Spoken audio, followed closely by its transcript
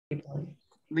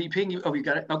Li Ping, oh, we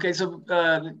got it. Okay, so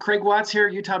Craig Watts here,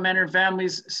 Utah Mandarin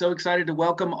Families. So excited to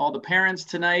welcome all the parents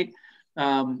tonight.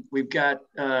 We've got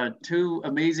two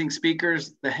amazing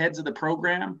speakers, the heads of the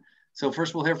program. So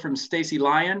first we'll hear from Stacy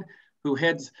Lyon, who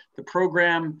heads the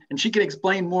program, and she can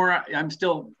explain more. I'm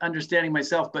still understanding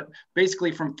myself, but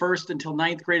basically from 1st until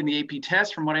 9th grade in the AP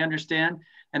test, from what I understand.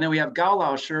 And then we have Gao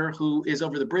Laosher, who is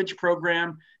over the bridge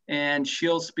program, and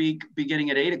she'll speak beginning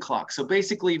at 8 o'clock. So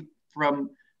basically from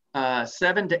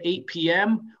 7 to 8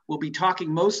 p.m. We'll be talking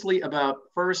mostly about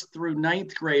 1st through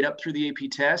 9th grade up through the AP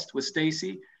test with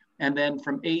Stacy. And then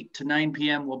from 8 to 9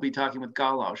 p.m. we'll be talking with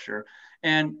Gao Laosher.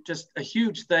 And just a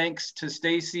huge thanks to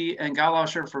Stacy and Gao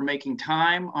Laosher for making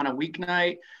time on a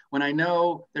weeknight when I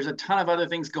know there's a ton of other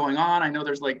things going on. I know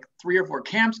there's like 3 or 4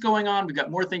 camps going on. We've got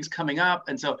more things coming up.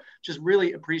 And so just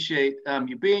really appreciate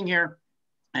you being here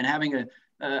and having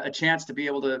a chance to be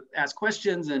able to ask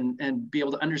questions and be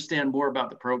able to understand more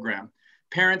about the program.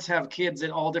 Parents have kids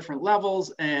at all different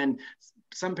levels, and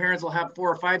some parents will have 4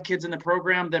 or 5 kids in the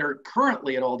program that are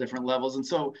currently at all different levels. And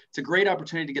so it's a great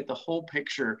opportunity to get the whole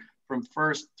picture from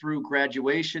 1st through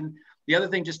graduation. The other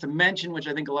thing just to mention, which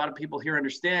I think a lot of people here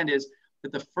understand, is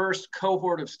that the first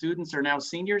cohort of students are now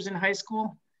seniors in high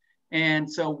school. And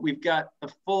so we've got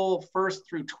the full 1st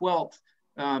through 12th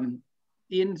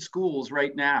in schools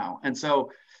right now. And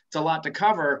so it's a lot to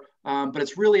cover, but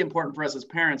it's really important for us as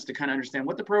parents to kind of understand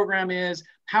what the program is,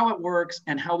 how it works,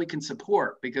 and how we can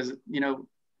support, because, you know,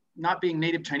 not being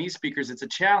native Chinese speakers, it's a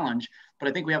challenge, but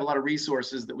I think we have a lot of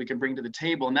resources that we can bring to the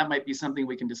table, and that might be something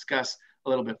we can discuss a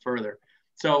little bit further.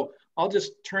 So I'll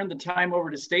just turn the time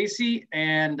over to Stacy,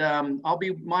 and I'll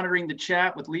be monitoring the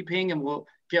chat with Li Ping, and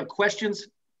if you have questions,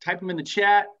 type them in the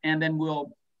chat, and then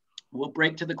we'll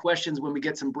break to the questions when we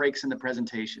get some breaks in the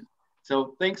presentation.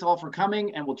 So thanks all for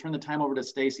coming, and we'll turn the time over to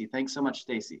Stacy. Thanks so much,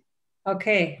 Stacy.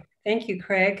 Okay, thank you,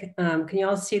 Craig. Can you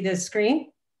all see the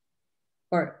screen?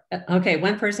 Or, okay,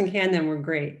 one person can, then we're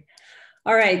great.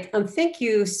 All right, thank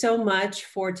you so much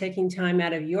for taking time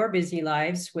out of your busy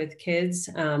lives with kids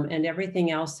and everything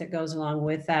else that goes along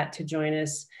with that to join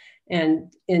us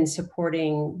and in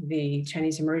supporting the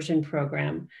Chinese Immersion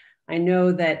program. I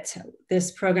know that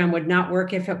this program would not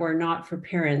work if it were not for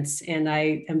parents, and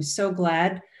I am so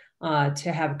glad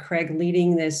to have Craig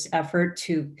leading this effort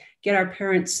to get our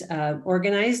parents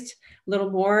organized a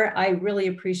little more. I really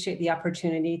appreciate the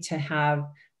opportunity to have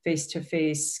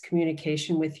face-to-face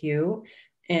communication with you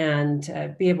and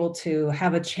be able to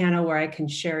have a channel where I can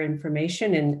share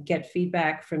information and get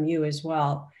feedback from you as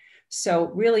well. So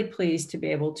really pleased to be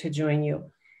able to join you.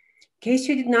 In case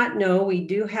you did not know, we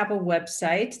do have a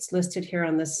website. It's listed here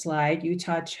on this slide,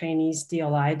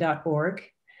 utahchinesedli.org.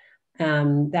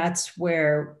 That's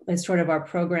where it's sort of our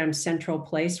program central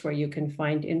place where you can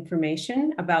find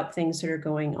information about things that are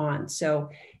going on. So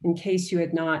in case you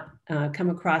had not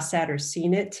come across that or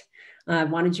seen it, I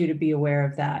wanted you to be aware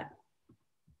of that.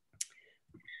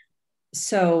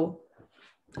 So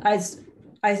I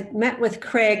met with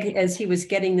Craig as he was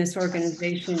getting this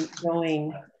organization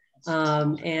going.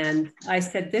 And I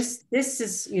said, this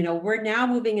is, you know, we're now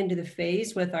moving into the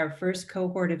phase with our first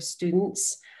cohort of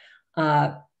students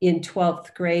in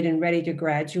 12th grade and ready to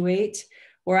graduate,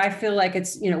 where I feel like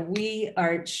it's, you know, we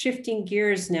are shifting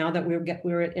gears now that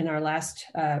we're in our last,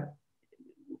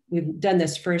 we've done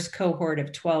this first cohort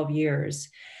of 12 years.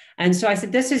 And so I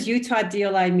said, this is Utah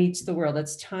DLI meets the world.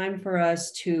 It's time for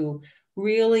us to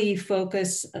really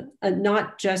focus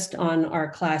not just on our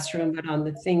classroom, but on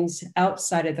the things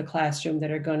outside of the classroom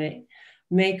that are going to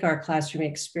make our classroom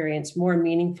experience more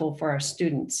meaningful for our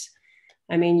students.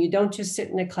 I mean, you don't just sit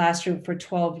in a classroom for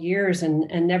 12 years and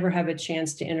never have a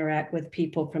chance to interact with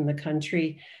people from the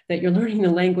country that you're learning the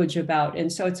language about.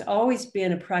 And so it's always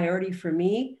been a priority for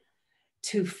me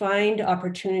to find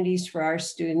opportunities for our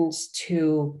students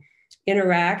to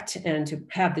interact and to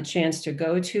have the chance to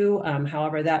go to,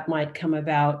 however that might come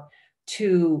about,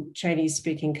 to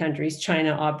Chinese-speaking countries.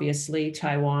 China, obviously,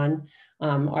 Taiwan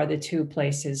are the 2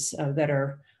 places that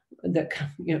are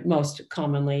most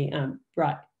commonly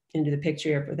brought into the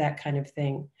picture for that kind of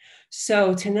thing.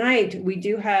 So tonight we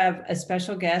do have a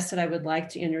special guest that I would like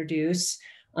to introduce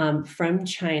from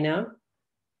China.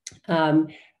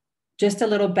 Just a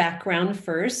little background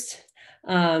first.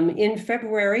 In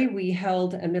February, we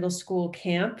held a middle school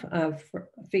camp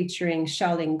featuring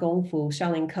Shaolin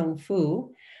Kung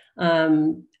Fu.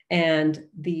 And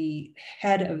the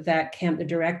head of that camp, the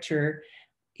director,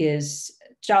 is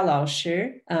Zhao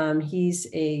Laoshi. He's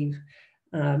a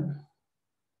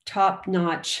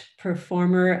top-notch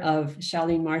performer of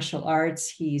Shaolin martial arts.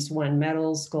 He's won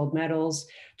medals, gold medals,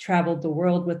 traveled the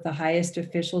world with the highest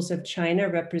officials of China,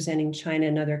 representing China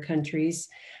and other countries.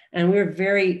 And we were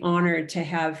very honored to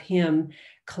have him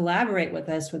collaborate with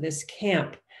us with this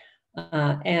camp.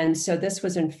 And so this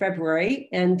was in February,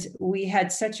 and we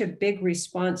had such a big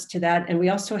response to that. And we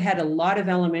also had a lot of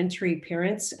elementary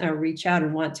parents reach out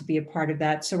and want to be a part of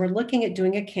that. So we're looking at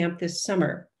doing a camp this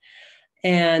summer.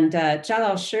 And Zhao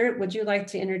Laoshi, would you like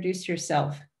to introduce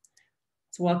yourself?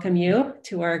 Let's welcome you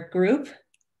to our group.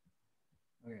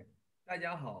 Okay. 大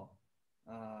家好，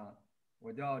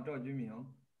我叫赵居明，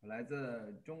我来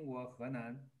自中国河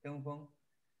南登封。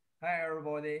Hi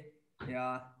everybody,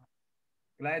 yeah.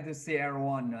 Glad to see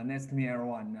everyone. Nice to meet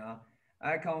everyone.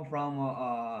 I come from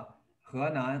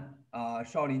Henan,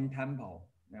 Shaolin Temple.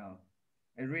 Yeah,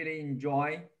 I really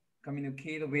enjoy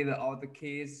communicate with all the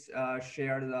kids,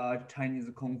 share the Chinese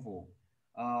Kung Fu.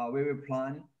 We will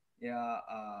plan,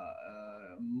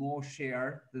 more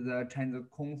share the Chinese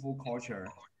Kung Fu culture.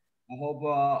 I hope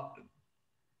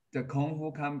the Kung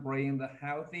Fu can bring the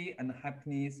healthy and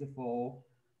happiness for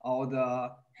all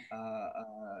the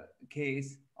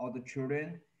kids, all the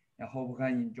children. I hope we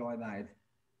can enjoy that.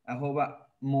 I hope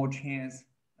more chance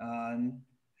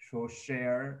to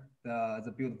share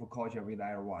the beautiful culture with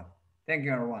everyone. Thank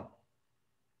you, everyone.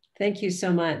 Thank you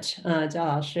so much, Zhao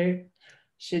Laoshi.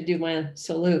 Should do my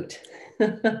salute.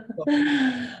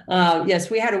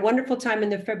 Yes, we had a wonderful time in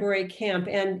the February camp,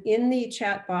 and in the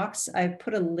chat box, I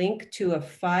put a link to a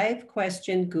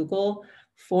 5-question Google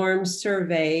form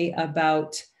survey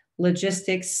about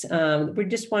logistics. We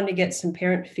just wanted to get some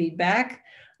parent feedback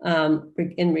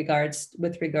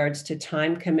with regards to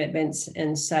time commitments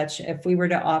and such. If we were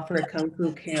to offer a Kung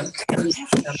Fu camp,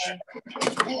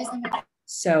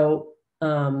 so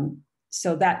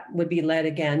that would be led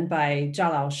again by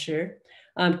Zhao Laoshi.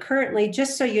 Currently,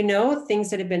 just so you know, things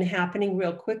that have been happening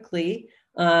real quickly.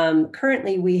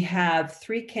 Currently, we have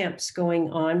 3 camps going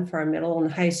on for our middle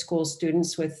and high school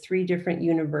students with 3 different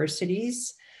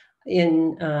universities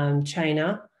in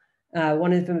China.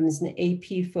 One of them is an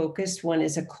AP focused, one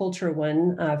is a culture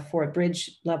one for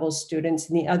bridge level students,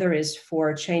 and the other is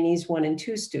for Chinese 1 and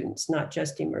 2 students, not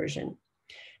just immersion.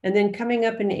 And then coming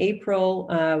up in April,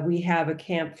 we have a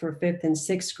camp for 5th and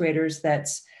 6th graders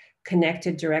that's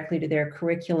connected directly to their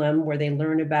curriculum, where they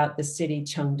learn about the city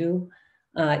Chengdu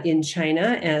in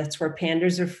China. And that's where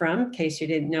pandas are from. In case you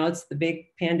didn't know, it's the big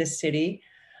panda city.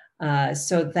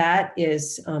 So that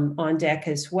is on deck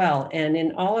as well. And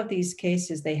in all of these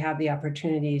cases, they have the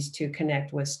opportunities to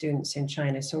connect with students in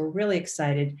China. So we're really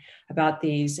excited about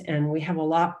these, and we have a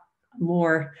lot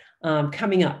more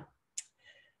coming up.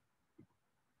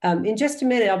 In just a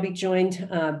minute, I'll be joined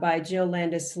by Jill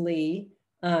Landis-Lee.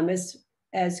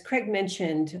 As Craig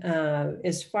mentioned,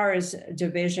 as far as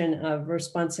division of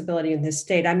responsibility in the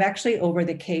state, I'm actually over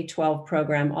the K-12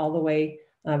 program all the way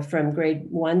from grade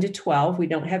 1 to 12. We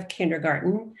don't have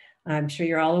kindergarten. I'm sure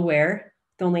you're all aware.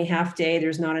 It's only half day.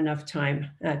 There's not enough time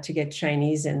to get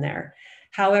Chinese in there.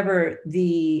 However,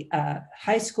 the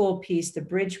high school piece, the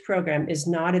bridge program, is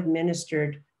not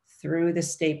administered through the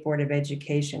State Board of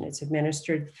Education. It's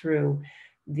administered through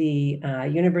the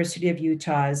University of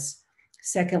Utah's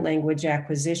Second Language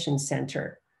Acquisition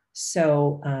Center.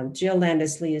 So Jill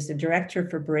Landis-Lee is the director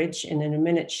for Bridge, and in a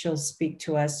minute she'll speak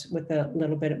to us with a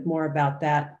little bit more about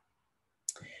that.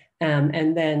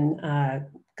 And then Zhao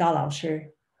Laoshi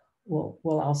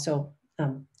will also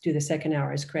do the second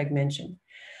hour, as Craig mentioned.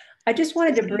 I just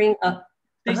wanted to bring up.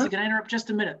 Stacy, can I interrupt just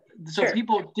a minute? So Sure.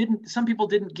 some people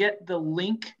didn't get the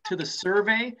link to the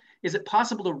survey. Is it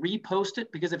possible to repost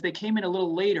it? Because if they came in a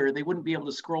little later, they wouldn't be able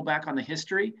to scroll back on the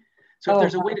history. So if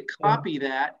there's a way to copy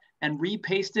that and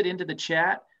repaste it into the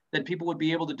chat, then people would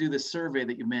be able to do the survey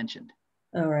that you mentioned.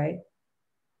 All right.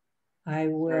 I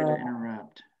will. Sorry to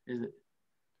interrupt. Is it?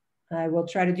 I will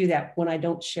try to do that when I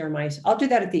don't share my. I'll do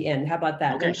that at the end. How about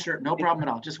that? Okay, sure. No problem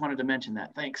at all. Just wanted to mention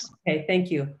that. Thanks. Okay,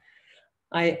 thank you.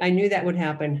 I knew that would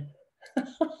happen.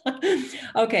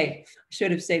 Okay,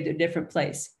 should have saved a different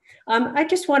place. I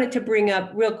just wanted to bring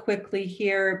up real quickly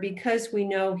here, because we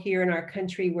know here in our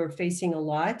country, we're facing a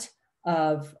lot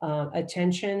of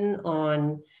attention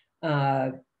on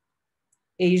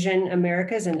Asian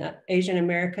Americans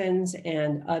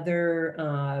and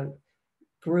other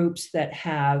groups that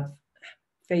have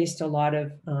faced a lot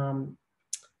of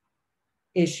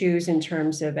issues in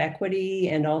terms of equity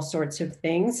and all sorts of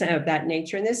things of that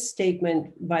nature. And this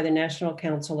statement by the National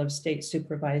Council of State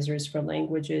Supervisors for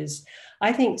Languages,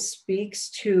 I think, speaks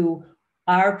to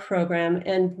our program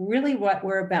and really what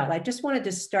we're about. I just wanted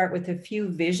to start with a few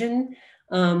vision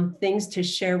things to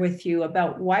share with you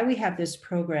about why we have this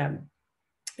program.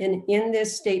 And in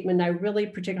this statement, I really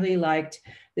particularly liked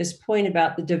this point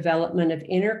about the development of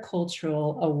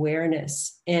intercultural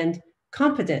awareness and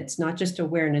competence, not just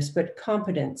awareness, but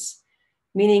competence,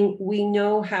 meaning we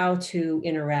know how to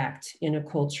interact in a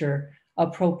culture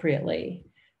appropriately.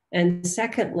 And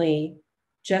secondly,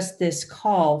 just this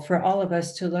call for all of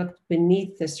us to look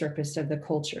beneath the surface of the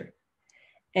culture.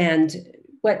 And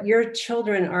what your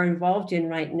children are involved in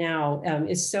right now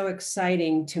is so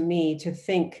exciting to me to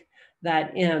think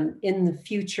that in the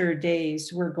future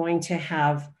days, we're going to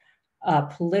have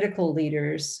political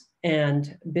leaders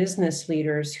and business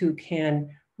leaders who can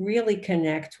really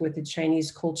connect with the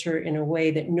Chinese culture in a way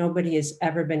that nobody has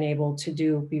ever been able to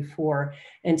do before,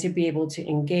 and to be able to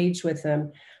engage with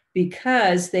them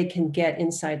because they can get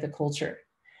inside the culture.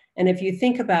 And if you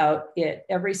think about it,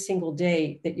 every single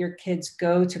day that your kids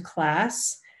go to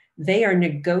class, they are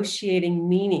negotiating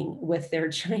meaning with their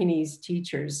Chinese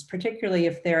teachers, particularly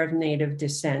if they're of native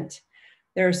descent.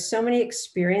 There are so many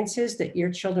experiences that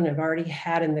your children have already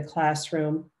had in the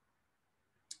classroom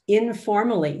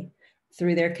informally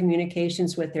through their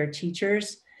communications with their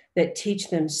teachers that teach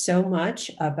them so much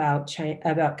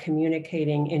about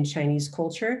communicating in Chinese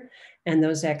culture and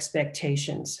those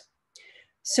expectations.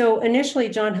 So initially,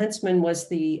 Governor Huntsman was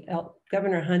the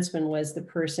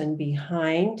person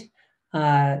behind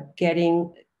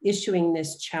issuing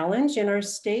this challenge in our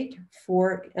state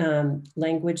for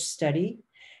language study.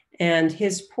 And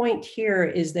his point here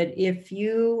is that if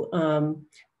you've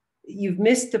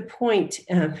missed the point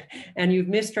and you've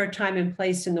missed our time and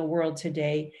place in the world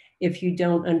today, if you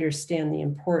don't understand the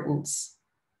importance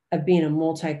of being a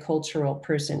multicultural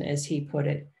person, as he put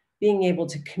it, being able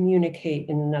to communicate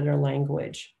in another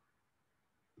language.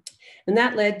 And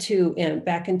that led to,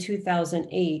 back in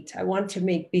 2008, I want to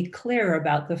be clear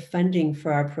about the funding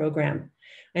for our program.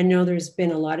 I know there's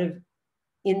been a lot of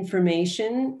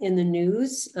information in the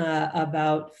news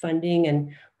about funding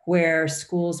and where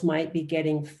schools might be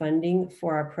getting funding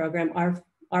for our program.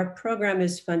 Our program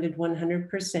is funded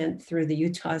 100% through the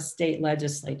Utah State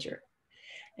Legislature.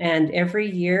 And every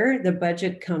year the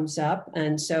budget comes up.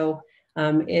 And so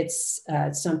it's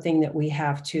something that we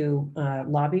have to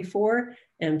lobby for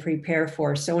and prepare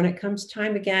for. So when it comes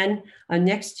time again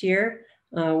next year,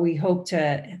 we hope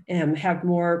to have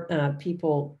more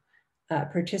people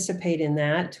participate in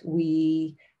that.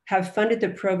 We have funded the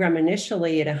program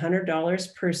initially at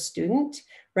 $100 per student.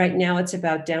 Right now it's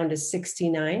about down to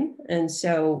 $69. And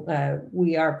so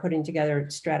we are putting together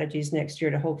strategies next year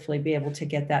to hopefully be able to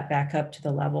get that back up to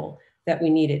the level that we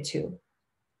need it to.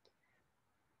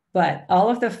 But all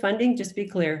of the funding, just to be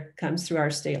clear, comes through our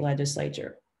state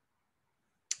legislature.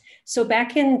 So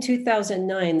back in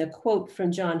 2009, the quote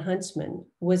from John Huntsman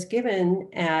was given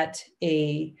at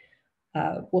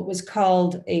what was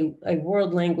called a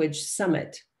World Language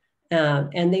Summit.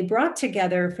 And they brought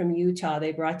together from Utah,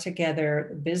 they brought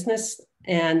together business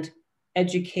and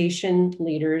education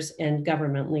leaders and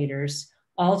government leaders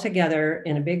all together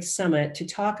in a big summit to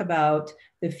talk about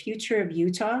the future of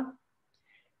Utah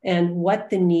and what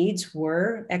the needs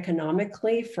were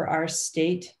economically for our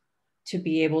state to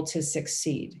be able to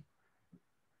succeed.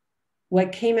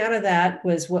 What came out of that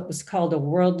was what was called a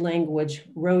World Language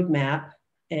Roadmap,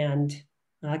 and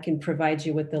I can provide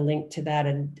you with the link to that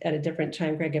at a different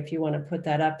time, Greg, if you want to put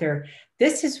that up there.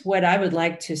 This is what I would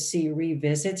like to see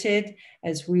revisited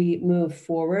as we move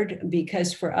forward,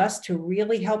 because for us to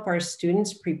really help our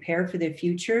students prepare for the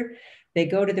future, they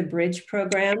go to the Bridge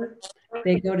program,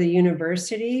 they go to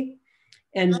university,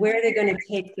 and where they're going to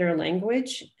take their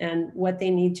language and what they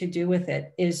need to do with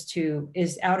it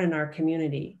is out in our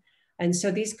community. And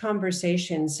so these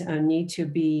conversations need to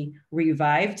be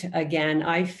revived again,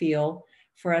 I feel,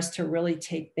 for us to really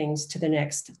take things to the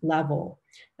next level.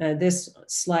 This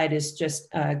slide is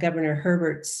just Governor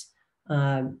Herbert's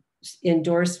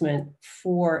endorsement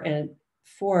for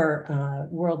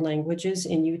world languages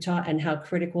in Utah and how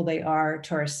critical they are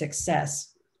to our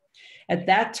success. At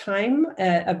that time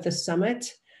of the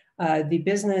summit, the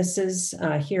businesses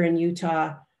here in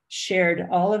Utah shared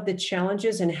all of the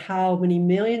challenges and how many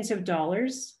millions of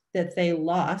dollars that they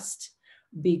lost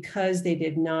because they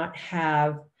did not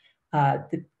have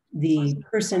the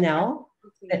personnel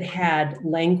that had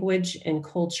language and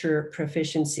culture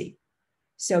proficiency.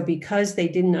 So because they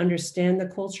didn't understand the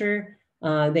culture,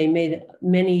 they made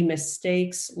many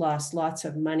mistakes, lost lots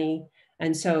of money.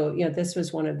 And so, this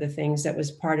was one of the things that was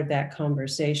part of that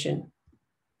conversation.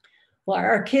 Well,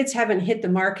 our kids haven't hit the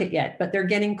market yet, but they're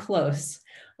getting close.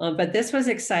 But this was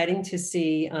exciting to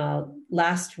see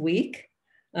last week,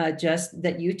 just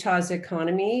that Utah's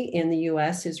economy in the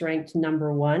US is ranked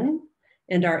number1,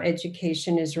 and our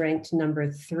education is ranked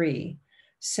number3.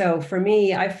 So for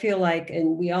me, I feel like,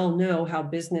 and we all know how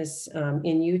business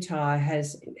in Utah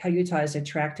has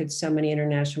attracted so many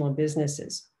international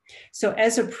businesses. So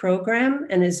as a program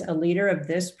and as a leader of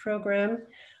this program,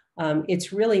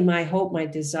 it's really my hope, my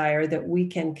desire that we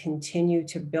can continue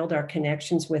to build our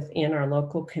connections within our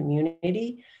local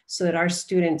community so that our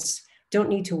students don't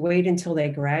need to wait until they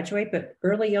graduate, but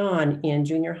early on in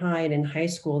junior high and in high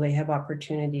school, they have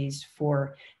opportunities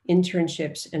for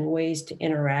internships and ways to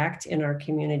interact in our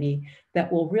community that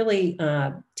will really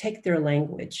take their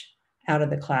language out of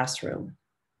the classroom.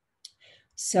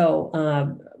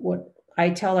 So what I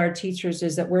tell our teachers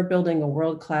is that we're building a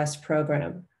world-class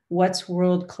program. What's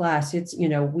world-class? It's, you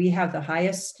know, we have the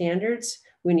highest standards.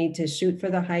 We need to shoot for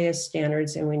the highest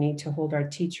standards, and we need to hold our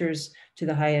teachers to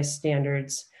the highest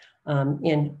standards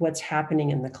in what's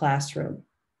happening in the classroom.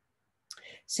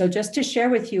 So just to share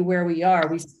with you where we are,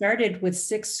 we started with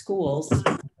 6 schools,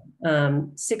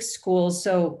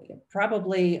 so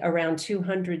probably around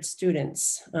 200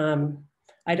 students.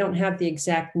 I don't have the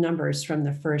exact numbers from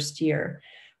the first year,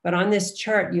 but on this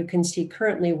chart, you can see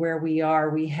currently where we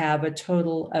are. We have a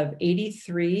total of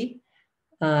 83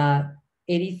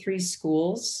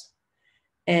 schools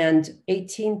and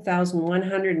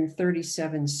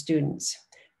 18,137 students.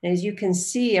 As you can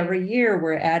see, every year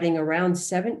we're adding around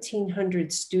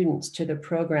 1,700 students to the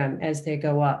program as they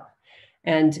go up.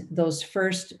 And those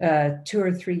first 2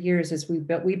 or 3 years, as we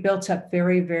built up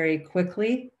very, very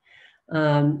quickly.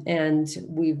 And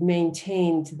we've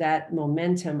maintained that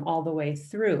momentum all the way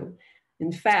through.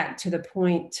 In fact, to the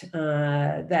point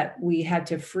that we had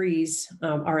to freeze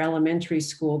our elementary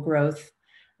school growth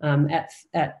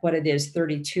at what it is,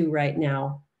 32 right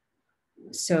now.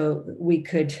 So we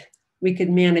could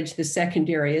manage the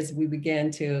secondary as we began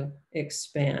to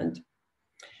expand.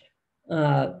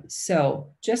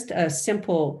 So just a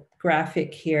simple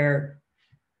graphic here,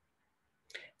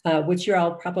 which you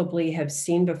all probably have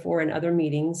seen before in other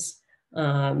meetings.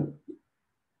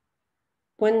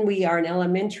 When we are in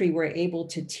elementary, we're able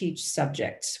to teach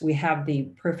subjects. We have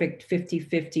the perfect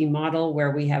 50-50 model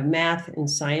where we have math and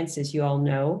science, as you all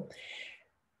know.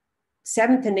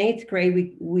 7th and 8th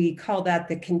grade, we call that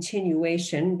the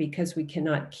continuation because we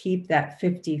cannot keep that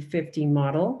 50-50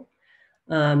 model.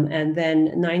 And then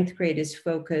 9th grade is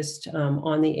focused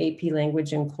on the AP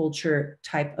language and culture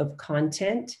type of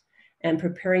content and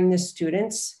preparing the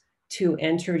students to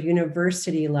enter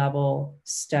university level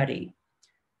study.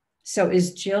 So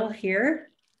is Jill here?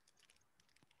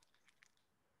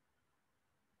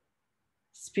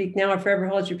 Speak now or forever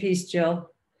hold your peace, Jill.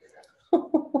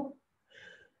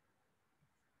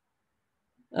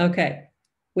 Okay,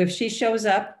 if she shows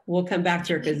up, we'll come back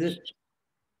to her because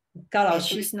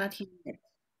she's not here.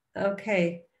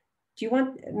 Okay, do you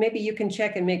want, maybe you can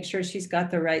check and make sure she's got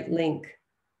the right link.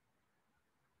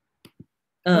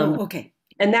 Okay.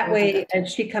 And that way,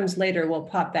 as she comes later, we'll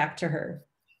pop back to her.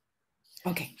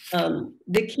 Okay.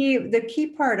 The key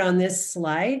part on this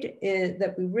slide is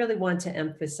that we really want to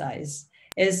emphasize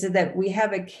is that we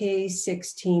have a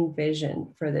K-16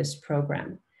 vision for this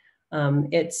program.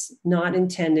 It's not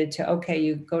intended to, okay,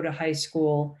 you go to high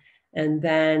school and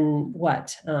then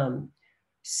what?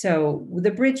 So the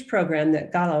bridge program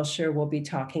that Galalshir will be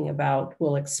talking about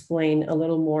will explain a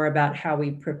little more about how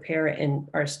we prepare and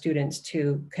our students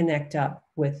to connect up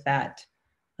with that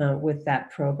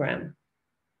program.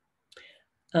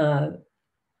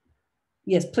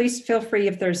 Yes, please feel free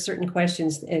if there's certain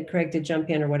questions, Craig, to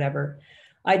jump in or whatever.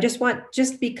 I just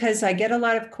because I get a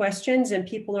lot of questions and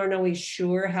people aren't always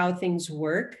sure how things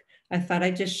work, I thought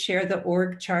I'd just share the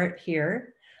org chart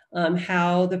here,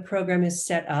 how the program is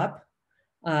set up.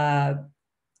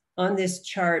 On this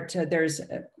chart, there's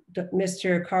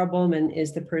Mr. Carl Bowman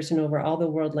is the person over all the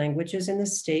world languages in the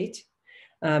state.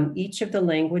 Each of the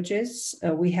languages,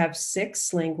 we have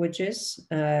 6 languages,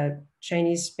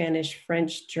 Chinese, Spanish,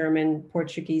 French, German,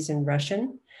 Portuguese, and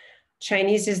Russian.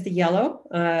 Chinese is the yellow.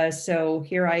 So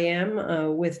here I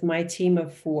am with my team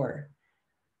of 4.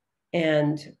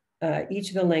 And each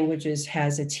of the languages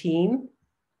has a team.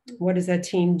 What does that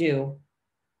team do?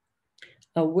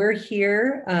 We're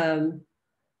here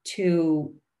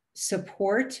to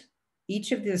support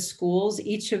each of the schools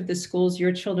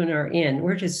your children are in.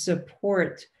 We're to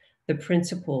support the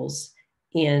principals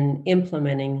in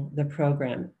implementing the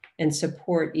program and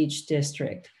support each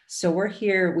district. So we're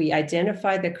here, we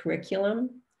identify the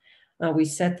curriculum, we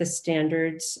set the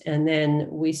standards, and then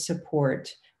we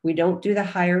support. We don't do the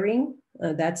hiring,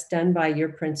 that's done by your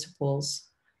principals.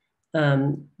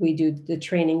 We do the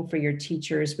training for your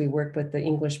teachers. We work with the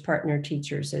English partner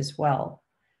teachers as well.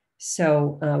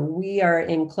 So we are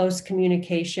in close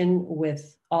communication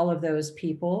with all of those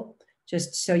people.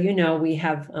 Just so you know, we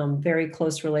have very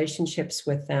close relationships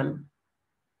with them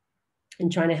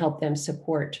and trying to help them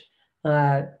support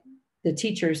the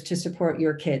teachers to support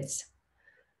your kids.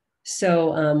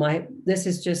 So this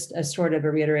is just a sort of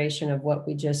a reiteration of what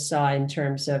we just saw in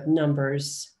terms of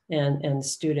numbers and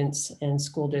students and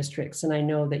school districts. And I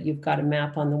know that you've got a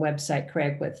map on the website,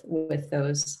 Craig, with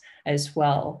those as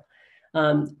well.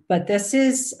 But this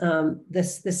is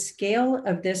the scale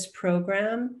of this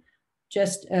program,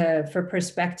 just for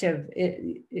perspective,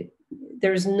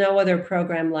 there's no other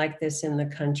program like this in the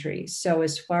country. So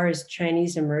as far as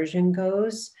Chinese immersion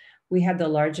goes, we have the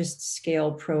largest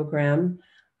scale program.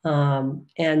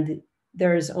 And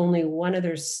there's only one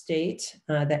other state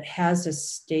that has a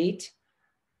state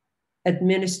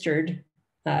administered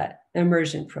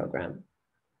immersion program.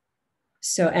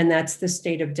 So, and that's the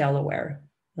state of Delaware.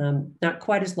 Not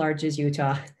quite as large as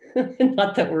Utah,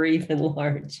 not that we're even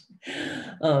large.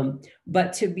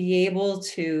 But to be able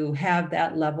to have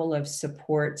that level of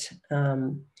support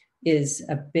is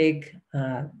a big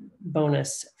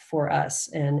bonus for us.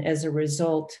 And as a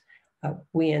result,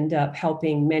 we end up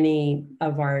helping many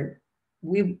of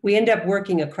we end up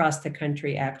working across the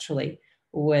country actually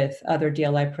with other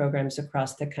DLI programs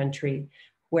across the country,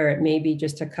 where it may be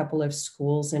just a couple of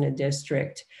schools in a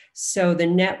district. So the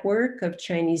network of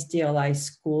Chinese DLI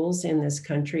schools in this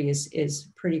country is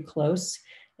pretty close.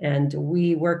 And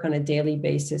we work on a daily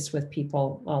basis with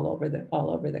people all over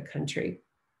the country.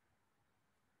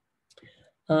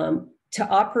 To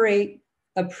operate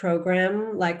a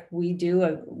program like we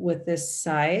do with this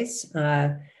size,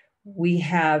 we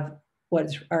have what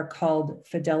are called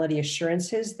fidelity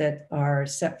assurances that are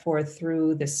set forth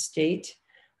through the state.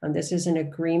 This is an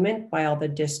agreement by all the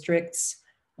districts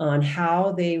on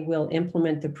how they will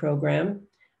implement the program.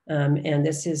 And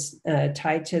this is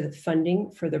tied to the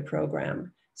funding for the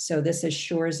program. So this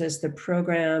assures us the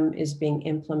program is being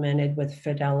implemented with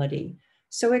fidelity.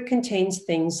 So it contains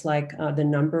things like the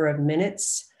number of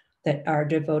minutes that are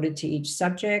devoted to each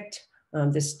subject,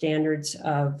 the standards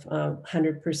of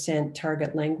 100%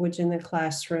 target language in the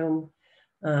classroom,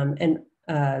 and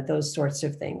those sorts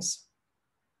of things.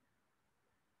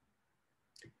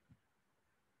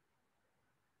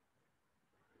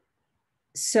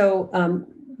 So I'm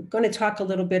going to talk a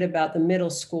little bit about the middle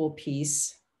school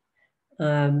piece.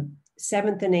 7th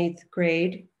and 8th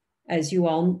grade, as you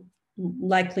all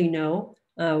likely know,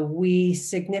 we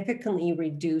significantly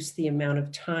reduce the amount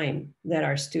of time that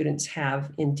our students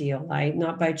have in DLI,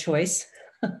 not by choice.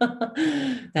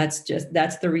 That's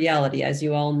the reality, as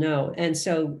you all know. And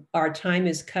so our time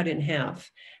is cut in half.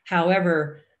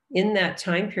 However, in that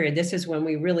time period, this is when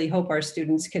we really hope our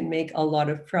students can make a lot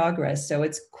of progress. So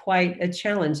it's quite a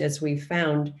challenge, as we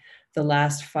found the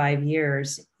last 5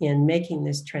 years in making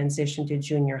this transition to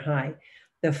junior high.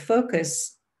 The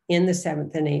focus in the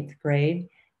 7th and 8th grade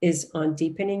is on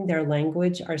deepening their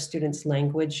language, our students'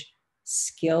 language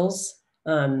skills,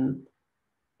 and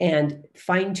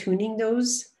fine-tuning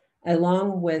those,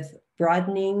 along with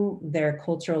broadening their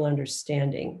cultural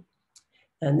understanding.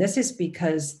 And this is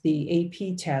because the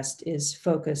AP test is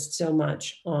focused so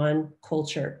much on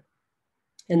culture.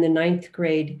 And the 9th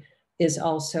grade is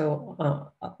also,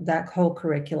 that whole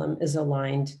curriculum is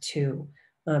aligned to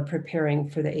preparing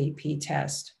for the AP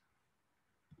test.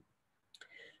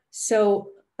 So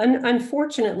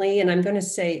unfortunately, and I'm going to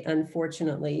say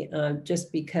unfortunately,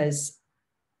 just because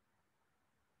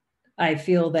I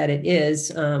feel that it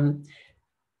is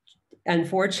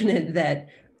unfortunate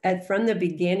that from the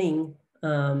beginning,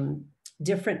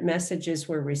 different messages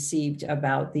were received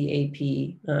about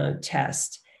the AP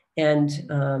test. And,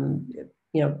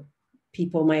 you know,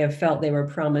 people may have felt they were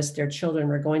promised their children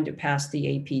were going to pass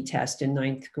the AP test in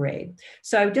 9th grade.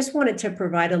 So I just wanted to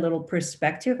provide a little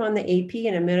perspective on the AP.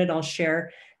 In a minute, I'll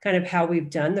share kind of how we've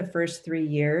done the first 3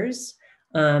 years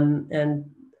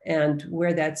and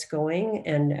where that's going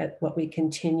and what we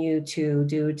continue to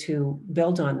do to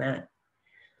build on that.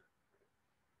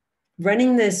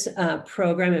 Running this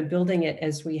program and building it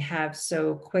as we have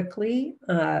so quickly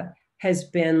has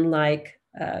been like,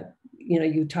 you know,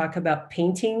 you talk about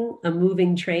painting a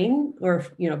moving train, or,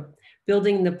 you know,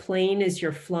 building the plane as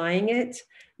you're flying it.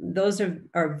 Those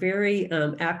are very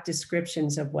apt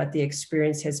descriptions of what the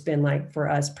experience has been like for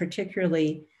us,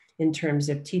 particularly in terms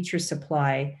of teacher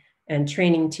supply and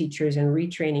training teachers and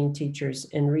retraining teachers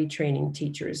and retraining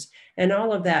teachers. And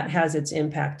all of that has its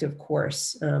impact, of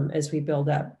course, as we build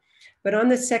up. But on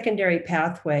the secondary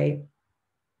pathway,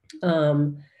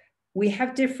 we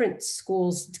have different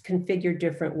schools configured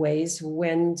different ways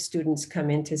when students come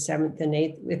into 7th and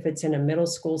 8th. If it's in a middle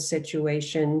school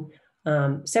situation,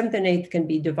 7th and 8th can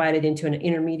be divided into an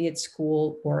intermediate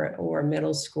school or a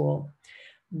middle school.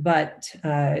 But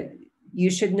you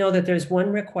should know that there's one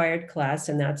required class,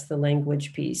 and that's the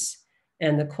language piece.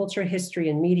 And the culture, history,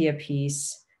 and media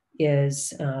piece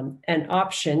is an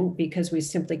option because we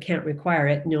simply can't require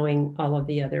it, knowing all of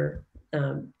the other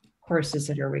courses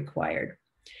that are required.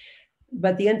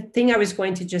 But the thing I was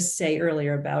going to just say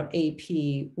earlier about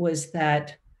AP was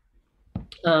that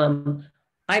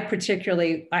I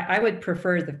would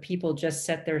prefer that people just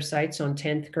set their sights on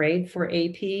 10th grade for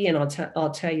AP, and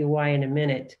I'll tell you why in a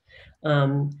minute.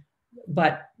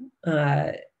 But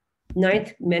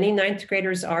many ninth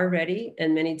graders are ready,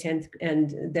 and many 10th,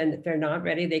 and then if they're not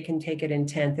ready, they can take it in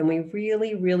 10th. And we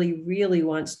really, really, really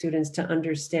want students to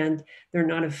understand they're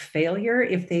not a failure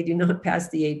if they do not pass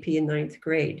the AP in ninth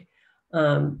grade.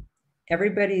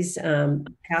 Everybody's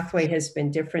pathway has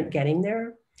been different getting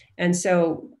there. And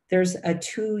so there's a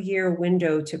 2-year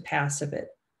window to pass it.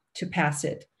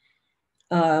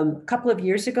 A couple of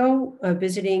years ago,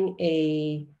 visiting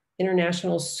a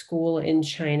international school in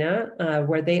China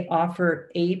where they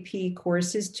offer AP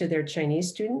courses to their Chinese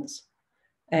students.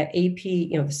 AP,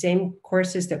 the same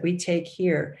courses that we take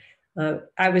here.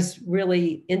 I was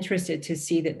really interested to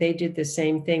see that they did the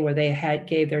same thing where they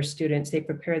they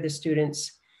prepare the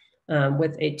students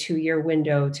with a 2-year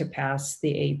window to pass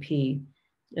the AP.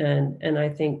 And I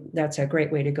think that's a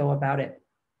great way to go about it.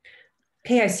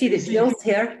 Okay, I see that Jill's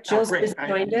here. Jill's just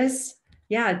joined us.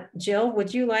 Yeah, Jill,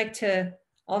 would you like to,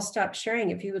 I'll stop sharing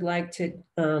if you would like to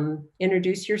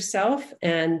introduce yourself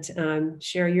and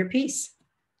share your piece.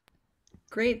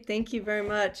 Great, thank you very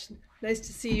much. Nice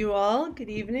to see you all. Good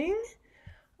evening.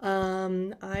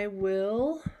 I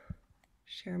will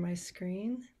share my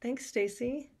screen. Thanks,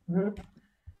 Stacy. Mm-hmm.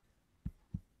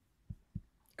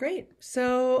 Great.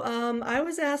 So I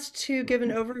was asked to give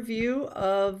an overview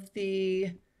of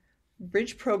the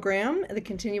Bridge program, the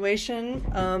continuation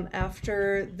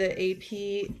after the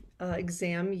AP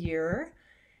exam year.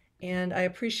 And I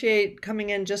appreciate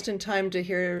coming in just in time to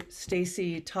hear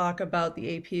Stacy talk about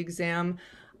the AP exam.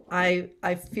 I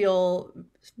feel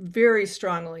very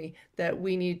strongly that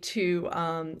we need to,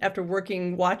 after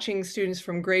watching students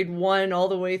from grade 1 all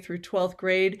the way through 12th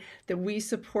grade, that we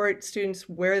support students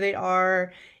where they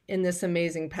are in this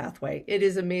amazing pathway. It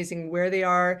is amazing where they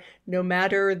are, no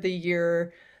matter the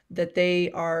year that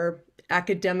they are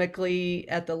academically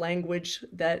at the language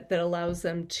that allows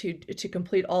them to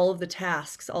complete all of the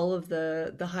tasks, all of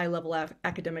the high level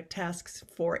academic tasks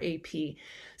for AP.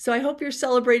 So I hope you're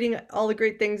celebrating all the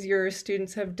great things your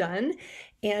students have done.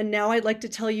 And now I'd like to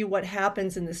tell you what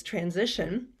happens in this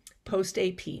transition post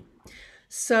AP.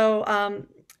 So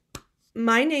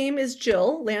my name is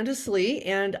Jill Landis-Lee,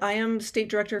 and I am State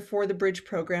Director for the Bridge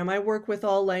program. I work with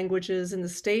all languages in the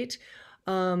state.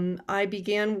 I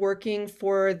began working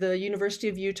for the University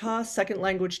of Utah Second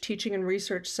Language Teaching and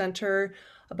Research Center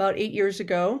about 8 years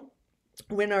ago,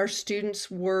 when our students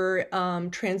were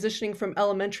transitioning from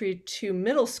elementary to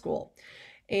middle school.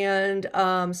 And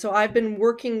so I've been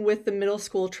working with the middle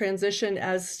school transition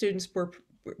as students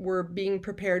were being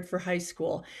prepared for high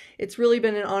school. It's really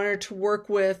been an honor to work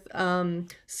with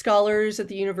scholars at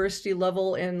the university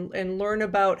level and learn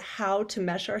about how to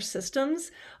mesh our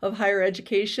systems of higher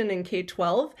education in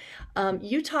K-12.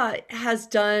 Utah has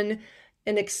done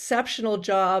an exceptional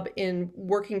job in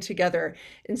working together.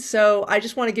 And so I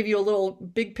just want to give you a little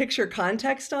big picture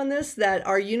context on this, that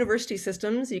our university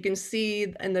systems, you can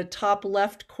see in the top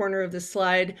left corner of the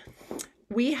slide,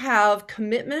 we have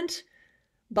commitment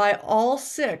by all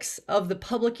 6 of the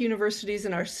public universities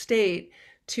in our state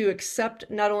to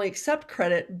not only accept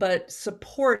credit, but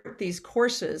support these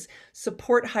courses,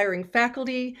 support hiring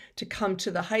faculty to come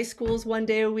to the high schools 1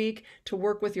 day a week, to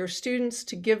work with your students,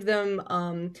 to give them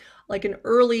like an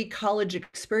early college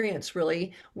experience,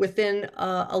 really, within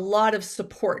a lot of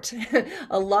support,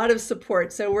 a lot of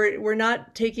support. So we're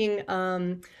not taking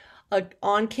an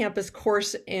on-campus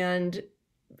course and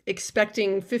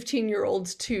expecting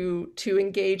 15-year-olds to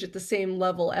engage at the same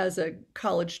level as a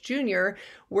college junior.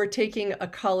 We're taking a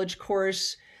college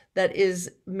course that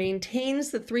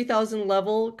maintains the 3000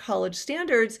 level college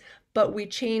standards, but we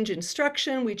change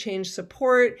instruction, we change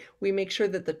support, we make sure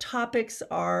that the topics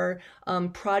are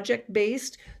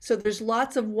project-based. So there's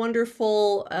lots of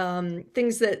wonderful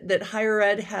things that higher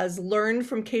ed has learned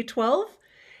from K-12,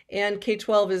 and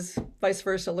K-12 is vice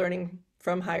versa, learning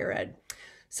from higher ed.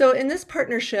 So in this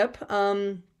partnership,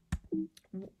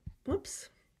 whoops,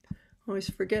 always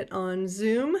forget on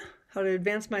Zoom how to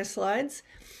advance my slides.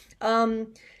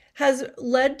 How has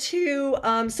led to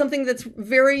something that's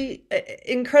very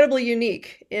incredibly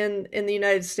unique in the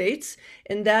United States.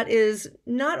 And that is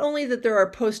not only that there are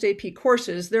post-AP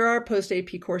courses, there are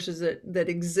post-AP courses that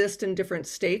exist in different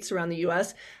states around the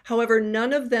US. However,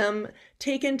 none of them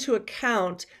take into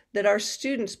account that our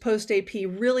students post-AP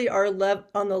really are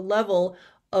on the level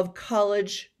of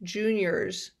college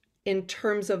juniors in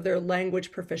terms of their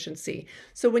language proficiency.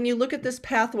 So when you look at this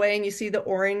pathway and you see the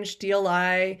orange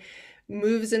DLI,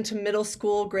 moves into middle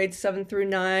school, grades 7 through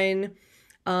 9,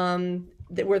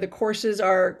 where the courses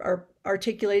are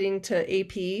articulating to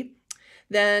AP.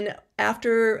 Then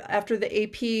after the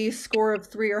AP score of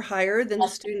 3 or higher, then the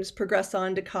students progress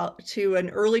on to an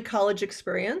early college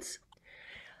experience.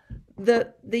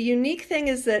 The unique thing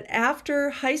is that after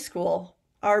high school,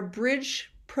 our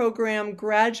bridge program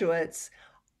graduates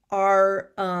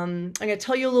are, I'm going to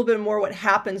tell you a little bit more what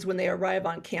happens when they arrive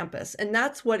on campus. And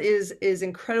that's what is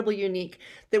incredibly unique,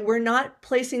 that we're not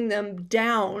placing them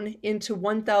down into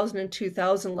 1,000 and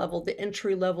 2,000 level, the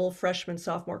entry level freshman,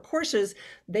 sophomore courses.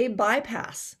 They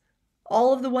bypass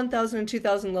all of the 1,000 and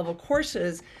 2,000 level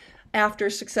courses after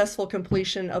successful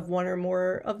completion of one or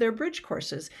more of their bridge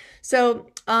courses. So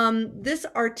this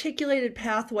articulated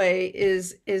pathway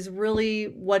is really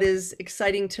what is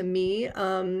exciting to me,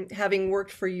 having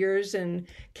worked for years in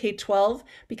K-12,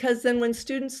 because then when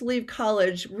students leave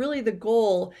college, really the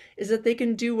goal is that they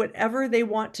can do whatever they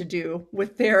want to do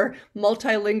with their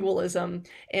multilingualism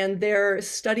and their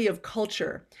study of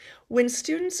culture. When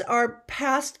students are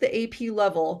past the AP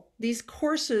level, these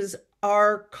courses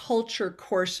are culture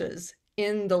courses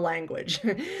in the language.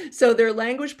 So their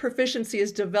language proficiency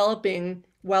is developing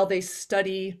while they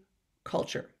study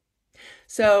culture.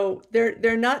 So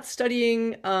they're not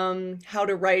studying how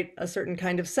to write a certain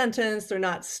kind of sentence. They're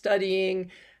not studying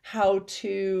how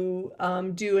to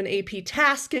do an AP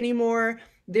task anymore.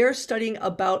 They're studying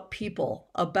about people,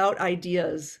 about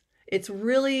ideas. It's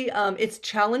really, it's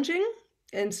challenging.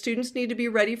 And students need to be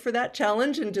ready for that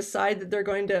challenge and decide that they're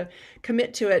going to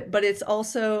commit to it. But it's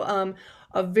also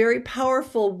a very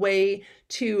powerful way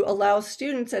to allow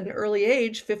students at an early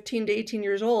age, 15 to 18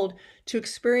 years old, to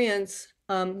experience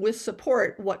with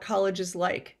support what college is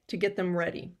like, to get them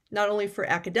ready, not only for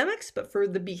academics, but for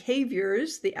the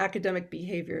behaviors, the academic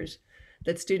behaviors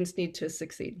that students need to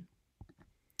succeed.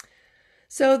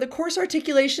 So the course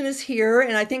articulation is here,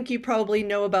 and I think you probably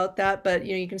know about that, but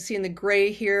you can see in the gray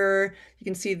here, you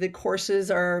can see the courses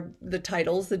are the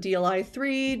titles, the DLI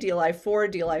 3, DLI 4,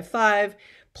 DLI 5,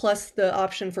 plus the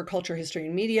option for culture, history,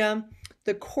 and media.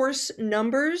 The course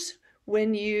numbers,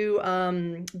 when you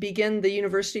begin the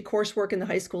university coursework in the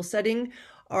high school setting,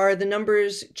 are the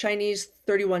numbers Chinese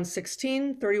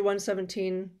 3116,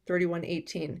 3117,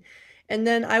 3118. And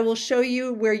then I will show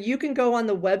you where you can go on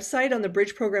the website, on the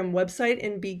Bridge Program website,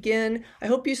 and begin. I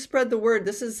hope you spread the word.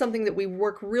 This is something that we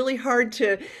work really hard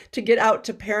to get out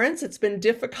to parents. It's been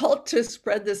difficult to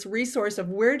spread this resource of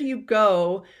where do you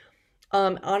go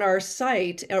on our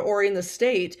site or in the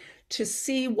state to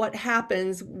see what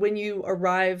happens when you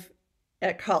arrive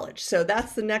at college. So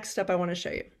that's the next step I want to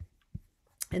show you.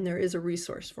 And there is a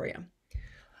resource for you.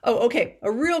 Oh, okay.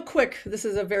 This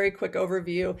is a very quick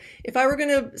overview. If I were going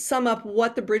to sum up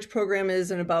what the Bridge program is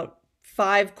in about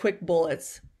 5 quick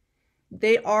bullets,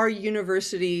 they are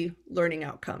university learning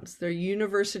outcomes. They're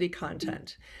university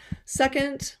content.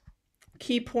 Second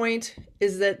key point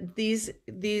is that these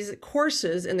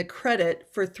courses and the credit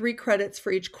for 3 credits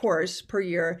for each course per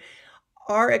year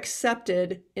are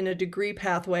accepted in a degree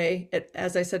pathway,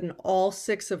 as I said, in all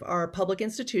 6 of our public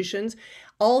institutions.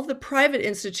 All of the private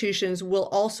institutions will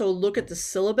also look at the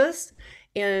syllabus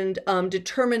and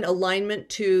determine alignment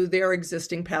to their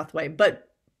existing pathway, but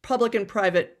public and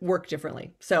private work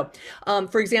differently. So,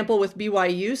 for example, with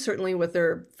BYU, certainly with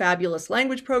their fabulous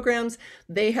language programs,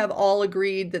 they have all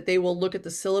agreed that they will look at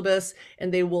the syllabus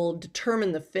and they will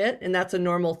determine the fit. And that's a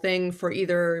normal thing for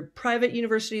either private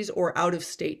universities or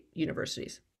out-of-state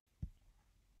universities.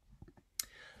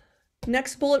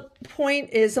 Next bullet point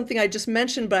is something I just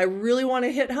mentioned, but I really want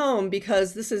to hit home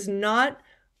because this is not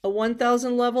a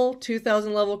 1,000 level,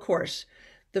 2,000 level course.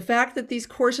 The fact that these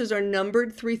courses are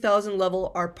numbered 3,000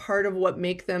 level are part of what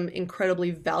make them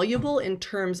incredibly valuable in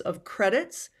terms of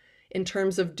credits, in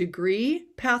terms of degree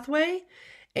pathway,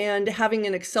 and having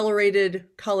an accelerated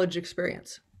college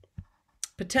experience.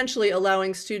 Potentially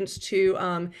allowing students to,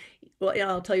 well, yeah,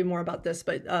 I'll tell you more about this,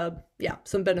 but yeah,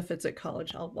 some benefits at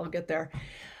college. I'll get there.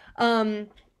 And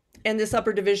this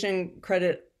upper division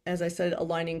credit, as I said,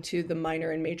 aligning to the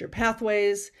minor and major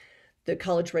pathways. The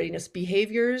college readiness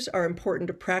behaviors are important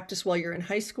to practice while you're in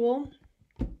high school.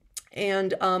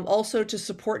 and also to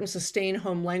support and sustain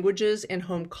home languages and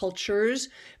home cultures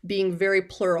being very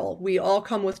plural. We all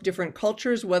come with different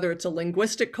cultures, whether it's a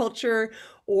linguistic culture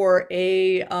or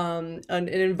an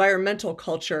environmental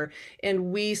culture,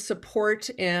 and we support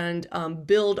and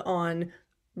build on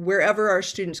wherever our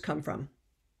students come from.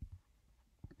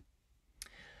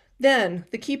 Then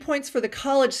the key points for the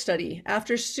college study.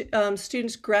 After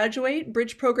students graduate,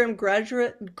 Bridge Program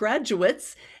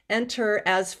graduates enter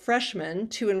as freshmen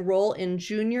to enroll in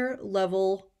junior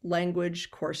level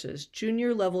language courses,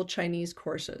 junior level Chinese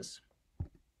courses.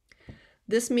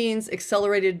 This means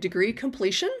accelerated degree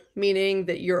completion, meaning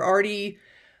that you're already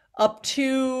up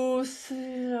to,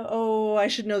 I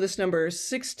should know this number,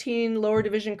 16 lower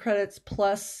division credits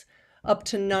plus up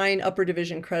to 9 upper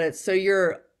division credits. So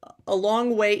you're a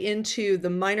long way into the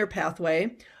minor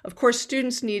pathway. Of course,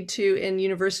 students need to, in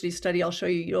university study, I'll show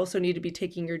you, you also need to be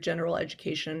taking your general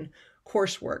education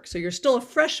coursework. So you're still a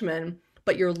freshman,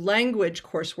 but your language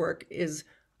coursework is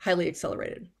highly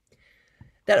accelerated.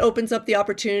 That opens up the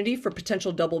opportunity for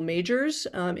potential double majors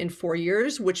in 4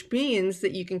 years, which means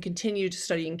that you can continue to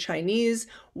studying Chinese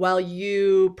while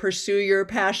you pursue your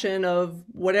passion of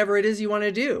whatever it is you want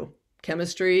to do.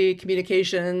 Chemistry,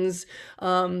 communications,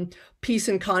 peace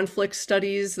and conflict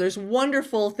studies. There's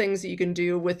wonderful things that you can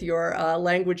do with your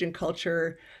language and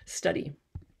culture study.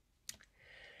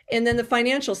 And then the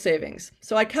financial savings.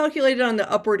 So I calculated on the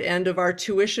upward end of our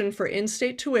tuition for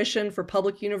in-state tuition for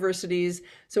public universities.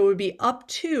 So it would be up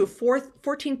to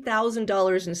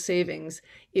 $14,000 in savings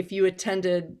if you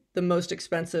attended the most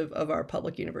expensive of our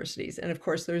public universities. And of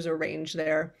course, there's a range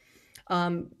there.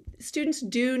 Students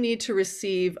do need to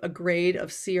receive a grade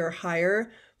of C or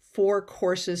higher for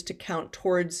courses to count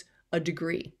towards a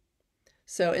degree.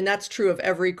 So, and that's true of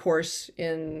every course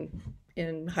in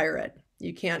higher ed.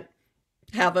 You can't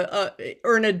have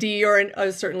earn a D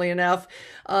or certainly an F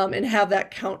and have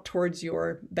that count towards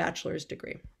your bachelor's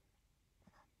degree.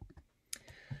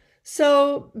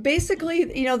 So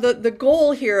basically, you know, the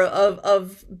goal here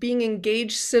of being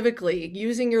engaged civically,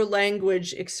 using your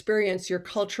language experience, your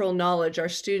cultural knowledge, our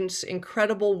students'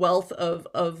 incredible wealth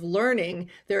of learning,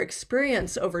 their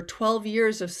experience over 12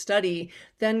 years of study,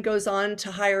 then goes on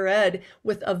to higher ed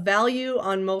with a value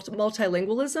on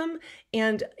multilingualism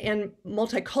and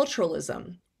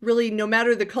multiculturalism. Really, no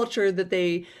matter the culture that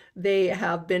they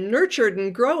have been nurtured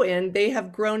and grow in, they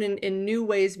have grown in new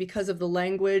ways because of the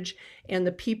language and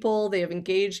the people they have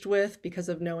engaged with because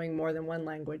of knowing more than one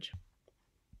language.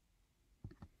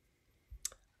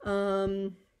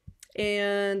 And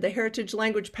the heritage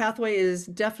language pathway is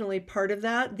definitely part of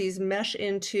that. These mesh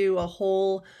into a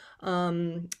whole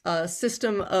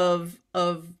system of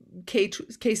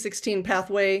K-16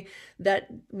 pathway that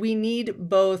we need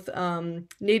both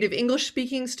native English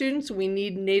speaking students, we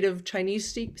need native Chinese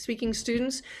speaking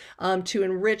students to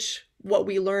enrich what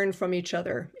we learn from each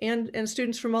other and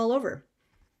students from all over.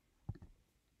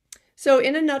 So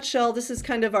in a nutshell, this is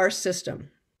kind of our system.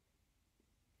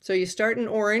 So you start in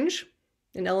orange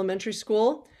in elementary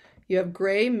school, you have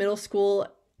gray middle school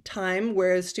time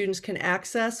where students can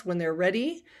access when they're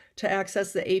ready to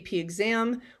access the AP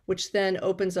exam, which then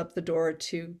opens up the door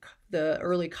to the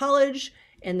early college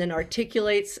and then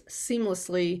articulates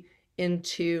seamlessly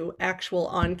into actual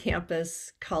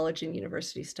on-campus college and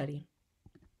university study.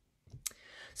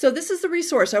 So this is the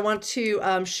resource I want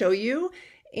to show you,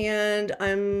 and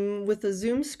I'm with the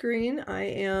Zoom screen.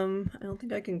 I don't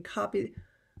think I can copy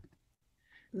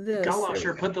this.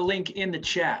 Galosher put the link in the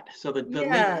chat. So the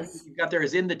link you got there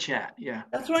is in the chat. Yeah.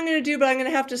 That's what I'm going to do, but I'm going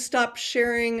to have to stop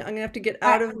sharing. I'm going to have to get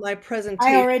out of my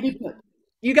presentation. I already put.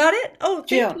 You got it? Oh,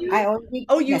 Jill, thank you. I already.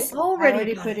 Oh, you yes,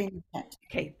 already put in the chat.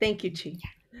 Okay, thank you, Chi.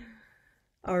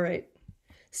 All right.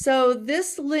 So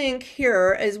this link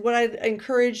here is what I'd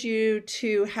encourage you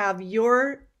to have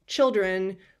your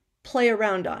children play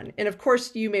around on. And of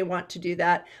course, you may want to do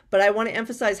that, but I want to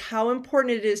emphasize how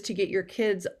important it is to get your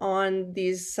kids on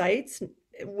these sites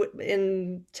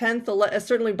in 10th,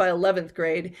 certainly by 11th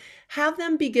grade. Have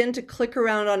them begin to click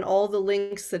around on all the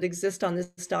links that exist on this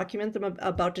document that I'm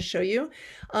about to show you.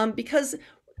 Because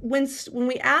when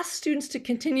we ask students to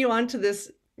continue on to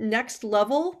this next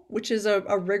level, which is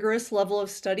a rigorous level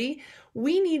of study,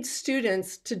 we need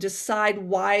students to decide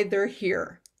why they're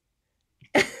here.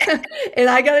 And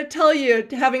I got to tell you,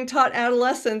 having taught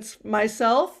adolescents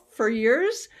myself for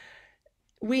years,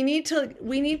 we need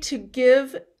to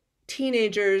give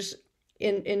teenagers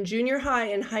in junior high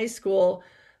and high school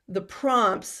the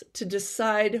prompts to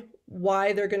decide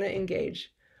why they're going to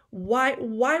engage. What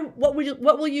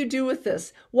will you do with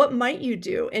this? What might you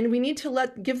do? And we need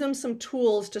to give them some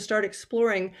tools to start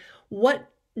exploring what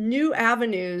new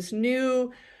avenues,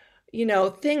 new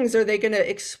things are they going to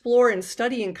explore and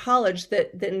study in college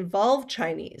that involve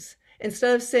Chinese?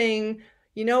 Instead of saying,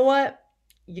 you know what,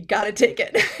 you got to take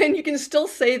it. And you can still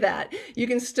say that. You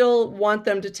can still want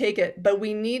them to take it. But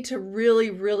we need to really,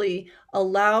 really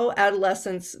allow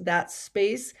adolescents that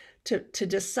space to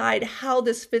decide how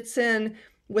this fits in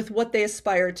with what they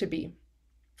aspire to be.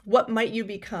 What might you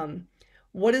become?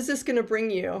 What is this going to bring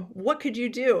you? What could you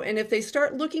do? And if they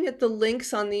start looking at the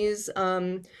links on these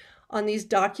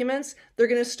documents, they're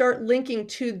going to start linking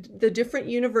to the different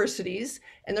universities,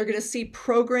 and they're going to see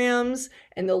programs,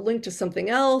 and they'll link to something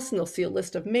else, and they'll see a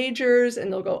list of majors,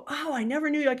 and they'll go, oh, I never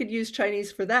knew I could use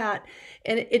Chinese for that.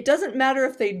 And it doesn't matter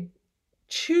if they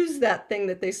choose that thing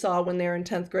that they saw when they were in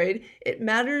 10th grade. It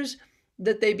matters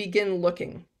that they begin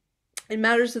looking. It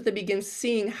matters that they begin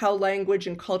seeing how language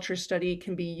and culture study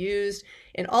can be used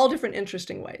in all different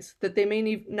interesting ways that they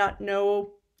may not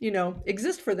know,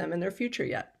 exist for them in their future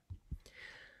yet.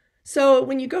 So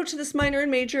when you go to this minor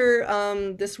and major,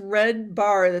 this red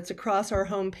bar that's across our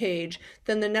home page,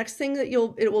 then the next thing that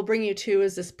it will bring you to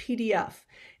is this PDF.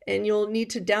 And you'll need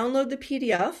to download the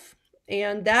PDF.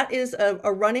 And that is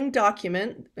a running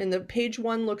document. And the page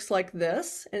 1 looks like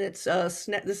this. And it's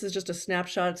this is just a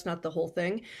snapshot. It's not the whole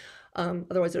thing.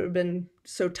 Otherwise, it would have been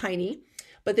so tiny.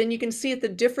 But then you can see at the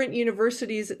different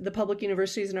universities, the public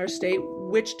universities in our state,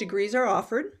 which degrees are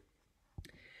offered.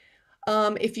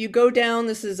 If you go down,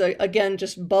 this is again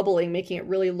just bubbling, making it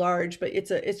really large, but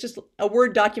it's just a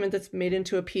Word document that's made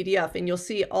into a PDF, and you'll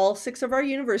see all 6 of our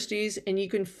universities, and you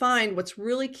can find what's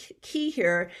really key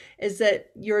here is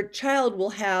that your child will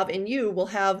have, and you will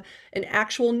have, an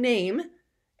actual name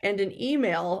and an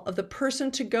email of the person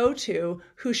to go to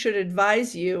who should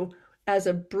advise you as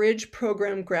a Bridge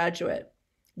program graduate.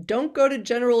 Don't go to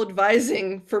general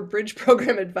advising for Bridge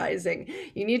program advising.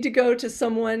 You need to go to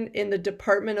someone in the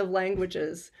Department of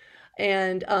Languages.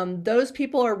 And those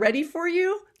people are ready for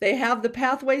you. They have the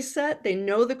pathway set. They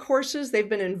know the courses. They've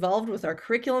been involved with our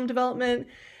curriculum development,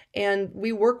 and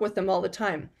we work with them all the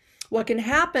time. What can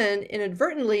happen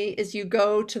inadvertently is you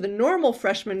go to the normal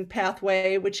freshman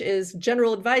pathway, which is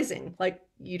general advising, like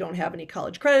you don't have any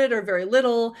college credit or very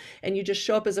little, and you just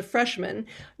show up as a freshman.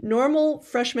 Normal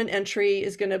freshman entry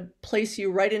is going to place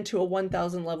you right into a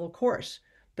 1,000 level course,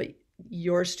 but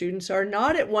your students are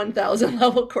not at 1,000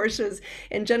 level courses,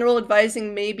 and general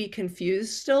advising may be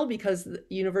confused still because the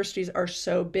universities are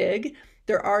so big.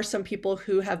 There are some people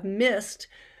who have missed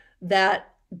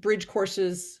that Bridge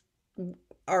courses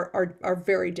are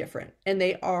very different, and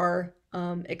they are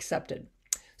accepted.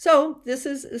 So this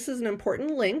is an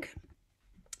important link.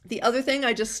 The other thing,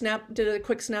 I just did a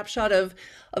quick snapshot of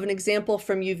an example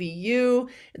from UVU.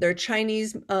 Their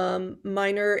Chinese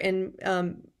minor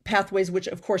and pathways, which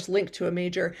of course link to a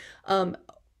major.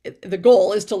 The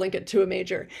goal is to link it to a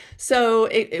major. So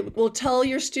it will tell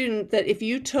your student that if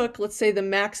you took, let's say, the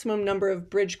maximum number of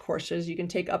Bridge courses, you can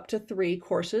take up to 3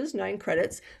 courses, 9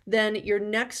 credits, then your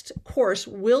next course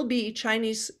will be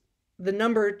Chinese, the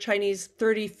number Chinese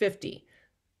 3050.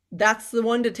 That's the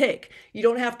one to take. You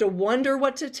don't have to wonder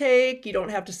what to take. You don't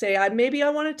have to say, maybe I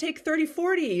want to take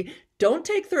 3040. Don't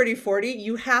take 3040.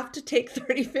 You have to take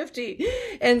 3050.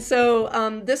 And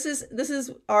so this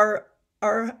is our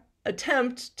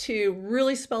attempt to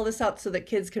really spell this out so that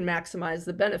kids can maximize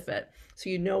the benefit. So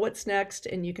you know what's next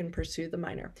and you can pursue the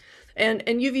minor. And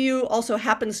UVU also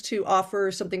happens to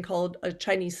offer something called a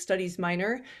Chinese Studies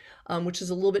minor, which is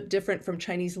a little bit different from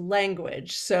Chinese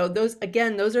language. So those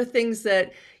are things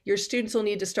that your students will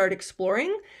need to start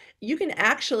exploring. You can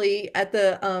actually, at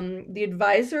the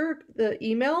advisor, the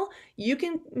email, you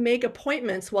can make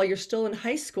appointments while you're still in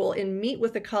high school and meet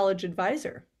with the college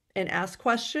advisor and ask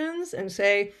questions and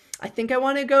say, I think I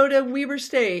want to go to Weber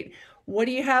State. What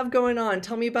do you have going on?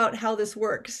 Tell me about how this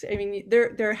works. I mean,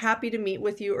 they're happy to meet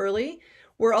with you early.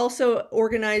 We're also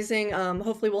organizing,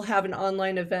 hopefully we'll have an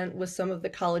online event with some of the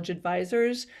college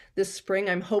advisors this spring,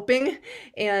 I'm hoping.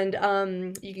 And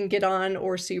you can get on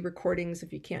or see recordings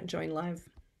if you can't join live.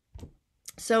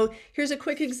 So here's a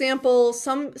quick example.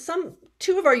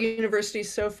 Two of our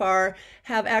universities so far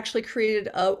have actually created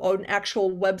an actual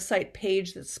website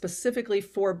page that's specifically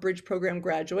for Bridge program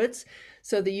graduates.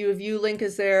 So the U of U link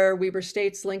is there, Weber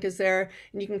State's link is there,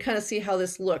 and you can kind of see how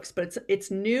this looks. But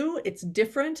it's new, it's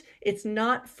different. It's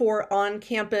not for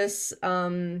on-campus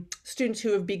students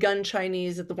who have begun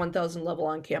Chinese at the 1,000 level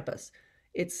on campus.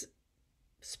 It's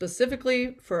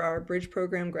specifically for our Bridge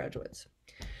program graduates.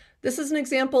 This is an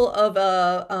example of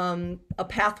a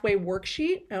pathway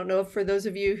worksheet. I don't know if for those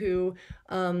of you who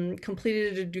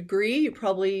completed a degree, you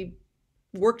probably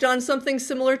worked on something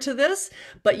similar to this,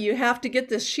 but you have to get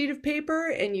this sheet of paper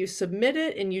and you submit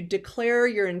it and you declare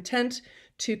your intent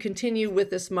to continue with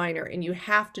this minor, and you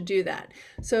have to do that.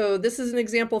 So this is an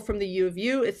example from the U of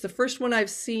U. It's the first one I've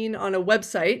seen on a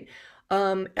website.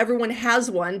 Everyone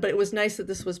has one, but it was nice that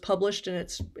this was published and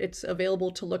it's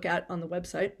available to look at on the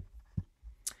website.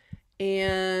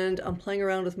 And I'm playing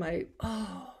around with my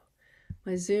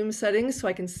Zoom settings so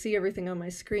I can see everything on my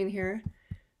screen here.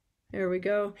 There we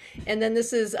go. And then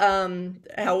this is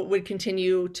how it would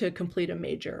continue to complete a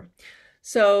major.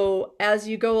 So as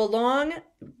you go along,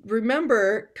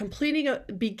 remember,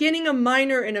 beginning a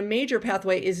minor in a major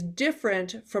pathway is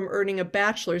different from earning a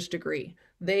bachelor's degree.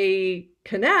 They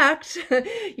connect.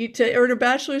 To earn a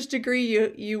bachelor's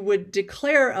degree, you would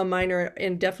declare a minor,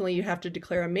 and definitely you have to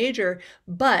declare a major,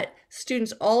 but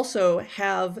students also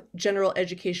have general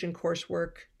education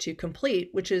coursework to complete,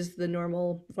 which is the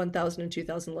normal 1,000 and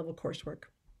 2,000 level coursework.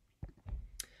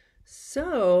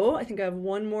 So I think I have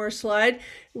one more slide.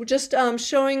 We're just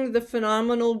showing the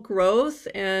phenomenal growth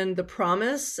and the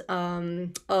promise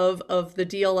of the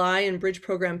DLI and Bridge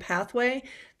Program pathway.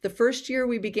 The first year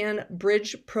we began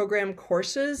Bridge Program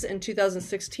courses in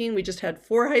 2016. We just had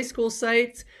 4 high school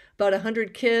sites, about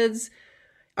 100 kids.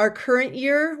 Our current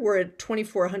year, we're at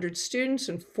 2,400 students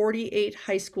and 48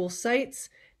 high school sites.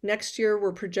 Next year,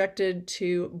 we're projected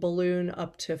to balloon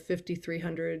up to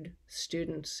 5,300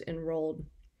 students enrolled.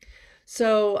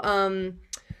 So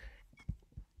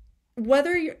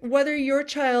whether your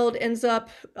child ends up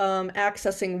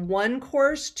accessing 1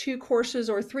 course, 2 courses,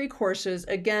 or 3 courses,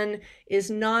 again, is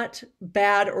not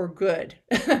bad or good.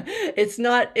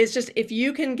 It's just if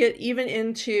you can get even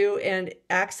into and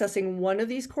accessing one of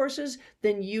these courses,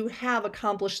 then you have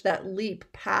accomplished that leap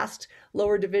past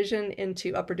lower division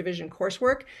into upper division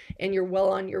coursework, and you're well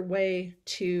on your way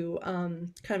to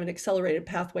kind of an accelerated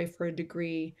pathway for a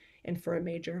degree and for a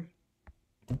major.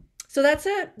 So that's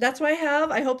it. That's what I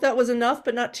have. I hope that was enough,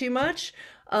 but not too much.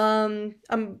 I'm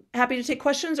happy to take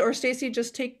questions, or Stacy,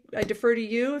 I defer to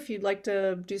you if you'd like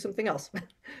to do something else.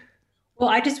 Well,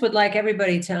 I just would like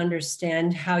everybody to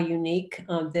understand how unique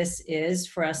this is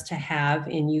for us to have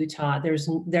in Utah.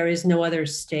 There is no other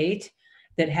state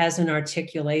that has an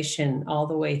articulation all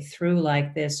the way through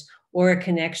like this, or a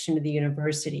connection to the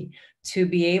university. To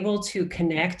be able to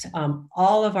connect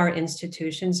all of our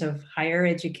institutions of higher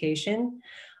education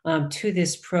to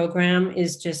this program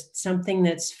is just something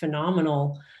that's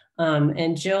phenomenal.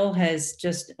 And Jill has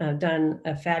just done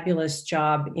a fabulous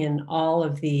job in all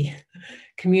of the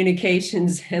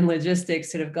communications and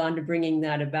logistics that have gone to bringing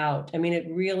that about. I mean, it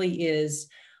really is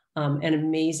an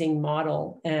amazing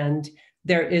model, and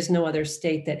there is no other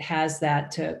state that has that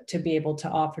to be able to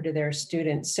offer to their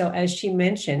students. So as she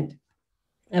mentioned,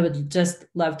 I would just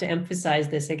love to emphasize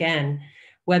this again.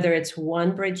 Whether it's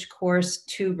 1 bridge course,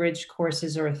 2 bridge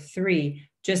courses, or 3,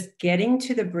 just getting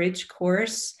to the bridge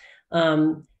course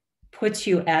puts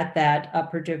you at that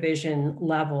upper division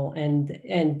level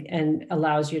and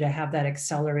allows you to have that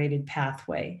accelerated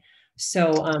pathway.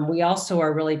 So we also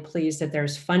are really pleased that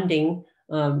there's funding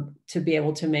to be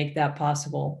able to make that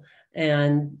possible.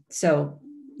 And so,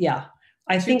 yeah.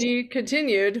 I think to be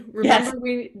continued. Remember, yes.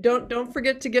 We don't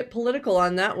forget to get political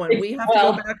on that one. We have to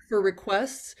go back for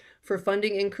requests for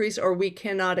funding increase, or we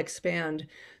cannot expand.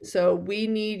 So we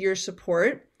need your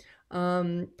support.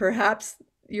 Perhaps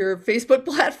your Facebook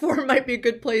platform might be a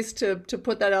good place to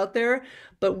put that out there,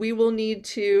 but we will need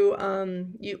to,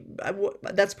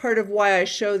 that's part of why I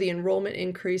show the enrollment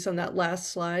increase on that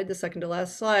last slide, the second to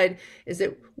last slide, is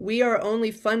that we are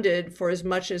only funded for as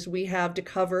much as we have to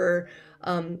cover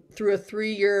through a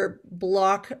 3-year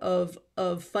block of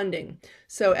funding.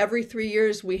 So every 3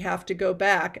 years we have to go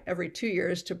back every 2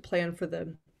 years to plan for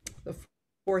the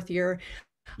 4th year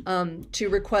to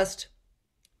request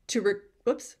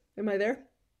whoops, am I there?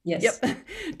 Yes.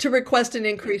 Yep. To request an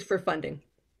increase for funding.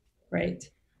 Right.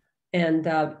 And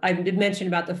I did mention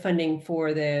about the funding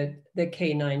for the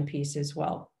K-9 piece as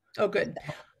well. Oh, good.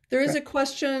 There is a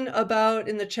question about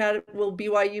in the chat, will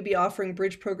BYU be offering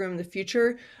bridge program in the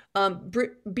future?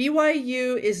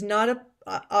 BYU is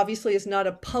obviously is not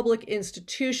a public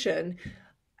institution.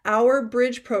 Our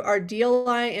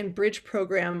DLI and bridge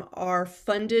program are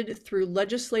funded through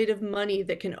legislative money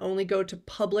that can only go to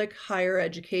public higher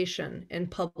education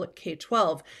and public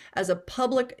K-12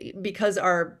 because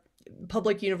our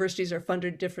public universities are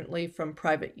funded differently from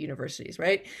private universities,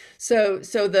 right? So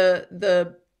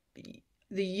the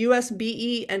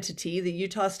USBE entity, the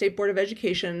Utah State Board of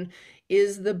Education,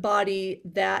 is the body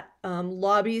that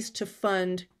lobbies to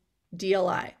fund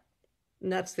DLI,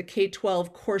 and that's the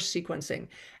K-12 course sequencing.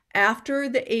 After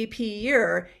the AP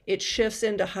year, it shifts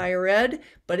into higher ed,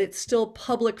 but it's still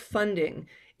public funding.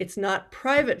 It's not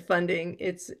private funding,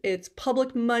 it's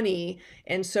public money.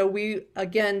 And so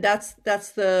that's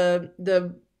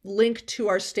the link to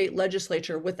our state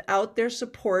legislature. Without their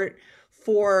support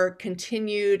for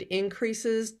continued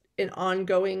increases in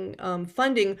ongoing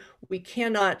funding, we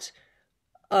cannot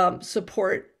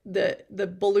support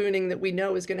the ballooning that we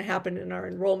know is going to happen in our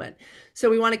enrollment. So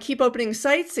we want to keep opening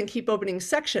sites and keep opening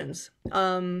sections.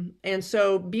 And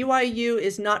so BYU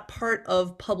is not part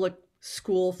of public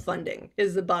school funding,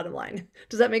 is the bottom line.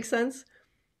 Does that make sense?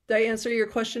 Did I answer your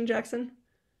question, Jackson?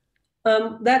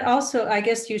 That also, I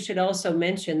guess you should also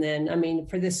mention then, I mean,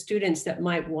 for the students that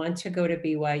might want to go to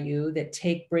BYU that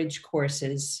take bridge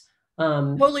courses,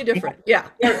 totally different. Yeah.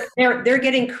 They're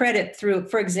getting credit through,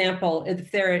 for example,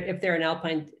 if they're an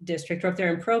Alpine district, or if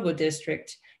they're in Provo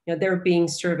district, you know, they're being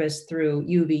serviced through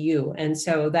UVU. And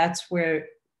so that's where, do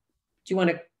you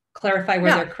want to clarify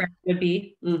where their credit would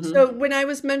be? Mm-hmm. So when I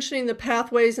was mentioning the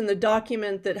pathways and the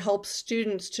document that helps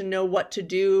students to know what to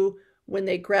do when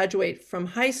they graduate from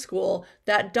high school,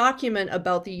 that document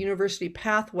about the university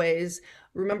pathways,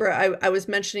 remember I was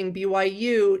mentioning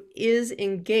BYU is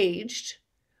engaged,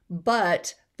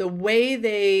 but the way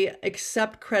they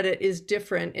accept credit is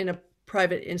different in a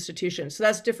private institution. So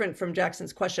that's different from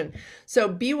Jackson's question. So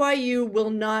BYU will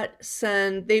not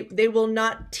send, they will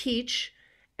not teach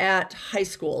at high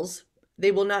schools.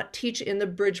 They will not teach in the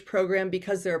bridge program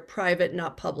because they're private,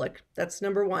 not public. That's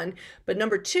number one. But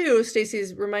number two, Stacy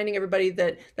is reminding everybody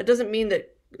that that doesn't mean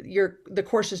that the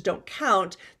courses don't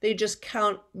count. They just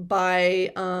count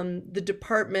by the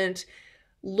department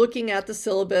looking at the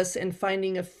syllabus and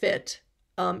finding a fit.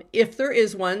 If there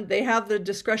is one, they have the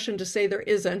discretion to say there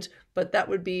isn't, but that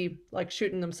would be like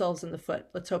shooting themselves in the foot.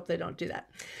 Let's hope they don't do that,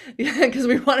 because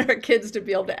we want our kids to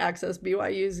be able to access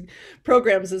BYU's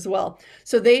programs as well.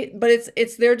 So but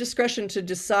it's their discretion to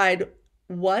decide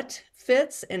what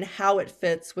fits and how it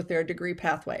fits with their degree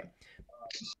pathway.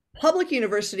 Public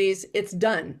universities, it's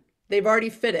done. They've already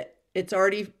fit it. It's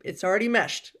already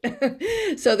meshed.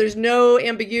 So there's no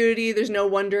ambiguity. There's no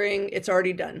wondering. It's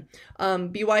already done.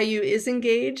 BYU is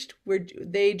engaged.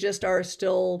 They just are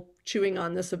still chewing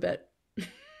on this a bit.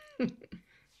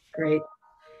 Great.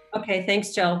 Okay,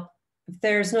 thanks, Jill. If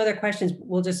there's no other questions,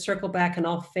 we'll just circle back and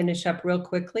I'll finish up real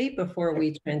quickly before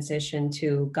we transition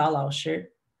to Galauscher.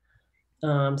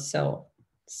 So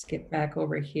let's get back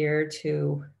over here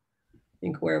to, I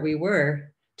think, where we were.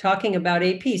 Talking about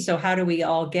AP. So how do we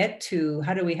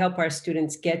help our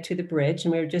students get to the bridge?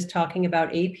 And we were just talking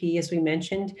about AP, as we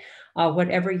mentioned,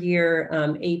 whatever year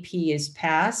AP is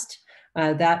passed,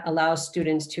 that allows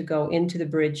students to go into the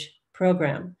bridge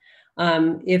program.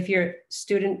 If a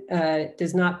student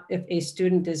does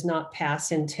not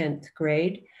pass in 10th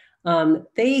grade,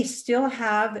 they still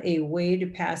have a way to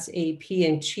pass AP,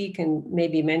 and Chi can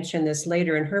maybe mention this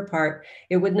later in her part.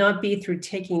 It would not be through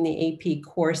taking the AP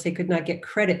course. They could not get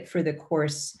credit for the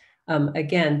course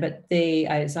again, but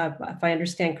if I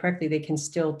understand correctly, they can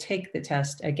still take the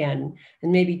test again.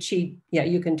 And maybe Chi,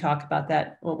 you can talk about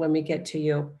that when we get to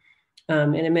you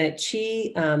in a minute.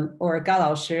 Chi, or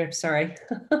Galauscher, sorry.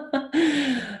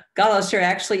 Galauscher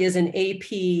actually is an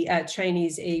AP,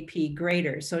 Chinese AP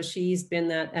grader. So she's been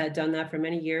done that for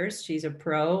many years. She's a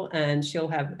pro and she'll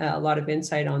have a lot of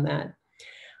insight on that.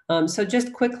 So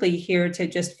just quickly here to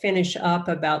just finish up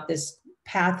about this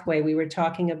pathway, we were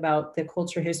talking about the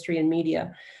culture, history, and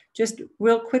media. Just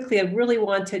real quickly, I really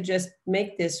want to just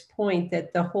make this point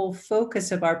that the whole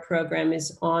focus of our program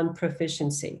is on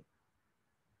proficiency.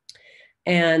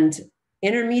 And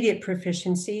intermediate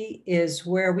proficiency is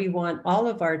where we want all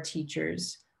of our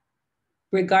teachers,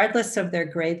 regardless of their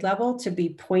grade level, to be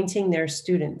pointing their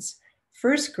students.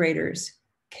 First graders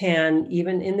can,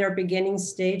 even in their beginning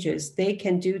stages, they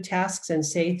can do tasks and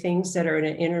say things that are at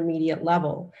an intermediate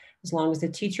level, as long as the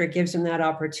teacher gives them that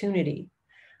opportunity.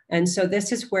 And so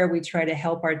this is where we try to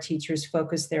help our teachers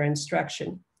focus their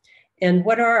instruction. And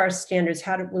what are our standards?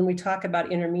 When we talk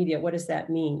about intermediate, what does that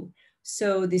mean?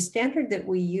 So the standard that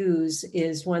we use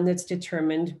is one that's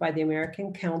determined by the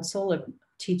American Council of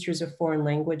Teachers of Foreign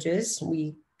Languages.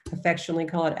 We affectionately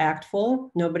call it ACTFL.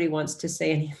 Nobody wants to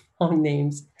say any long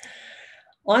names.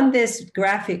 On this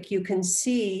graphic, you can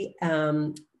see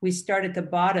we start at the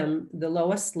bottom, the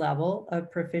lowest level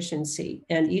of proficiency,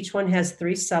 and each one has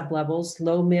 3 sub-levels,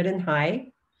 low, mid, and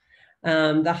high.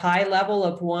 The high level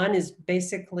of one is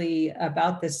basically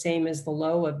about the same as the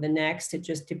low of the next. It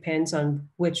just depends on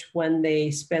which one they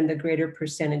spend the greater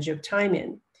percentage of time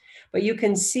in. But you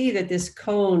can see that this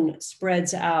cone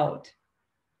spreads out.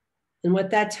 And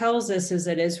what that tells us is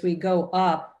that as we go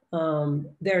up,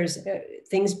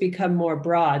 things become more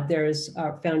broad. There's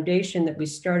our foundation that we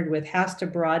started with has to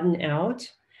broaden out.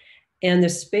 and the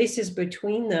spaces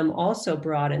between them also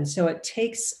broaden. So it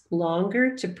takes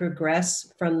longer to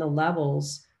progress from the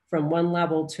levels, from one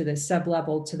level to the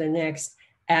sub-level to the next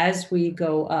as we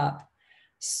go up.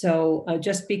 So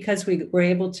just because we were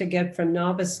able to get from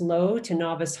novice low to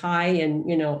novice high in,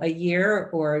 you know, a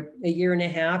year or a year and a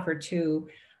half or two,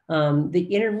 the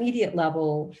intermediate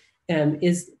level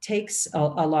takes a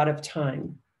lot of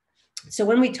time. So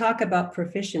when we talk about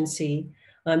proficiency,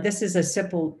 this is a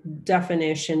simple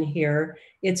definition here.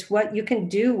 It's what you can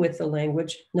do with the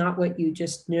language, not what you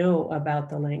just know about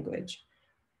the language,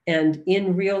 and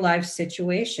in real life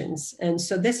situations. And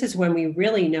so this is when we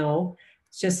really know.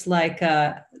 Just like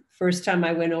first time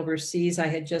I went overseas, I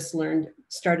had just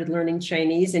started learning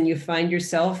Chinese, and you find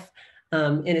yourself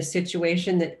in a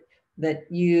situation that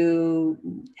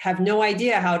you have no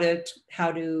idea how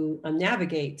to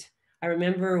navigate. I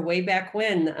remember way back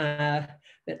when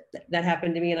that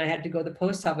happened to me, and I had to go to the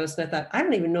post office, and I thought, I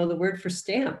don't even know the word for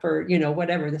stamp, or, you know,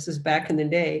 whatever. This is back in the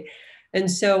day. And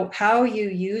so how you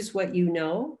use what you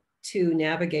know to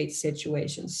navigate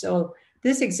situations. So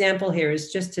this example here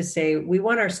is just to say, we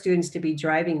want our students to be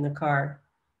driving the car,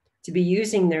 to be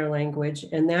using their language,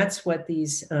 and that's what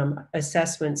these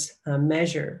assessments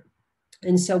measure.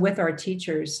 And so with our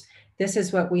teachers, this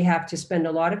is what we have to spend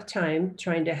a lot of time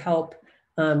trying to help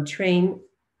train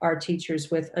our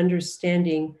teachers with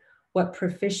understanding what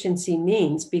proficiency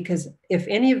means. Because if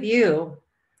any of you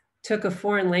took a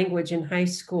foreign language in high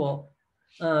school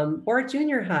or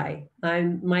junior high,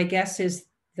 my guess is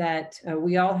that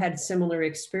we all had similar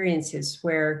experiences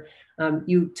where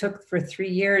you took for 3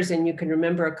 years and you can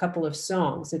remember a couple of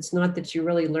songs. It's not that you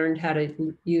really learned how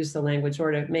to use the language or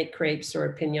to make crepes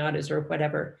or piñatas or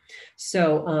whatever.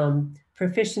 So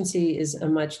proficiency is a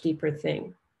much deeper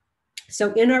thing.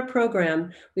 So in our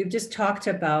program, we've just talked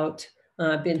about,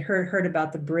 heard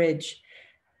about the bridge.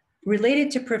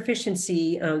 Related to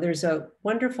proficiency, there's a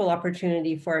wonderful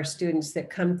opportunity for our students that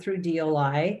come through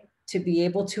DLI to be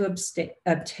able to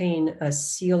obtain a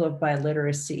seal of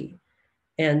biliteracy.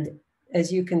 And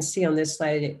as you can see on this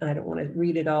slide, I don't want to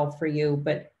read it all for you,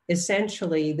 but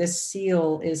essentially this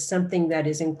seal is something that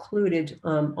is included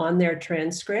on their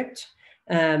transcript.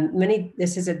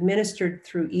 This is administered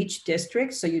through each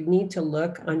district, so you'd need to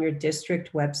look on your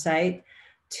district website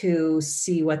to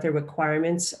see what the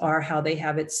requirements are, how they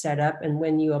have it set up, and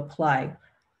when you apply.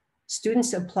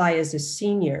 Students apply as a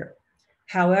senior.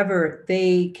 However,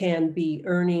 they can be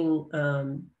earning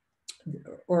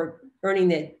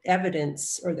the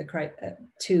evidence or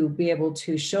to be able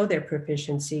to show their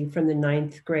proficiency from the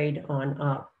 9th grade on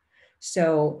up.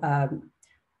 So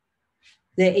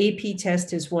the AP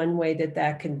test is one way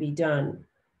that can be done.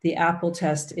 The Apple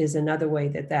test is another way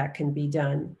that can be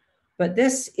done. But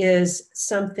this is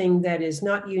something that is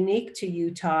not unique to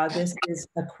Utah. This is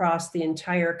across the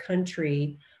entire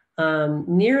country.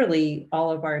 Nearly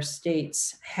all of our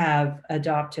states have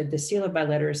adopted the seal of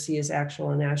biliteracy as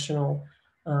actual national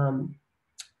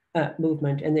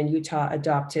movement, and then Utah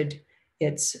adopted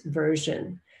its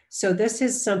version. So this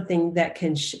is something that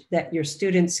that your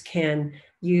students can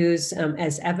use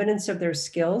as evidence of their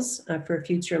skills for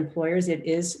future employers. It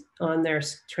is on their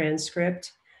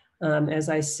transcript, as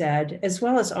I said, as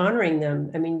well as honoring them.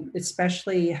 I mean,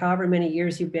 especially however many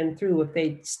years you've been through, if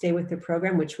they stay with the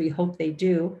program, which we hope they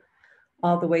do,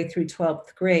 all the way through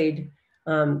 12th grade,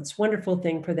 it's a wonderful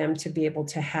thing for them to be able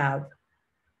to have.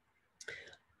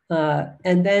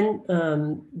 And then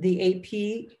the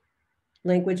AP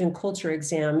language and culture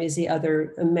exam is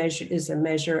a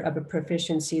measure of a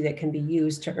proficiency that can be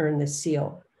used to earn the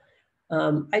seal.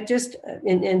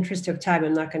 In interest of time,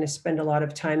 I'm not going to spend a lot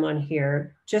of time on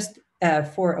here. Just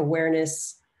for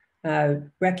awareness,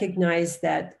 recognize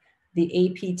that the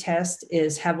AP test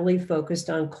is heavily focused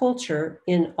on culture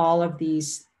in all of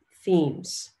these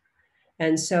themes.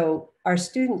 And so our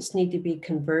students need to be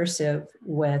conversive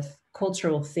with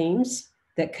cultural themes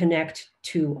that connect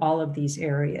to all of these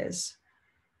areas.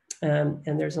 And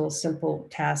there's a little simple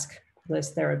task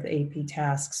list there of the AP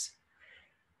tasks.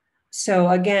 So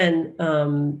again,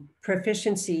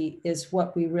 proficiency is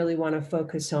what we really want to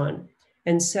focus on.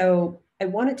 And so I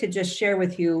wanted to just share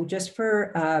with you, just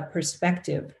for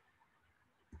perspective,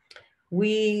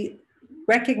 we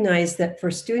recognize that for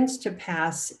students to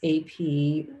pass AP,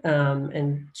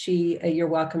 and you're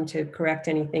welcome to correct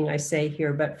anything I say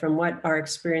here, but from what our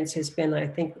experience has been, I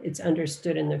think it's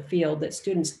understood in the field that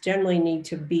students generally need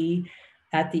to be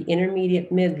at the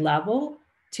intermediate mid-level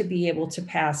to be able to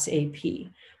pass AP.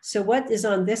 So what is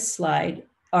on this slide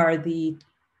are the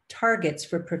targets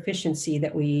for proficiency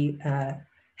that we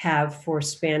have for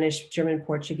Spanish, German,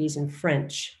 Portuguese, and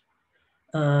French.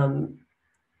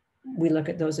 we look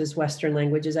at those as Western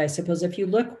languages, I suppose. If you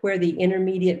look where the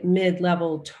intermediate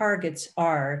mid-level targets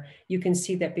are, you can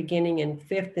see that beginning in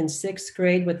 5th and 6th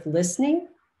grade with listening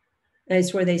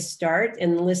is where they start,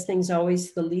 and listening is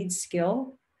always the lead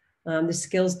skill. The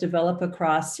skills develop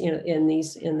across, in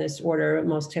this order,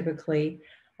 most typically.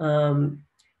 And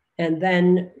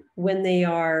then when they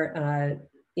are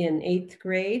in 8th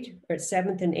grade, or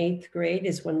 7th and 8th grade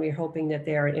is when we're hoping that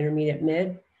they are intermediate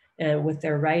mid and with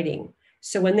their writing.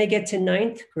 So when they get to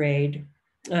 9th grade,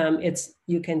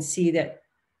 you can see that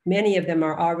many of them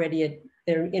are already at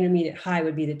their intermediate high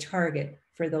would be the target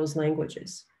for those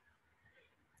languages.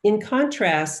 In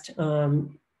contrast,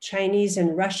 Chinese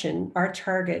and Russian, our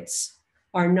targets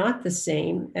are not the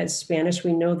same as Spanish.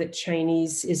 We know that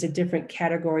Chinese is a different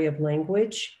category of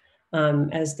language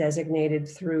as designated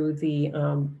through the,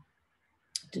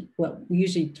 what we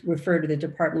usually refer to the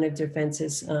Department of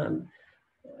Defense's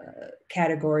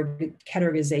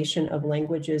categorization of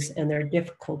languages and their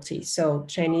difficulty. So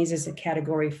Chinese is a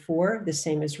category 4, the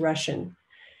same as Russian.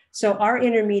 So our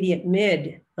intermediate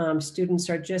mid students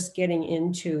are just getting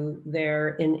into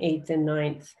their in 8th and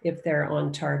 9th if they're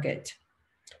on target.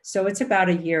 So it's about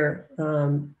a year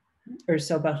or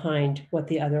so behind what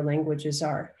the other languages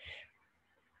are.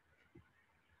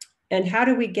 And how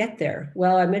do we get there?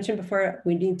 Well, I mentioned before,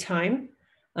 we need time.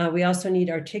 We also need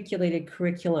articulated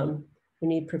curriculum. We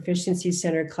need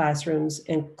proficiency-centered classrooms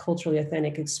and culturally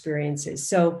authentic experiences.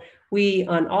 So we,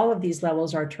 on all of these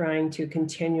levels, are trying to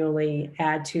continually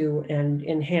add to and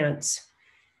enhance.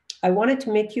 I wanted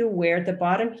to make you aware, at the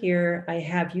bottom here, I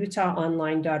have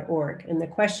utahonline.org. And the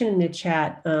question in the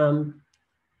chat from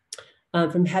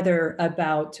Heather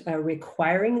about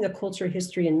requiring the culture,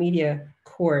 history, and media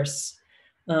course.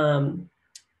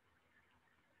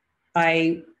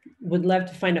 I would love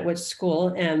to find out which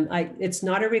school, and it's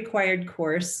not a required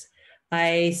course.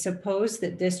 I suppose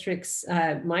that districts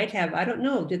might have, I don't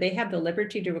know, do they have the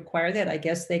liberty to require that? I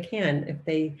guess they can if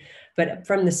they, but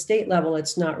from the state level,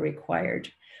 it's not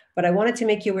required. But I wanted to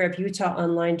make you aware of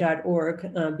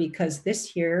utahonline.org because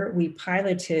this year we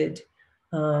piloted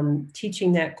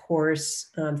teaching that course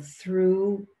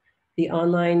through the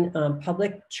online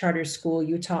public charter school,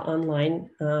 Utah Online.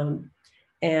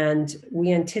 And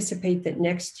we anticipate that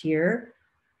next year,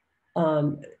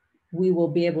 we will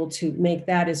be able to make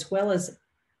that, as well as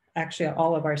actually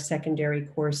all of our secondary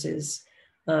courses,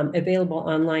 available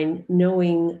online,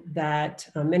 knowing that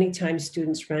many times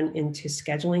students run into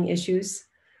scheduling issues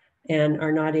and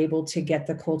are not able to get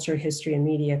the culture, history, and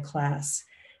media class.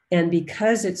 And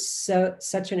because it's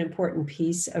such an important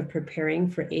piece of preparing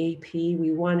for AP,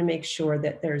 we want to make sure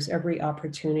that there's every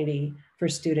opportunity for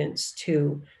students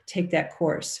to take that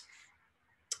course.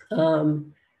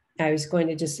 I was going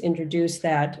to just introduce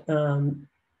that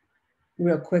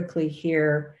real quickly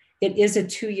here. It is a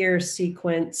 2-year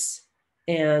sequence,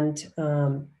 and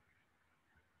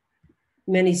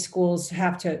many schools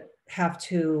have to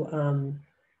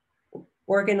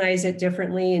organize it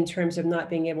differently in terms of not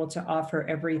being able to offer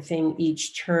everything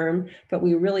each term, but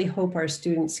we really hope our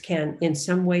students can, in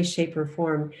some way, shape, or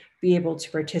form, be able to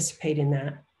participate in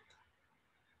that.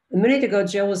 A minute ago,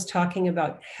 Jill was talking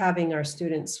about having our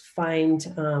students find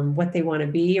what they want to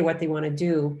be or what they want to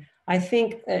do. I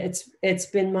think it's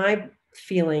been my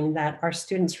feeling that our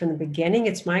students from the beginning,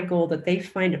 it's my goal that they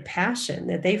find a passion,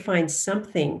 that they find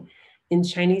something in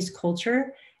Chinese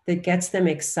culture that gets them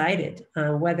excited,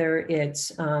 whether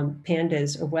it's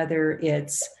pandas or whether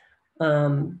it's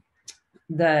the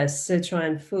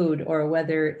Sichuan food or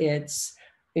whether it's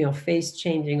face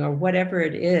changing or whatever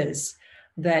it is,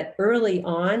 that early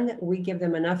on we give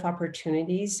them enough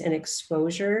opportunities and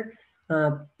exposure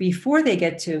before they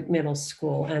get to middle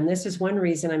school. And this is one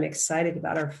reason I'm excited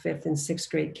about our 5th and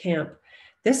 6th grade camp.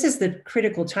 This is the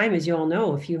critical time, as you all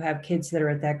know, if you have kids that are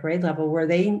at that grade level where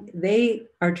they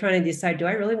are trying to decide, do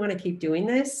I really want to keep doing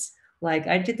this? Like,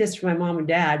 I did this for my mom and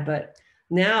dad, but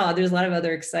now there's a lot of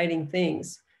other exciting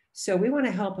things. So we want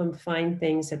to help them find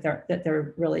things that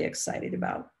they're really excited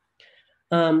about.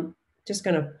 Just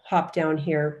going to hop down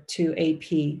here to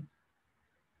AP.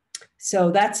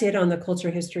 So that's it on the culture,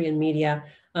 history, and media.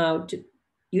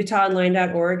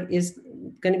 UtahOnline.org is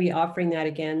going to be offering that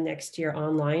again next year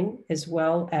online, as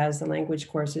well as the language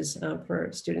courses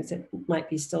for students that might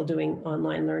be still doing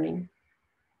online learning.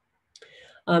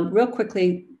 Real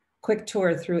quickly, quick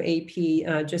tour through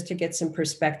AP just to get some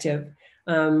perspective.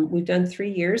 We've done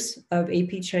 3 years of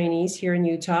AP Chinese here in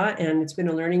Utah, and it's been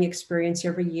a learning experience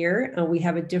every year. We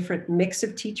have a different mix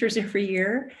of teachers every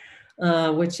year,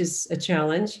 which is a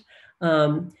challenge.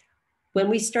 When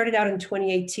we started out in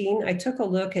 2018, I took a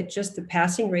look at just the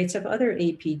passing rates of other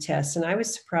AP tests, and I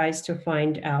was surprised to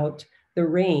find out the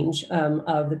range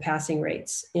of the passing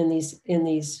rates in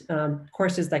these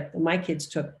courses like my kids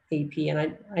took AP,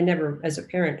 and I never, as a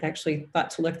parent, actually thought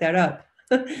to look that up.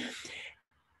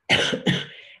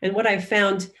 And what I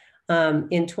found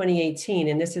in 2018,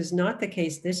 and this is not the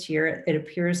case this year, it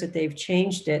appears that they've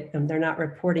changed it and they're not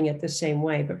reporting it the same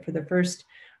way, but for the first,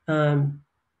 in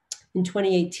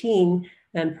 2018,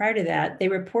 and prior to that, they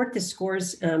report the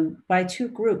scores by two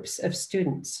groups of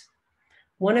students.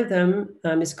 One of them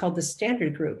is called the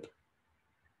standard group.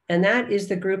 And that is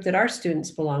the group that our students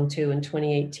belong to in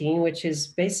 2018, which is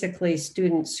basically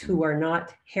students who are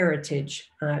not heritage,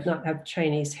 not have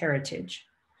Chinese heritage.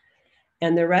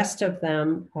 And the rest of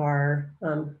them are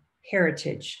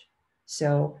heritage.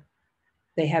 So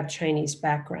they have Chinese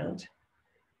background.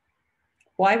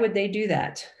 Why would they do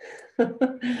that?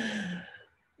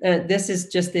 This is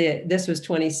just this was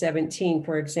 2017,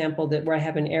 for example, that where I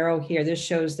have an arrow here. This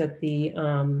shows that the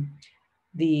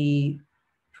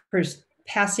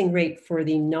passing rate for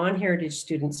the non-heritage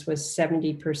students was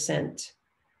 70%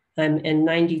 and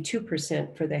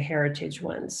 92% for the heritage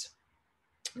ones.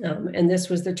 And this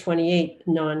was the 28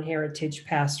 non-heritage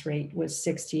pass rate was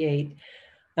 68.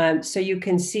 So you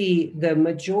can see the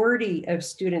majority of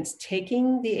students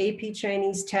taking the AP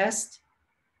Chinese test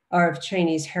are of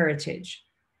Chinese heritage.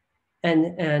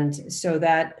 And so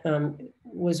that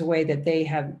was a way that they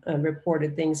have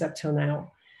reported things up till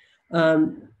now.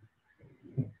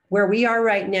 Where we are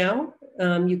right now,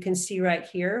 you can see right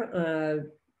here,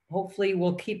 hopefully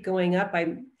we'll keep going up.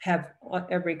 I have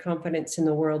every confidence in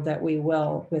the world that we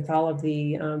will, with all of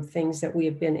the things that we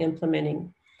have been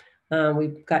implementing.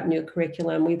 We've got new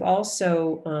curriculum. We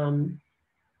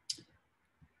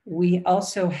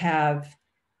also have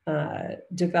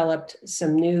developed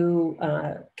some new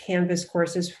Canvas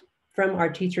courses from our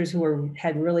teachers who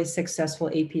had really successful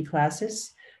AP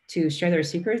classes to share their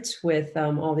secrets with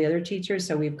all the other teachers.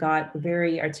 So we've got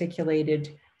very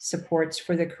articulated supports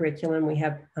for the curriculum. We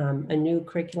have a new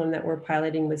curriculum that we're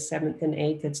piloting with 7th and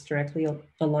 8th that's directly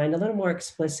aligned a little more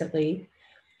explicitly.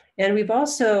 And we've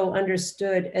also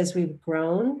understood as we've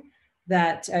grown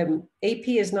that AP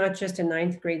is not just a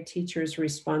 9th grade teacher's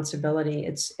responsibility.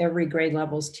 It's every grade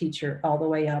level's teacher all the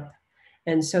way up.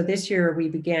 And so this year we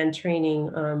began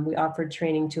training, we offered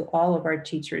training to all of our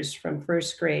teachers from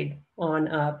 1st grade on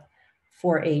up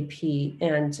for AP.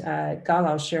 And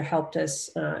Galao sure helped us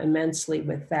immensely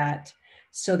with that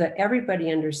so that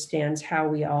everybody understands how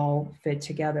we all fit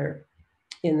together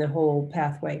in the whole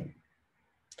pathway.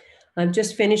 I'm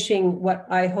just finishing what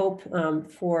I hope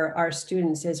for our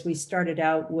students as we started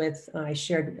out with, I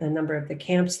shared a number of the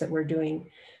camps that we're doing.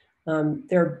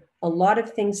 There are a lot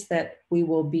of things that we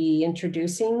will be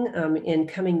introducing in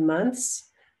coming months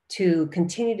to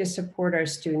continue to support our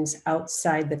students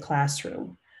outside the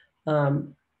classroom.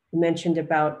 Mentioned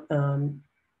about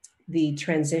the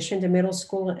transition to middle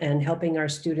school and helping our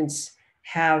students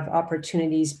have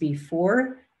opportunities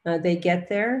before they get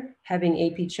there, having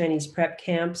AP Chinese prep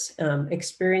camps,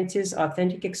 experiences,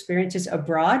 authentic experiences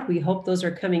abroad. We hope those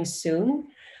are coming soon.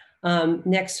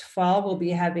 Next fall, we'll be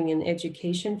having an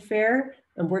education fair.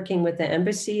 I'm working with the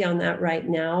embassy on that right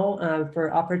now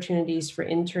for opportunities for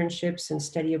internships and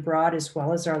study abroad, as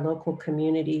well as our local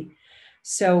community.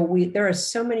 So there are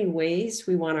so many ways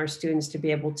we want our students to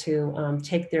be able to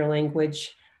take their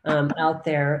language out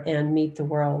there and meet the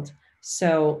world.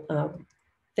 So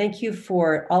thank you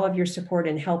for all of your support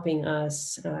in helping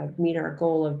us meet our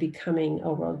goal of becoming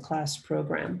a world-class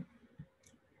program.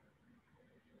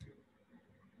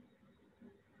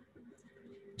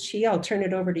 Chi, I'll turn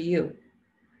it over to you.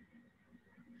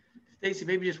 Stacy,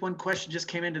 maybe just one question just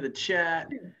came into the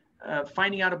chat.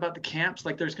 Finding out about the camps,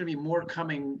 like there's going to be more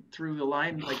coming through the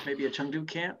line, like maybe a Chengdu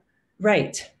camp?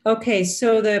 Right. Okay.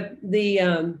 So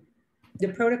the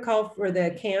protocol for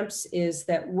the camps is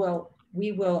that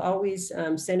we will always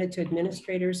send it to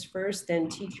administrators first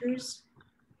and teachers.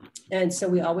 And so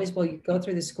we always will go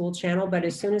through the school channel, but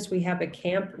as soon as we have a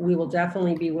camp, we will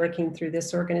definitely be working through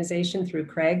this organization, through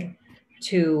Craig,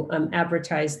 to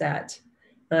advertise that.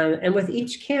 And with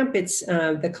each camp, it's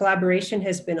the collaboration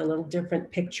has been a little different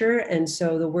picture. And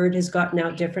so the word has gotten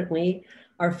out differently.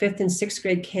 Our 5th and 6th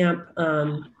grade camp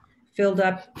filled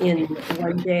up in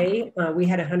one day. We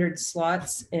had 100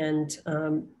 slots and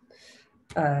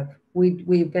we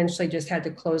eventually just had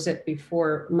to close it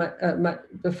before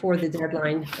the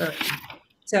deadline.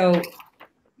 So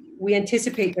we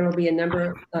anticipate there will be a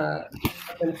number of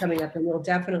them coming up, and we'll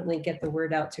definitely get the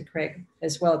word out to Craig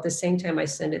as well. At the same time, I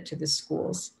send it to the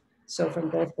schools. So from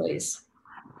both ways.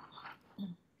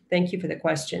 Thank you for the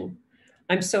question.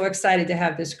 I'm so excited to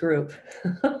have this group.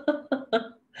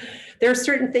 there are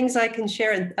certain things I can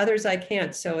share and others I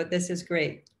can't. So this is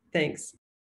great. Thanks.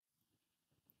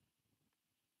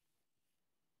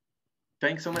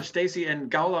 Thanks so much, Stacy.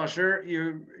 And Gao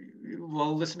Laoshi,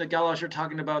 we'll listen to Gao Laoshi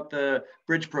talking about the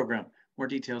bridge program. More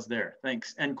details there.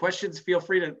 Thanks. And questions, feel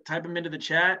free to type them into the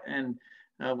chat, and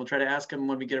we'll try to ask them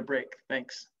when we get a break.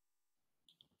 Thanks.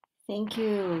 Thank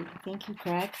you,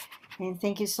 Craig. And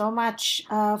thank you so much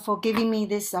for giving me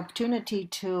this opportunity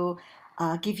to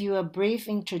give you a brief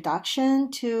introduction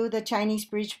to the Chinese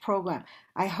Bridge program.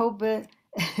 I hope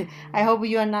I hope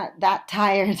you are not that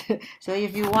tired. So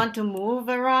if you want to move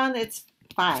around, it's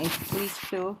fine. Please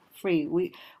feel free.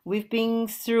 We've been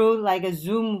through like a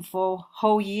Zoom for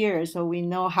whole year, so we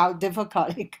know how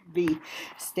difficult it could be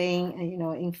staying,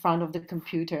 in front of the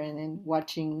computer and then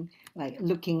watching, like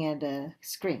looking at the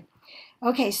screen.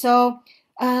 Okay, so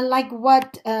like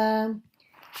what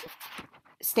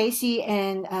Stacy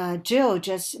and Jill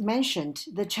just mentioned,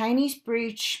 the Chinese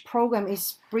Bridge program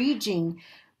is bridging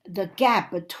the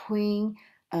gap between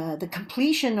the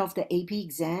completion of the AP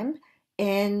exam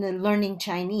and learning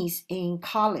Chinese in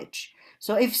college.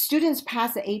 So if students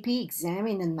pass the AP exam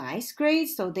in the 9th grade,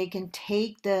 so they can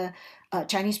take the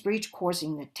Chinese Bridge course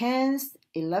in the 10th,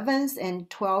 11th, and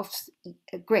 12th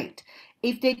grade.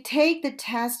 If they take the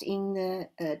test in the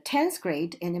 10th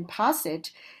grade and then pass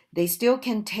it, they still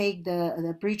can take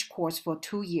the bridge course for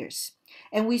 2 years.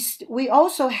 And we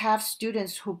also have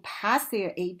students who pass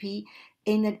their AP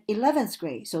in the 11th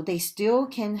grade, so they still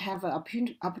can have an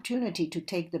opportunity to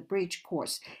take the bridge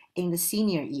course in the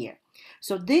senior year.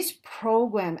 So this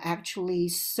program actually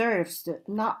serves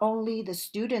not only the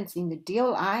students in the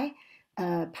DLI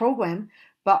program,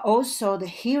 but also the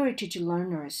heritage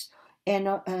learners, and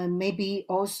maybe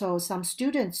also some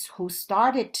students who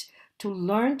started to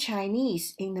learn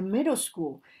Chinese in the middle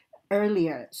school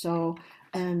earlier. So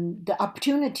the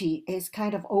opportunity is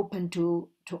kind of open to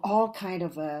all kind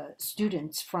of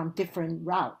students from different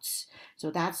routes.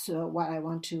 So that's what I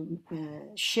want to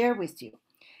share with you.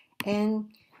 And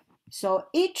so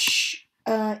each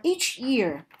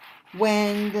year,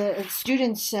 when the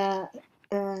students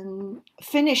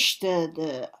finish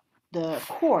the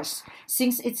course,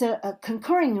 since it's a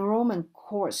concurrent enrollment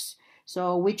course,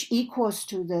 so which equals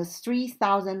to the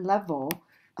 3,000 level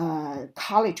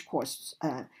college course,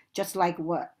 just like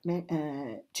what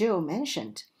Jill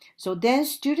mentioned. So then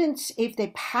students, if they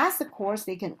pass the course,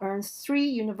 they can earn 3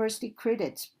 university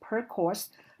credits per course,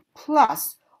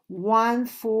 plus 1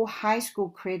 full high school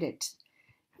credit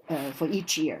for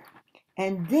each year.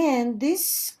 And then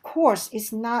this course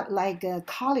is not like a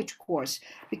college course,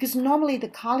 because normally the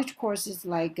college course is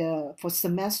like for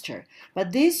semester.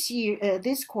 But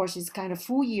this course is kind of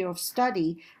full year of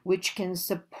study, which can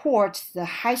support the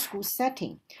high school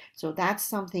setting. So that's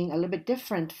something a little bit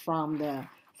different from the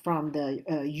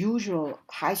usual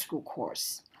high school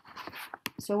course.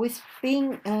 So with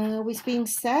being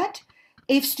said,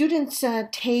 if students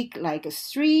take like a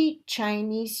 3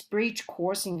 Chinese bridge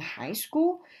course in high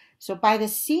school, so by the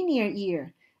senior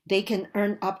year, they can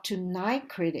earn up to 9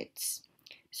 credits.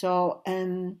 So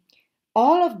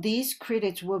all of these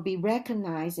credits will be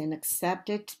recognized and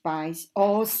accepted by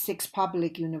all 6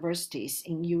 public universities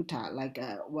in Utah, like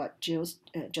what Jill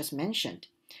just mentioned.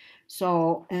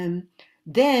 So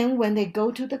then when they go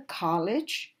to the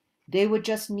college, they would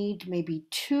just need maybe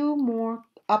 2 more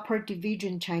upper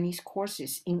division Chinese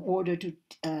courses in order to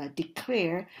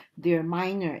declare their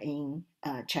minor in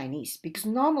Chinese. Because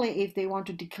normally if they want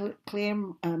to declare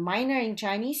a minor in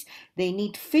Chinese, they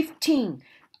need 15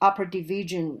 upper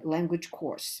division language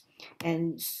course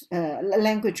and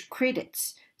language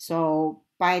credits. So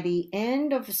by the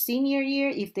end of senior year,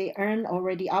 if they earn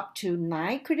already up to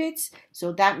 9 credits,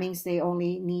 so that means they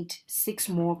only need 6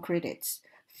 more credits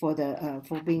for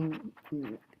being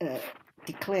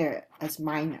declared as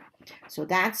minor. So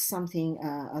that's something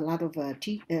a lot of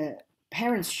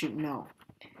parents should know.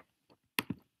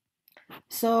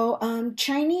 So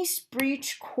Chinese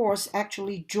bridge course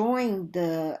actually joined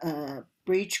the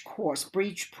bridge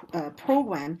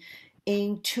program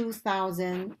in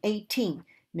 2018.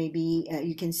 Maybe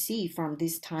you can see from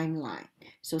this timeline.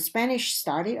 So Spanish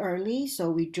started early,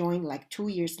 so we joined like 2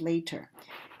 years later.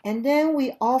 And then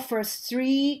we offer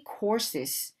 3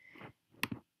 courses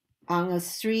on a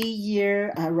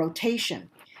 3-year rotation.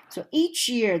 So each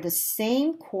year, the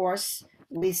same course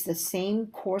with the same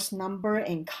course number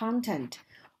and content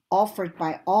offered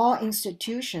by all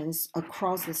institutions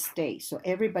across the state. So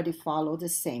everybody follow the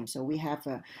same. So we have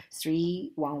a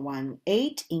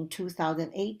 3118 in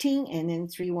 2018, and then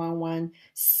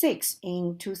 3116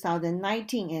 in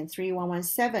 2019, and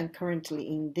 3117 currently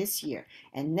in this year.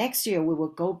 And next year we will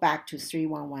go back to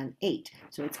 3118.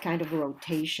 So it's kind of a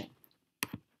rotation.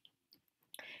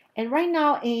 And right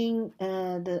now in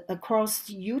across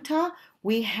Utah,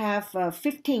 we have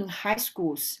 15 high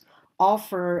schools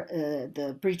offer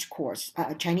the bridge course,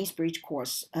 Chinese bridge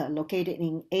course, located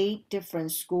in 8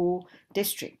 different school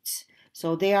districts.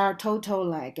 So there are total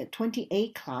like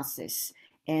 28 classes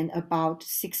and about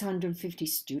 650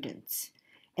 students.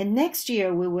 And next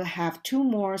year, we will have 2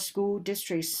 more school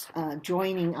districts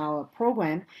joining our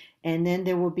program. And then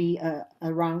there will be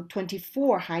around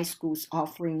 24 high schools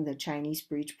offering the Chinese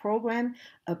Bridge program,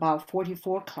 about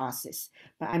 44 classes.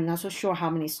 But I'm not so sure how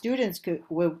many students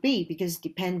will be, because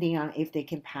depending on if they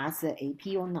can pass the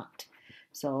AP or not.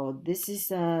 So this is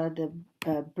the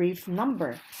brief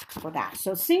number for that.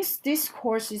 So since this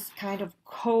course is kind of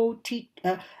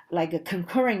like a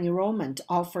concurrent enrollment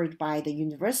offered by the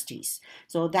universities,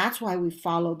 so that's why we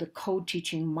follow the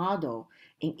co-teaching model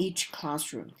in each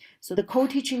classroom. So the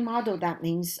co-teaching model, that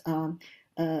means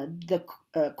the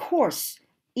course,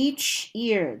 each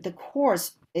year, the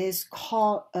course is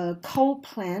called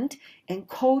co-planned and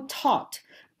co-taught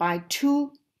by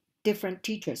 2 different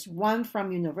teachers, one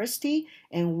from university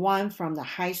and one from the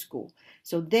high school.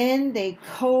 So then they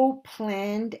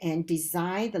co-planned and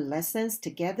designed the lessons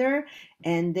together,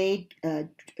 and they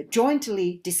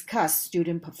jointly discuss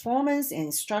student performance and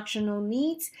instructional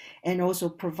needs, and also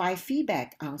provide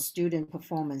feedback on student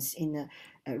performance in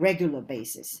a regular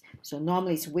basis. So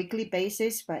normally it's weekly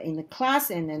basis, but in the class,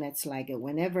 and then it's like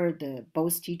whenever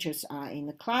both teachers are in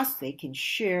the class, they can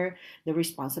share the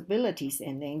responsibilities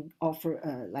and then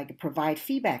offer like provide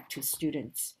feedback to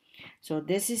students. So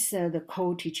this is the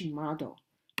co-teaching model.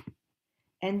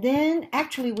 And then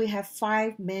actually we have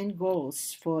 5 main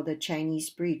goals for the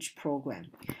Chinese Bridge program.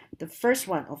 The first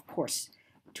one, of course,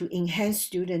 to enhance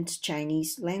students'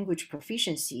 Chinese language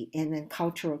proficiency and then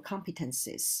cultural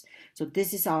competencies. So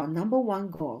this is our number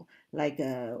 1 goal, like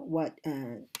what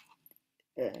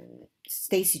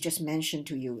Stacy just mentioned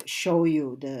to you, show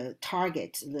you the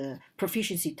target, the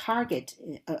proficiency target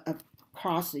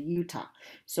across Utah.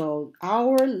 So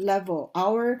our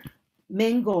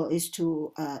main goal is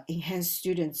to enhance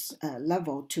students'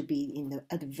 level to be in the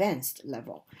advanced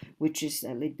level, which is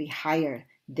a little bit higher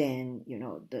than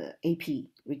the AP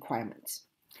requirements.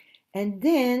 And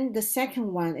then the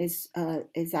second one is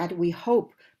that we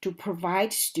hope to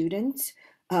provide students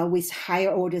with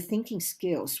higher order thinking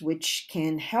skills, which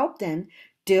can help them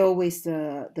deal with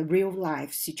the real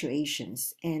life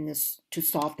situations and to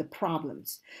solve the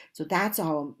problems. So that's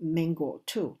our main goal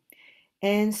too.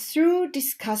 And through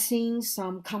discussing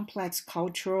some complex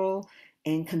cultural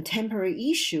and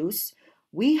contemporary issues,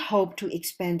 we hope to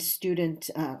expand student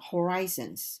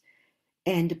horizons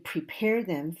and prepare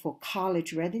them for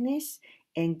college readiness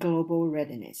and global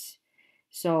readiness.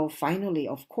 So finally,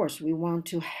 of course, we want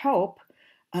to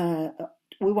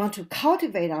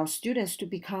cultivate our students to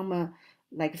become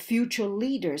like future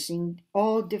leaders in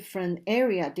all different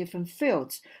areas, different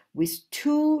fields, with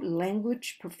 2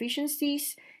 language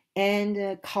proficiencies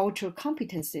and cultural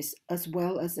competencies, as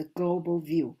well as a global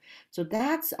view. So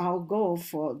that's our goal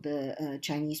for the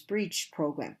Chinese Bridge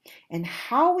program. And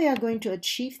how we are going to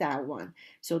achieve that one.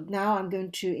 So now I'm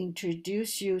going to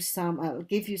introduce you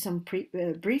give you some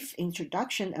brief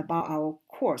introduction about our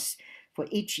course for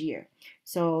each year.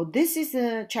 So this is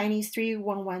a Chinese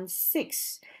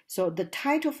 3116. So the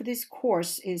title for this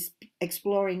course is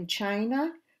Exploring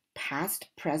China, Past,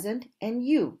 Present, and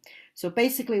You. So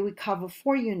basically we cover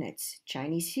 4 units: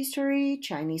 Chinese history,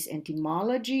 Chinese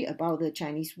etymology, about the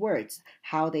Chinese words,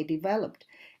 how they developed,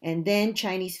 and then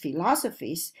Chinese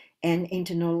philosophies and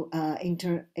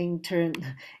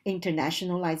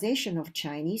internationalization of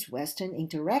Chinese Western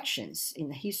interactions in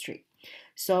the history.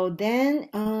 So then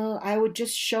I would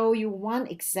just show you one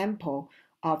example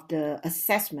of the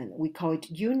assessment. We call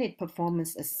it unit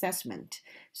performance assessment.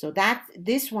 So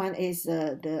this one is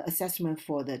the assessment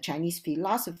for the Chinese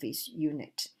philosophies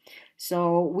unit.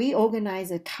 So we organize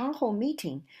a town hall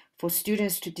meeting for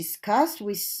students to discuss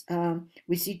with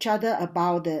each other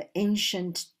about the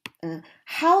ancient,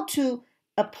 how to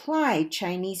apply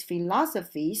Chinese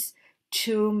philosophies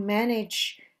to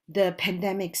manage the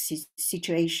pandemic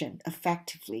situation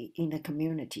effectively in the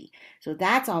community. So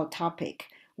that's our topic.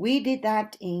 We did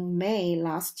that in May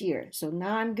last year. So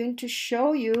now I'm going to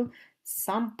show you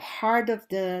some part of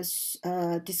the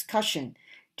discussion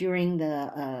during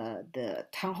the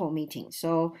town hall meeting.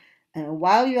 So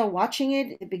While you are watching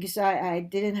it, because I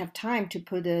didn't have time to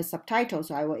put the subtitles,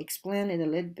 so I will explain it a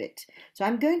little bit. So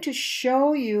I'm going to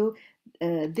show you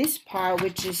this part,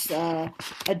 which is a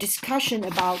discussion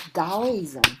about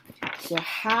Taoism. So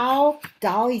how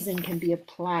Taoism can be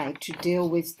applied to deal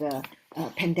with the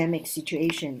pandemic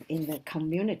situation in the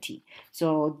community.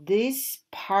 So this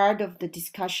part of the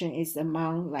discussion is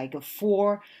among like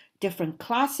 4 different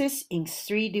classes in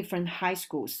 3 different high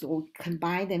schools. So we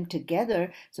combine them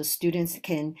together so students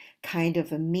can kind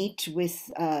of meet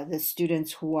with the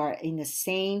students who are in the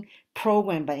same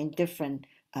program but in different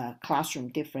classroom,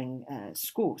 different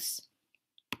schools.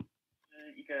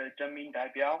 一个征兵代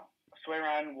表，虽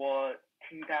然我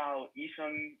听到医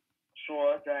生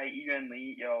说在医院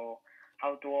里有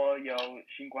好多有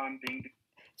新冠病毒。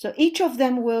 So each of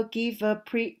them will give a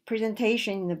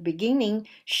presentation in the beginning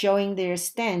showing their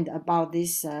stand about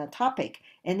this topic.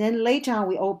 And then later on,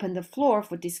 we open the floor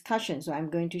for discussion. So I'm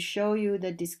going to show you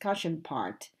the discussion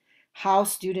part, how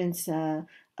students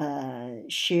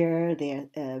share their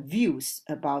views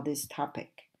about this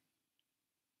topic.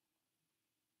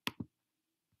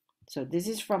 So this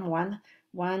is from one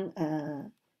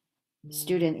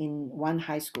student in one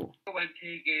high school. 问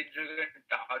题给这个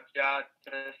大家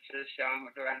的思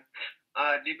想，对吧？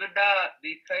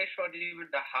你可以说你们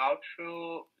的好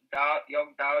处，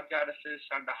用道家的思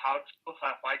想的好处和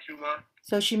坏处吗？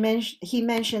 So he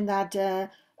mentioned that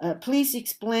please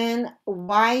explain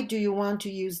why do you want to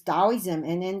use Taoism,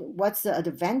 and then what's the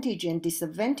advantage and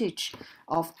disadvantage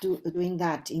of doing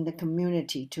that in the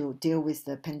community to deal with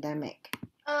the pandemic.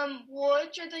 我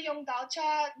觉得用道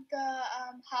家的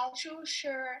好处是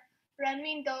人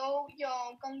民都有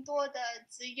更多的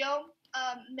自由，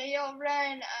没有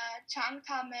人让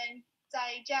他们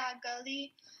在家隔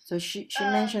离。So she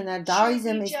mentioned that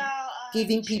Taoism is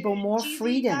giving people more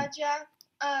freedom. 大家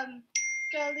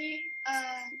隔离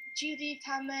激励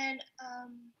他们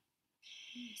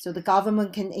So the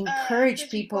government can encourage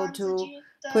people to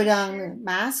put on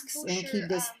masks and keep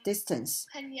this distance.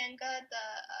 很严格的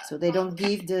So they don't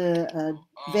give the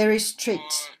very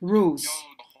strict rules.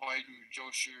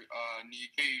 就是你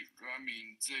给人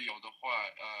民自由的话，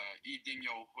一定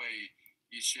有会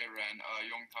一些人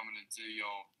用他们的自由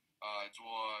做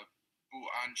不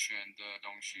安全的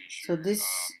东西。So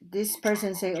this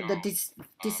person say the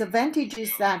disadvantage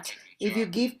is that if you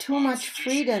give too much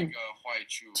freedom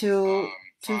to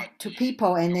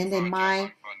people, and then they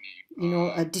might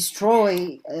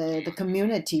destroy the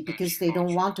community because they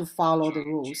don't want to follow the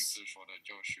rules.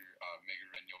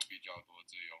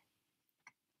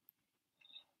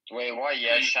 对，我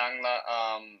也想了，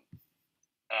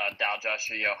道家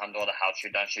是有很多的好处，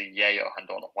但是也有很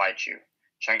多的坏处。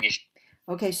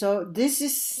Okay, so this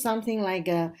is something like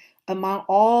among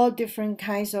all different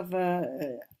kinds of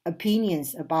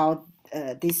opinions about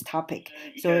this topic.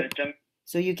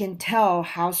 So you can tell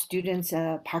how students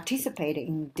participate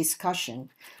in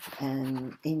discussion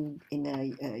and in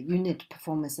a unit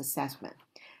performance assessment.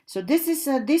 So this is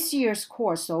this year's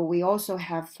course. So we also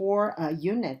have 4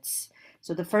 units.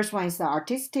 So the first one is the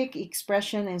artistic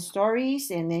expression and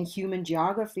stories, and then human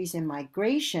geographies and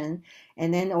migration.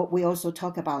 And then we also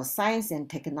talk about science and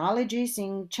technologies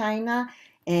in China,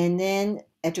 and then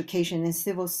education and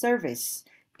civil service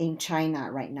in China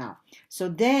right now. So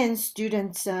then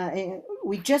students,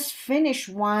 we just finished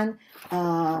one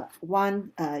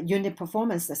unit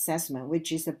performance assessment,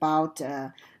 which is about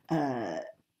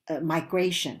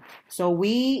migration. So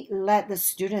we let the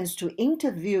students to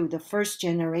interview the first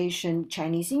generation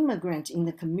Chinese immigrants in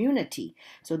the community.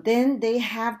 So then they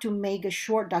have to make a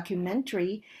short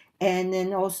documentary, and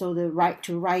then also the right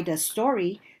to write a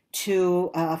story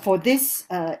to for this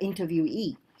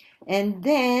interviewee. And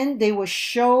then they will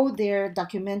show their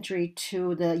documentary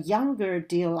to the younger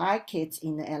DLI kids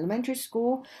in the elementary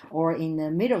school or in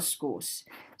the middle schools.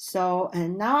 So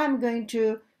and now I'm going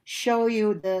to show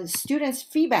you the students'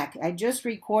 feedback. I just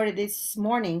recorded this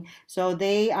morning, so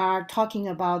they are talking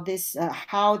about this,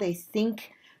 how they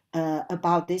think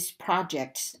about this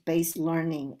project-based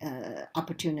learning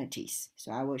opportunities.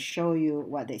 So I will show you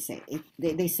what they say.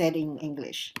 They said in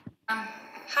English.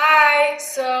 Hi,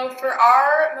 so for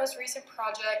our most recent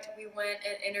project, we went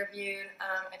and interviewed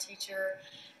a teacher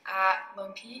at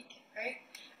Lone Peak, right?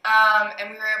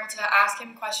 And we were able to ask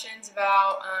him questions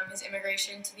about his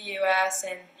immigration to the U.S.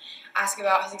 and ask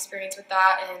about his experience with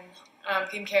that, and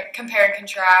compare and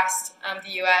contrast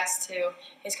the U.S. to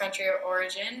his country of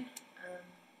origin.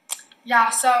 Yeah,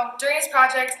 so during his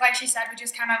project, like she said, we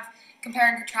just kind of compare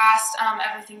and contrast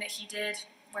everything that he did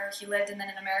where he lived and then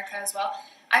in America as well.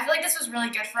 I feel like this was really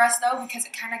good for us, though, because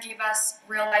it kind of gave us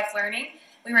real-life learning.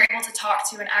 We were able to talk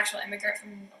to an actual immigrant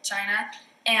from China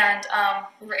and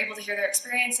we were able to hear their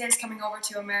experiences coming over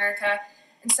to America.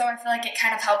 And so I feel like it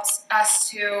kind of helps us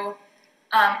to,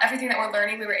 everything that we're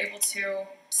learning, we were able to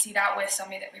see that with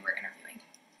somebody that we were interviewing.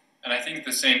 And I think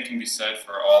the same can be said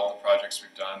for all the projects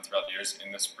we've done throughout the years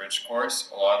in this bridge course.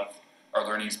 A lot of our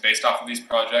learning is based off of these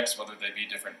projects, whether they be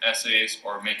different essays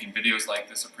or making videos like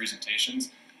this of presentations.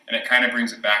 And it kind of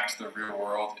brings it back to the real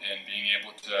world and being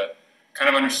able to kind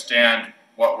of understand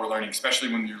what we're learning,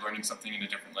 especially when you're learning something in a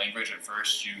different language. At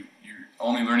first, you're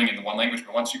only learning in the one language,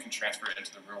 but once you can transfer it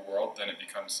into the real world, then it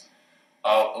becomes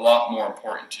a lot more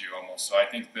important to you almost. So I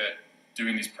think that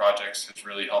doing these projects has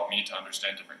really helped me to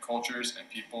understand different cultures and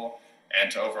people, and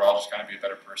to overall just kind of be a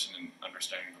better person in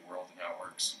understanding the world and how it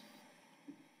works.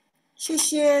 谢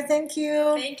谢, thank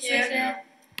you. Thank you.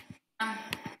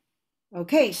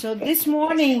 Okay, so this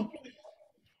morning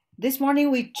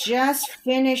we just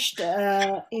finished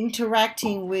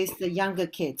interacting with the younger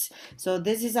kids. So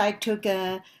this is,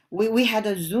 we had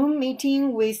a Zoom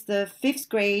meeting with the 5th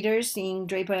graders in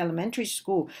Draper Elementary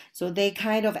School. So they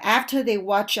kind of, after they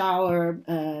watch our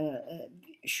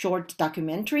short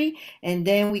documentary, and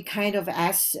then we kind of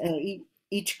ask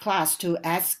each class to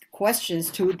ask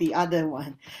questions to the other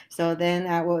one. So then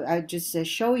I'll just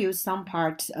show you some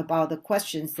parts about the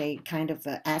questions they kind of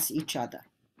ask each other.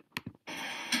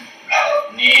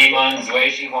 你们最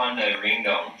喜欢的运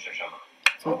动是什么？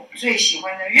最喜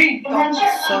欢的运动。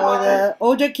So the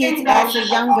older kids ask the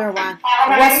younger one,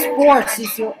 what sports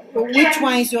is which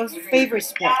one is your favorite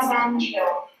sport?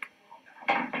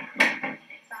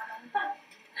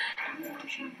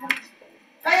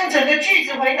 他用整个句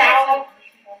子回答哦。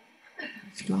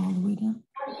喜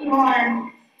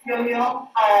欢游泳，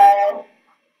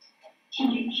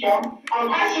踢球。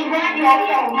他喜欢游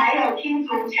泳，还有踢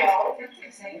足球。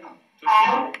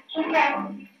好，这个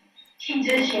骑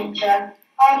自行车。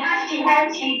他喜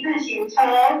欢骑自行车。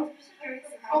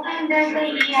我跟哥哥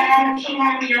一样，喜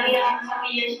欢游泳，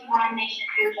我也喜欢美式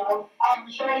足球。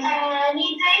所以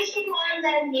你最喜欢的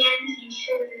年纪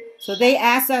是？ So they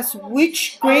asked us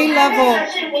which grade level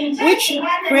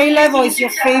is your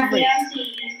favorite?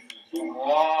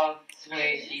 我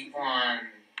最喜欢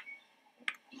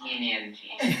一年级。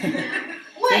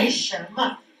为什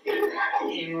么？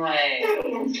因为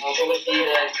我不记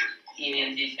得一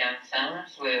年级想什么，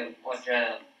所以我觉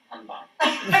得很棒。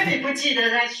你不记得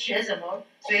在学什么，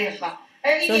所以很棒。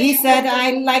So he said,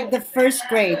 I like the 1st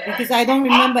grade because I don't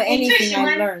remember anything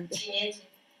I learned.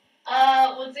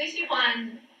 我最喜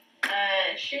欢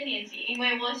10年级，因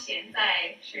为我现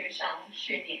在是上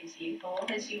10年级，我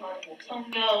很喜欢我朋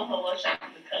友和我上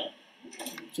的课。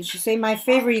 So she say my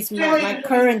favorite is my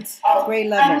current grade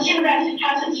level.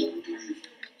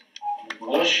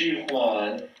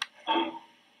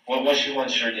 我喜欢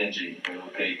10年级，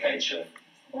我可以开车。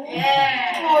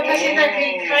他现在可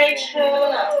以开车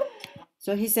了。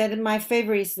 So he said my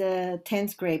favorite is the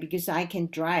 10th grade because I can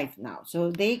drive now. So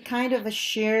they kind of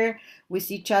share with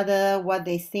each other what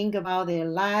they think about their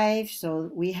life.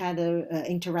 So we had an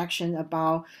interaction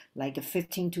about like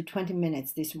 15 to 20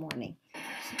 minutes this morning.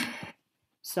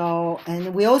 So,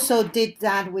 and we also did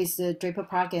that with the Draper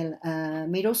Park and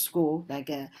Middle School, like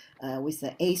with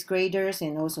the 8th graders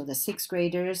and also the 6th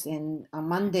graders. And on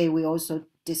Monday, we also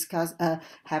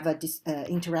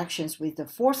interactions with the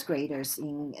 4th graders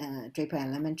in Draper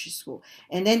Elementary School.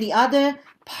 And then the other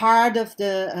part of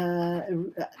the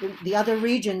other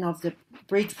region of the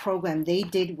bridge program they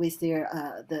did with their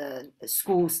the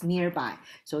schools nearby.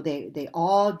 So they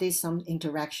all did some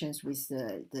interactions with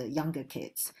the younger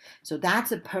kids. So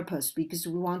that's the purpose, because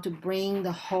we want to bring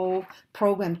the whole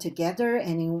program together,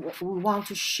 and we want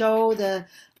to show the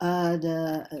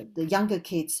younger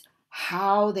kids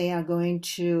how they are going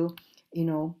to,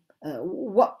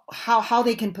 how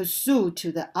they can pursue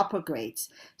to the upper grades.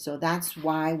 So that's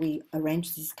why we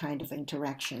arrange these kind of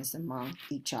interactions among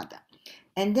each other.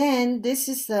 And then this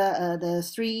is the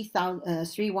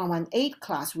 3118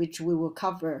 class, which we will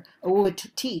cover or we will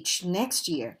teach next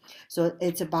year. So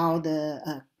it's about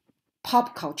the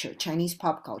pop culture, Chinese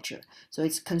pop culture. So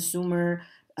it's consumer,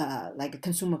 like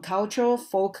consumer culture,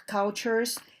 folk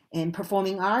cultures, and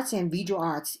performing arts and visual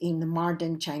arts in the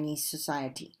modern Chinese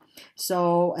society.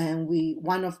 So, and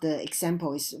one of the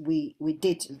examples we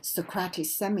did Socratic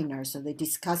seminars. So they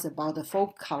discuss about the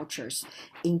folk cultures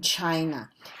in China,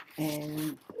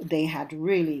 and they had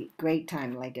really great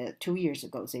time. Like 2 years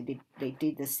ago, they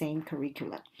did the same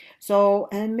curriculum. So,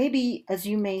 and maybe as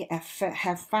you may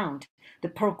have found, the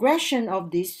progression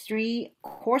of these 3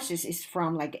 courses is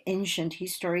from like ancient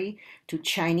history to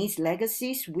Chinese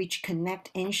legacies, which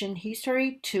connect ancient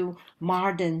history to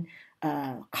modern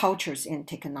cultures and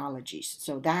technologies.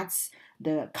 So that's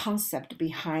the concept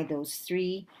behind those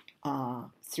three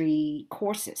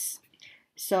courses.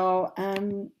 So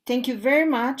thank you very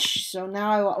much. So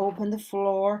now I will open the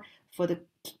floor for the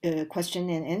question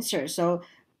and answer. So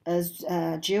as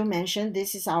Jill mentioned,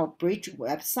 this is our bridge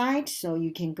website. So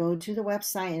you can go to the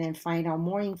website and then find out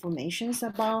more information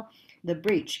about the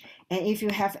bridge. And if you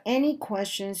have any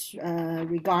questions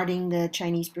regarding the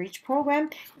Chinese bridge program,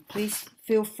 please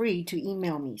feel free to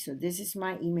email me. So this is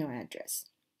my email address.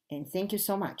 And thank you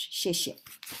so much. 谢谢.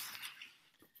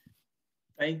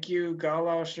 Thank you,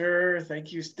 Gao Sure.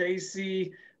 Thank you,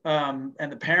 Stacy. And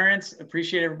the parents,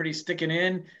 appreciate everybody sticking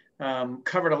in.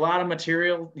 Covered a lot of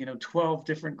material, 12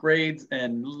 different grades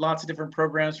and lots of different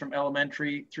programs from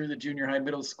elementary through the junior high,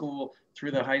 middle school,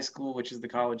 through the high school, which is the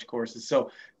college courses.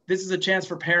 So this is a chance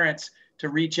for parents to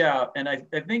reach out. And I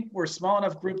think we're a small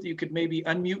enough group that you could maybe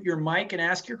unmute your mic and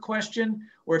ask your question,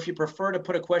 or if you prefer to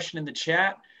put a question in the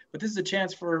chat. But this is a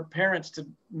chance for parents to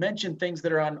mention things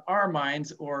that are on our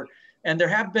minds, and there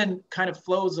have been kind of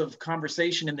flows of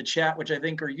conversation in the chat, which I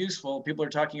think are useful. People are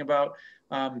talking about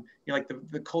like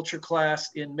the culture class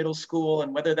in middle school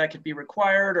and whether that could be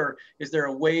required, or is there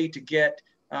a way to get,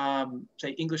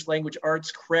 say, English language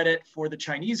arts credit for the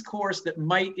Chinese course that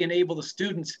might enable the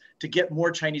students to get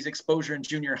more Chinese exposure in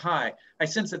junior high. I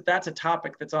sense that that's a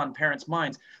topic that's on parents'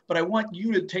 minds, but I want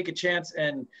you to take a chance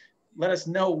and let us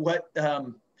know what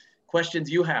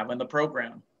questions you have on the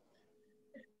program.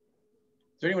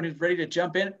 Is there anyone who's ready to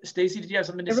jump in? Stacy, did you have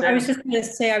something to say? I was just going to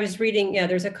say, I was reading,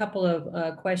 there's a couple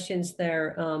of questions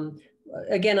there.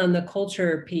 Again, on the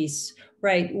culture piece,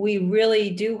 right? We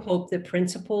really do hope that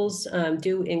principals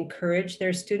do encourage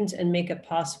their students and make it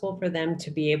possible for them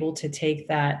to be able to take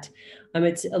that.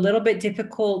 It's a little bit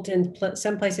difficult, and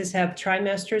some places have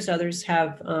trimesters, others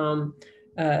have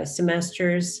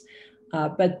semesters.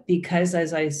 But because,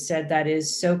 as I said, that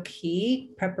is so key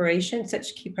preparation,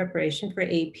 such key preparation for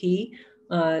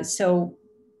AP. So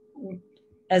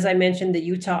as I mentioned, the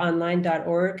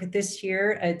UtahOnline.org this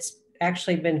year, it's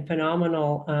actually been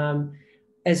phenomenal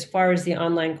as far as the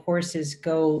online courses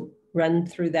go run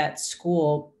through that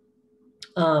school.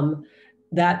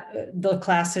 That the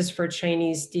classes for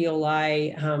Chinese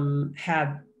DLI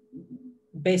have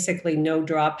basically no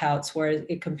dropouts, where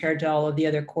it compared to all of the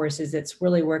other courses, it's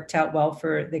really worked out well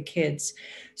for the kids.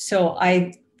 So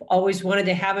I always wanted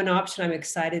to have an option. I'm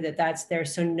excited that that's there.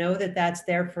 So know that that's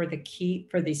there for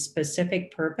the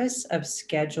specific purpose of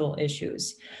schedule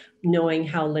issues, knowing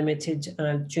how limited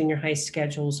junior high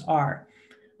schedules are.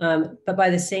 But by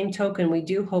the same token, we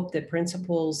do hope that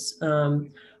principals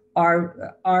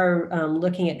are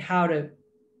looking at how to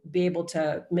be able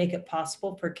to make it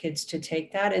possible for kids to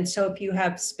take that. And so if you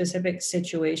have specific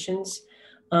situations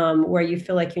where you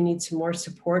feel like you need some more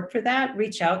support for that,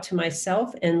 reach out to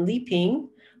myself and Li Ping.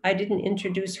 I didn't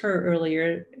introduce her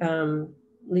earlier.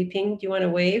 Li Ping, do you want to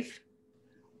wave?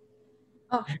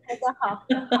 Oh, 大家好.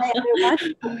 Hi,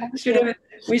 everyone.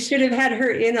 We should have had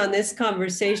her in on this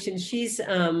conversation. She's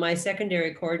my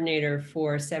secondary coordinator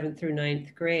for 7th through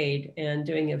 9th grade and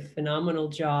doing a phenomenal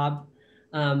job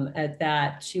at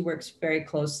that. She works very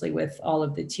closely with all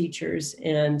of the teachers.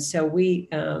 And so we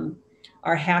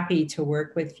are happy to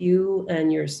work with you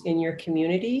and in your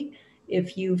community.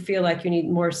 If you feel like you need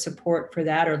more support for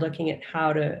that, or looking at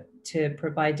how to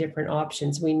provide different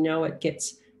options, we know it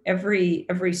gets,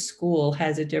 every school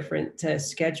has a different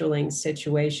scheduling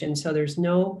situation. So there's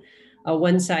no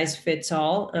one size fits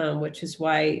all, which is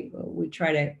why we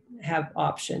try to have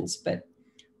options. But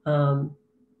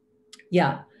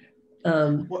yeah.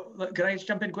 Can I just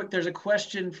jump in quick? There's a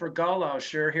question for Gao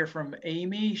Sure here from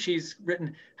Amy. She's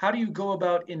written, how do you go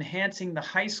about enhancing the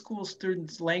high school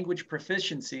students' language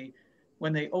proficiency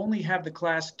when they only have the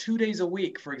class 2 days a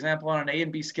week, for example, on an A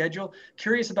and B schedule?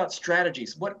 Curious about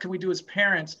strategies. What can we do as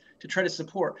parents to try to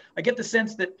support? I get the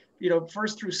sense that,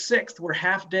 1st through 6th, we're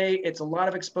half day. It's a lot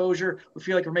of exposure. We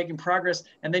feel like we're making progress.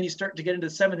 And then you start to get into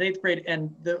 7th, 8th grade,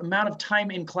 and the amount of time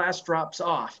in class drops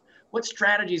off. What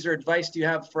strategies or advice do you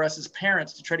have for us as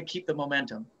parents to try to keep the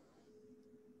momentum?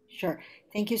 Sure.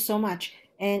 Thank you so much.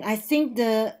 And I think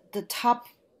the top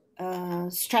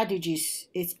strategies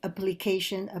is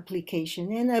application.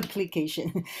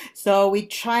 So we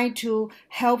try to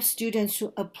help students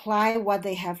to apply what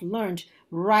they have learned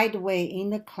right away in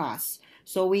the class.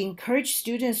 So we encourage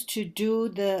students to do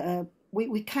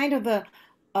we kind of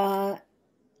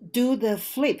do the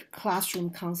flip classroom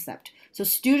concept. So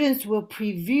students will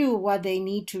preview what they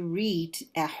need to read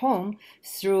at home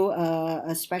through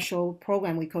a special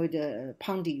program. We call it the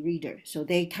Pandi Reader. So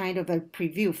they kind of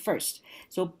preview first.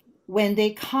 So when they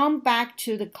come back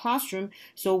to the classroom,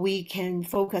 so we can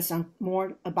focus on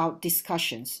more about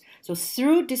discussions. So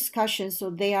through discussions, so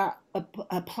they are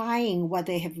applying what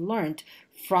they have learned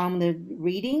from the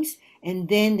readings, and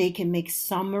then they can make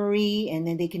summary, and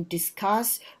then they can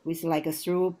discuss with like a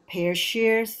through pair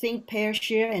share, think pair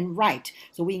share, and write.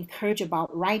 So we encourage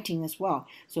about writing as well.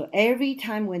 So every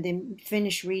time when they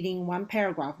finish reading one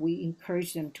paragraph, we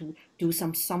encourage them to do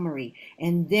some summary,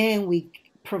 and then we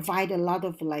provide a lot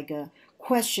of like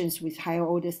questions with higher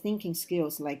order thinking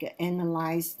skills, like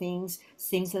analyze things,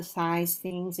 synthesize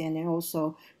things, and then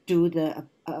also do the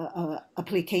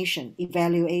application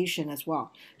evaluation as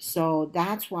well. So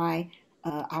that's why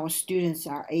our students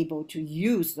are able to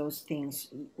use those things,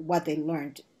 what they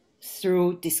learned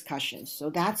through discussions.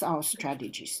 So that's our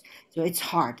strategies. So it's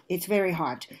hard. It's very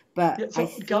hard. But yeah, so I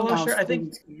think our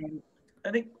students I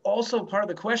think also part of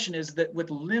the question is that with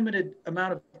limited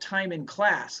amount of time in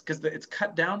class, because it's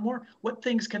cut down more, what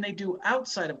things can they do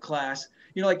outside of class?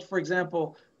 You know, like for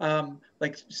example,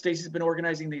 like Stacy's been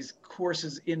organizing these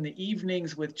courses in the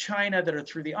evenings with China that are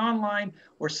through the online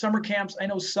or summer camps. I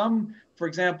know some, for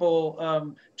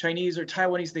example, Chinese or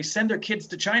Taiwanese, they send their kids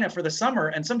to China for the summer,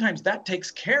 and sometimes that takes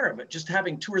care of it, just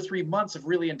having 2 or 3 months of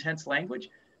really intense language.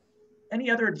 Any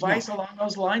other advice along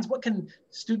those lines? What can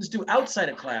students do outside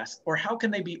of class, or how can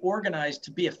they be organized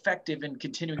to be effective in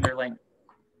continuing their language?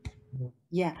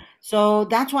 Yeah, so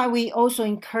that's why we also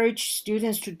encourage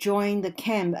students to join the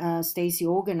camp Stacy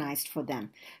organized for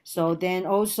them. So then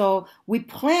also we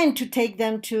plan to take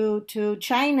them to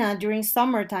China during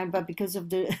summertime, but because of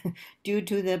the due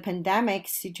to the pandemic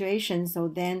situation, so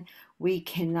then we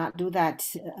cannot do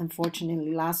that,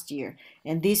 unfortunately, last year.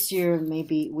 And this year,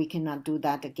 maybe we cannot do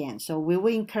that again. So we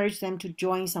will encourage them to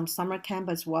join some summer camp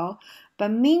as well. But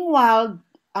meanwhile,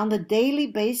 on the daily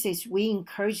basis, we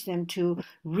encourage them to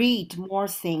read more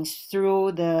things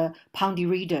through the Pondi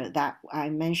Reader that I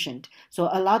mentioned. So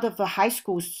a lot of the high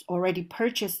schools already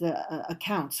purchased the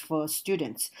accounts for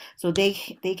students. So they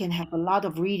can have a lot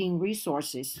of reading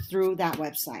resources through that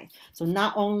website. So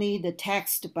not only the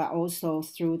text, but also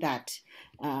through that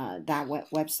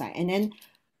website. And then,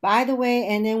 by the way,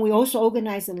 and then we also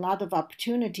organize a lot of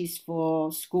opportunities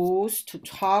for schools to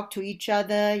talk to each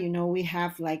other. You know, we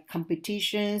have like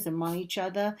competitions among each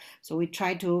other. So we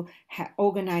try to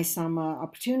organize some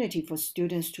opportunity for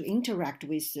students to interact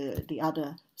with the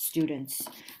other students.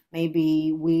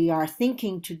 Maybe we are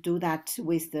thinking to do that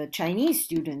with the Chinese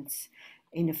students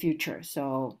in the future.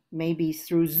 So maybe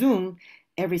through Zoom,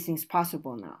 everything's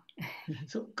possible now.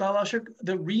 So, Galasher,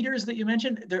 the readers that you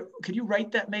mentioned, could you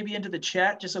write that maybe into the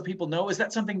chat just so people know? Is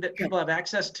that something that people have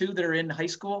access to that are in high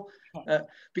school?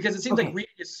 Because it seems like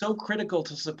reading is so critical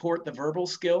to support the verbal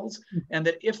skills, and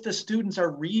that if the students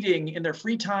are reading in their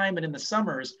free time and in the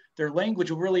summers, their language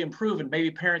will really improve, and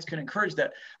maybe parents can encourage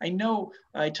that. I know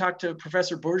I talked to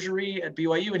Professor Bourgerie at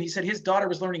BYU, and he said his daughter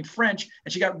was learning French,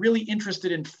 and she got really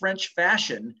interested in French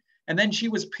fashion, and then she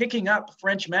was picking up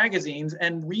French magazines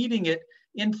and reading it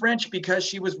in French because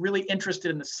she was really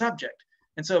interested in the subject.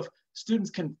 And so if students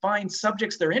can find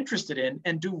subjects they're interested in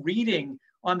and do reading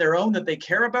on their own that they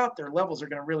care about, their levels are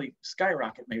going to really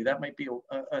skyrocket. Maybe that might be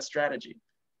a strategy.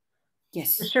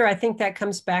 Yes, for sure. I think that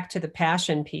comes back to the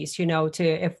passion piece, you know,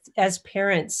 if as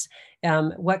parents,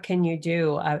 what can you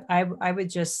do? I would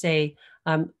just say,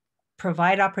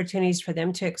 provide opportunities for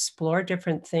them to explore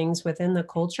different things within the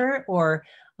culture, or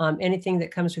anything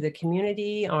that comes through the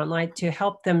community online, to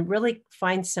help them really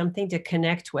find something to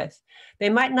connect with. They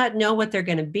might not know what they're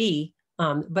going to be,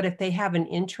 but if they have an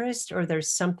interest, or there's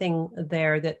something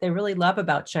there that they really love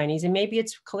about Chinese, and maybe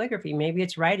it's calligraphy, maybe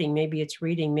it's writing, maybe it's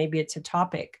reading, maybe it's a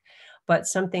topic, but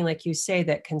something like you say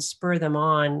that can spur them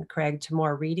on, Craig, to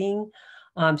more reading.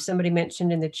 Somebody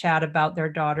mentioned in the chat about their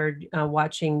daughter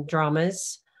watching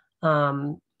dramas.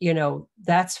 You know,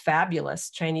 that's fabulous.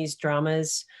 Chinese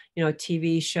dramas, you know,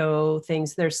 TV show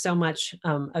things. There's so much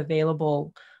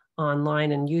available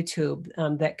online and YouTube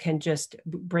that can just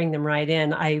bring them right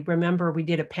in. I remember we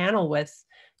did a panel with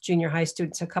junior high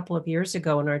students a couple of years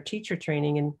ago in our teacher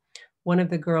training, and one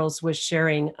of the girls was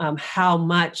sharing how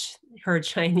much her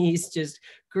Chinese just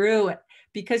grew,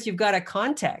 because you've got a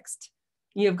context.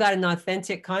 You've got an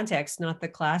authentic context, not the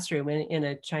classroom in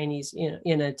a Chinese,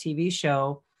 in a TV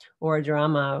show or a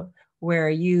drama, where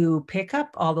you pick up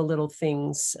all the little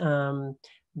things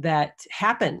that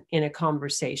happen in a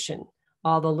conversation,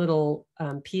 all the little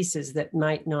pieces that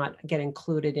might not get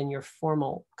included in your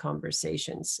formal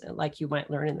conversations, like you might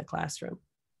learn in the classroom.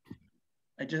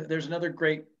 There's another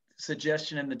great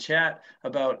suggestion in the chat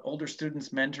about older students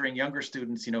mentoring younger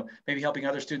students, you know, maybe helping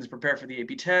other students prepare for the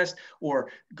AP test, or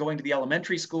going to the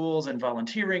elementary schools and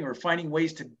volunteering, or finding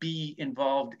ways to be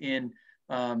involved in,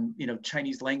 you know,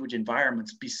 Chinese language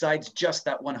environments besides just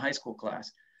that one high school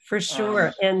class. For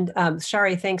sure. And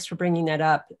Shari, thanks for bringing that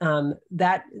up.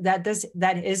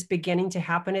 That is beginning to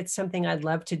happen. It's something I'd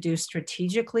love to do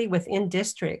strategically within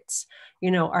districts.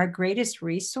 You know, our greatest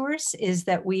resource is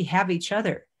that we have each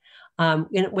other.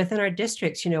 Within our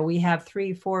districts, you know, we have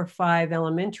 3, 4, 5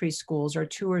 elementary schools, or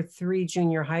 2 or 3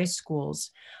 junior high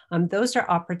schools. Those are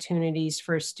opportunities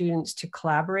for students to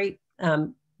collaborate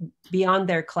beyond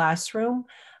their classroom,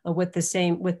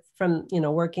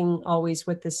 working always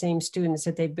with the same students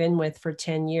that they've been with for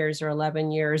 10 years or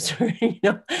 11 years. You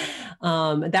know,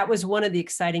 that was one of the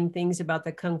exciting things about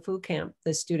the Kung Fu camp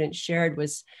the students shared,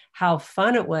 was how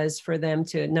fun it was for them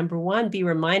to, number one, be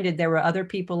reminded there were other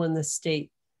people in the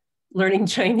state learning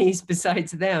Chinese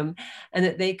besides them, and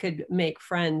that they could make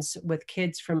friends with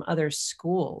kids from other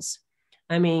schools.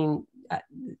 I mean,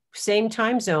 same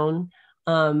time zone,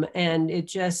 and it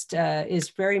just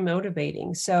is very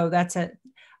motivating. So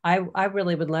I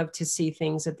really would love to see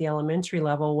things at the elementary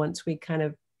level once we kind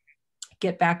of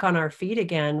get back on our feet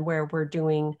again, where we're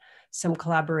doing some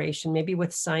collaboration, maybe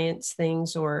with science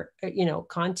things, or, you know,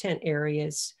 content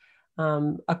areas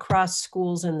across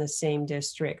schools in the same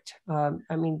district.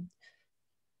 I mean,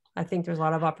 I think there's a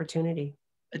lot of opportunity.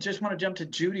 I just want to jump to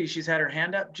Judy. She's had her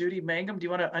hand up. Judy Mangum, do you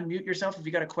want to unmute yourself if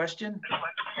you got a question?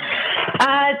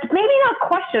 Maybe not a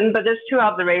question, but there's 2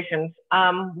 observations.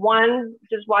 One,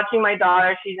 just watching my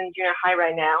daughter, she's in junior high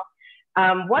right now.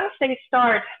 Once they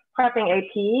start prepping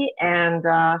AP, and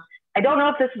I don't know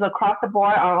if this is across the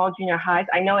board on all junior highs.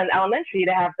 I know in elementary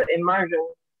they have the immersion.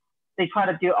 They try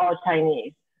to do all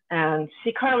Chinese. And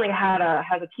she currently has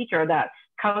a teacher that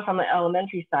comes from the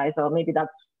elementary side, so maybe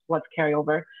that's what's carry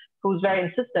over, who's very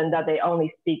insistent that they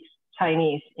only speak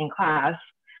Chinese in class.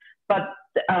 But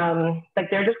like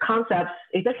they're just concepts,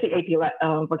 especially AP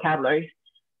vocabulary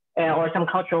or some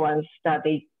cultural ones that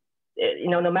they, you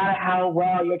know, no matter how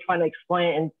well you're trying to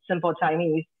explain in simple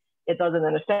Chinese, it doesn't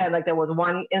understand. Like there was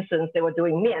one instance they were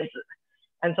doing mianzi.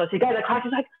 And so she got in the class,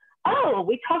 she's like, oh,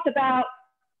 we talked about,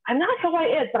 I'm not sure what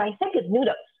it is, but I think it's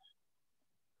noodles.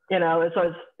 You know,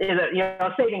 so it's you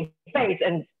know, saving face.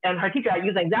 And her teacher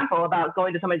used an example about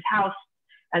going to somebody's house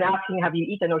and asking, have you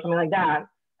eaten, or something like that.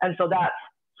 And so that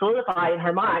solidified in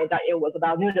her mind that it was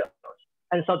about noodles.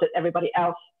 And so did everybody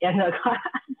else in the class.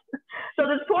 So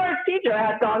this poor teacher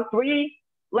had gone 3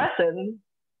 lessons.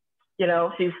 You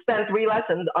know, she spent 3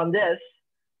 lessons on this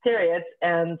period,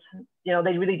 and, you know,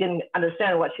 they really didn't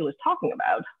understand what she was talking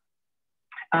about.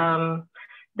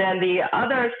 Then the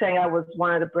other thing I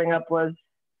wanted to bring up was,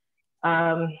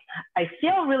 I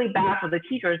feel really bad for the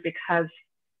teachers, because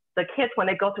the kids, when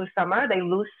they go through summer, they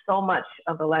lose so much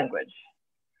of the language.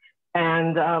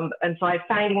 And so I'm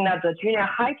finding that the junior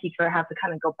high teacher has to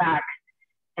kind of go back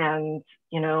and,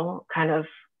 you know, kind of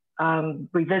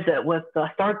revisit with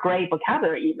the 3rd grade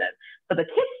vocabulary even. But the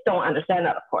kids don't understand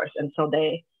that, of course. And so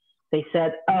they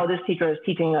said, oh, this teacher is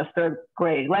teaching us 3rd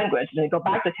grade language. And they go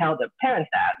back to tell the parents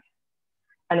that.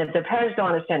 And if the parents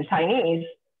don't understand Chinese,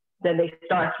 then they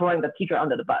start throwing the teacher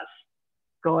under the bus,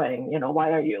 going, you know,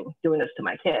 why are you doing this to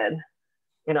my kid?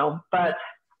 You know, but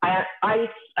I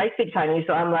speak Chinese,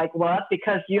 so I'm like, well, that's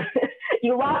because you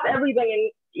lost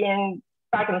everything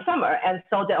back in the summer, and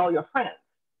so did all your friends.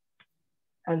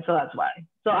 And so that's why.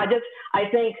 So I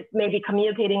think maybe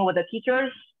communicating with the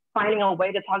teachers, finding a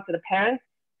way to talk to the parents,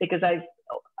 because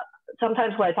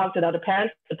sometimes when I talk to the other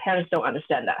parents, the parents don't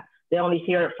understand that. They only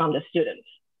hear it from the students.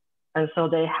 And so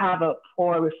they have a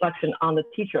poor reflection on the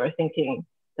teacher, thinking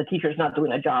the teacher is not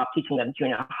doing a job teaching them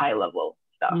junior high level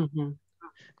stuff. Mm-hmm.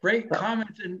 Great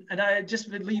comments, and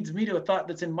it leads me to a thought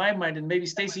that's in my mind, and maybe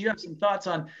Stacy, you have some thoughts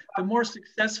on the more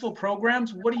successful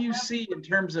programs. What do you see in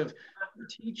terms of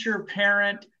teacher,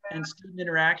 parent, and student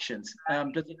interactions?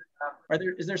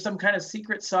 Is there some kind of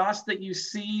secret sauce that you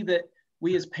see that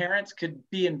we as parents could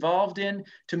be involved in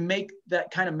to make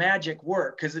that kind of magic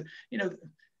work? Because, you know,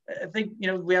 I think, you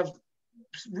know, we have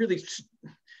really,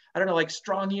 I don't know, like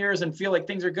strong years and feel like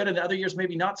things are good, and other years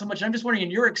maybe not so much. I'm just wondering,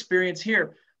 in your experience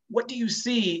here, what do you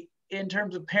see in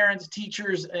terms of parents,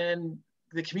 teachers, and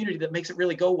the community that makes it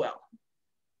really go well?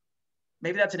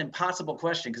 Maybe that's an impossible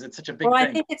question because it's such a big thing. I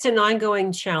think it's an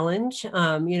ongoing challenge.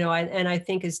 You know, and I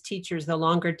think as teachers, the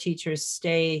longer teachers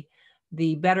stay,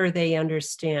 the better they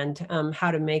understand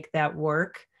how to make that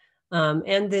work.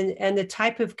 And the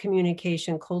type of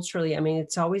communication culturally, I mean,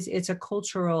 it's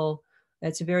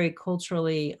a very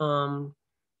culturally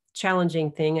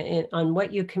challenging thing on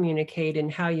what you communicate and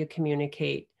how you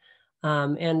communicate.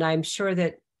 And I'm sure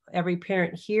that every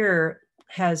parent here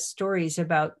has stories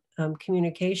about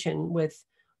communication with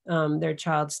their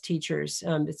child's teachers.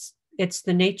 It's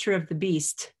the nature of the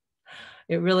beast.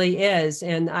 It really is.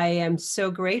 And I am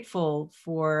so grateful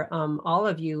for all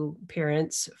of you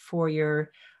parents for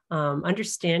your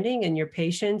understanding and your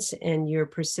patience and your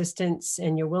persistence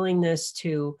and your willingness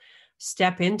to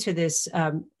step into this.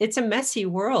 It's a messy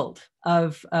world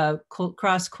of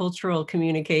cross-cultural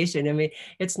communication. I mean,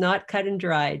 it's not cut and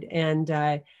dried.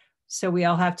 And so we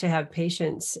all have to have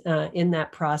patience in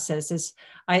that process.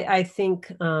 I think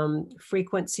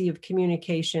frequency of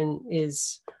communication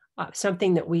is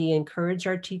something that we encourage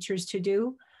our teachers to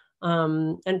do.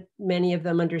 And many of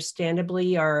them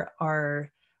understandably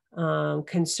are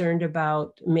concerned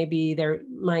about maybe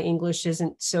my English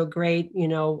isn't so great,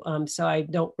 so I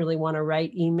don't really want to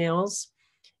write emails.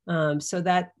 So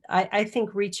that I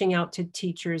think reaching out to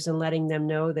teachers and letting them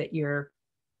know that you're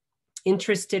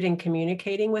interested in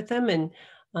communicating with them and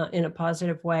in a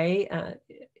positive way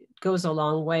goes a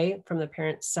long way from the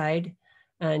parent's side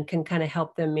and can kind of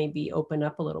help them maybe open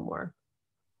up a little more.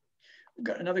 We've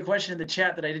got another question in the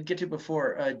chat that I didn't get to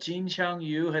before. Jean Chang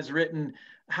Yu has written,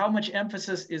 how much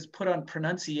emphasis is put on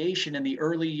pronunciation in the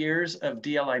early years of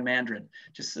DLI Mandarin?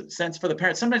 Just a sense for the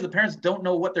parents. Sometimes the parents don't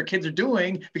know what their kids are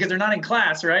doing because they're not in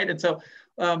class, right? And so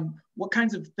what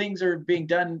kinds of things are being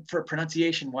done for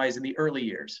pronunciation-wise in the early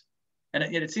years? And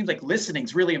it seems like listening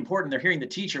is really important. They're hearing the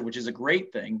teacher, which is a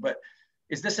great thing, but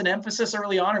is this an emphasis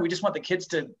early on, or we just want the kids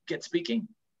to get speaking?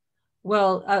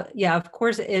 Well, yeah, of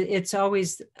course, it's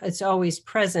always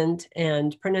present,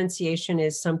 and pronunciation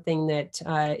is something that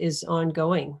is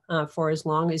ongoing for as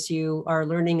long as you are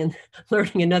learning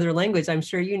another language. I'm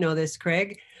sure you know this,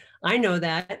 Craig. I know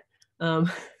that.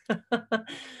 But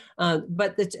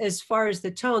as far as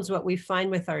the tones, what we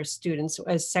find with our students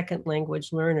as second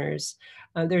language learners,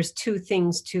 there's two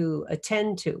things to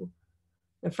attend to.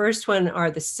 The first one are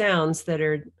the sounds that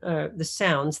are the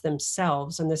sounds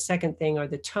themselves. And the second thing are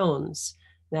the tones.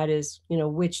 That is,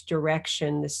 which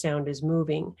direction the sound is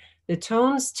moving. The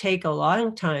tones take a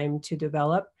long time to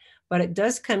develop, but it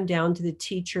does come down to the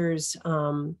teacher's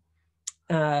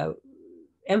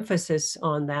emphasis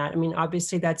on that. I mean,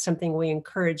 obviously that's something we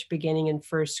encourage beginning in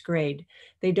first grade.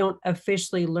 They don't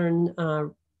officially learn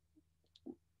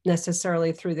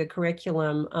necessarily through the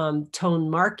curriculum tone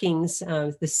markings,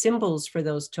 the symbols for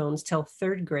those tones till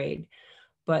third grade,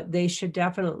 but they should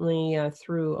definitely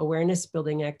through awareness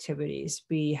building activities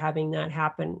be having that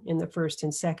happen in the first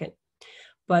and second.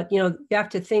 But you have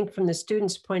to think from the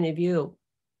student's point of view.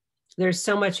 There's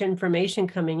so much information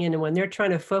coming in, and when they're trying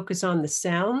to focus on the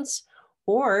sounds,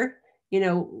 or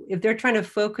if they're trying to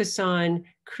focus on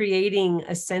creating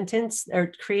a sentence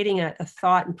or creating a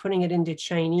thought and putting it into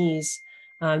Chinese,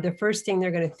 the first thing they're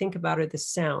going to think about are the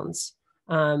sounds,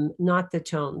 not the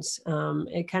tones.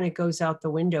 It kind of goes out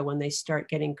the window when they start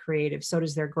getting creative. So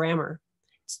does their grammar.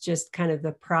 It's just kind of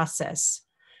the process.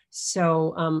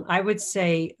 So I would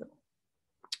say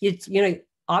it's,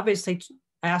 obviously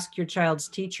ask your child's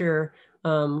teacher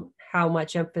how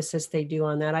much emphasis they do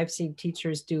on that. I've seen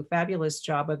teachers do a fabulous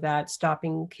job of that,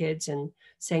 stopping kids and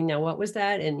saying, now what was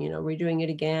that? And, redoing it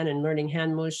again and learning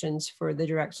hand motions for the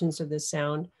directions of the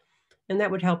sound. And that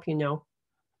would help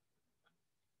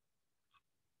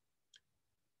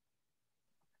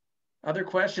Other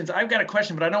questions? I've got a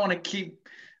question, but I don't want to keep,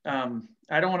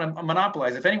 I don't want to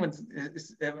monopolize. If anyone's,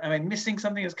 am I missing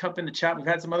something that's come in the chat? We've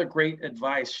had some other great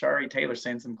advice. Shari Taylor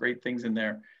saying some great things in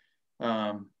there.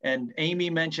 And Amy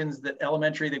mentions that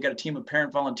elementary, they've got a team of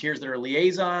parent volunteers that are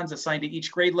liaisons assigned to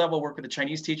each grade level, work with a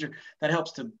Chinese teacher. That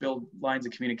helps to build lines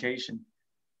of communication.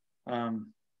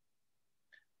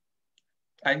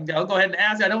 I'll go ahead and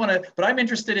ask. I don't want to, but I'm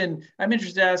interested to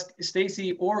ask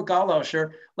Stacy or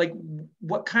Galauscher, like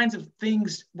what kind of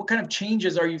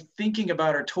changes are you thinking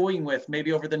about or toying with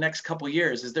maybe over the next couple of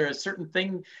years? Is there a certain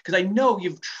thing? Because I know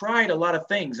you've tried a lot of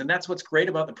things, and that's what's great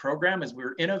about the program is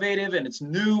we're innovative and it's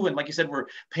new. And like you said, we're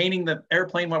painting the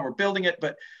airplane while we're building it.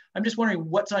 But I'm just wondering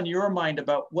what's on your mind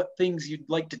about what things you'd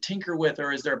like to tinker with,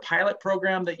 or is there a pilot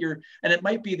program that and it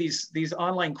might be these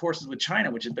online courses with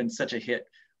China, which has been such a hit.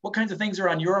 What kinds of things are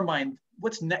on your mind?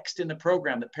 What's next in the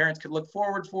program that parents could look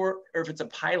forward for, or if it's a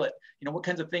pilot, what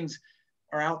kinds of things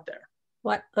are out there?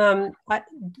 What thanks,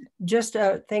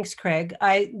 Craig.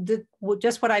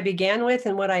 Just what I began with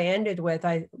and what I ended with,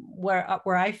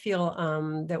 where I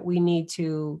feel that we need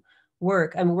to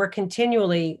work. I mean, we're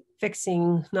continually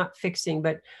adjusting.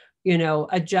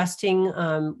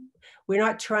 we're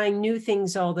not trying new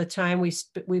things all the time.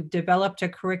 We've developed a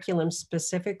curriculum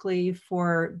specifically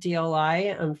for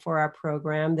DLI and for our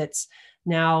program that's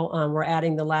now we're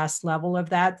adding the last level of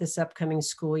that this upcoming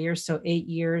school year. So 8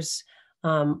 years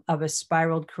of a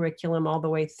spiraled curriculum all the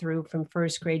way through from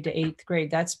 1st grade to 8th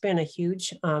grade. That's been a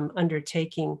huge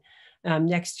undertaking.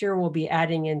 Next year, we'll be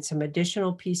adding in some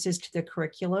additional pieces to the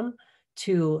curriculum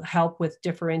to help with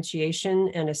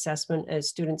differentiation and assessment as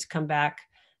students come back.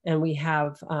 And we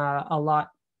have a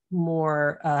lot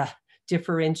more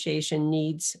differentiation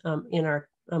needs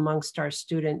amongst our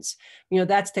students. You know,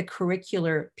 that's the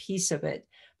curricular piece of it.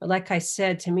 But like I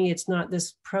said, to me, it's not,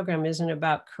 this program isn't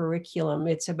about curriculum.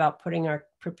 It's about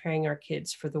preparing our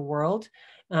kids for the world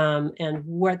and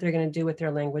what they're going to do with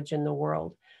their language in the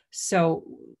world. So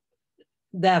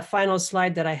the final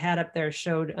slide that I had up there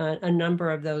showed a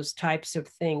number of those types of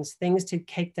things to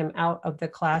take them out of the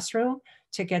classroom,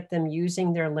 to get them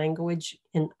using their language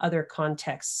in other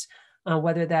contexts,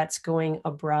 whether that's going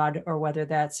abroad or whether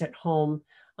that's at home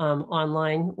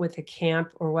online with a camp,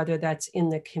 or whether that's in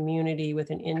the community with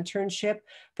an internship,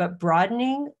 but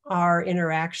broadening our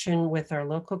interaction with our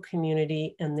local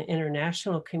community and the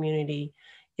international community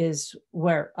is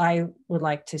where I would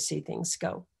like to see things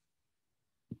go.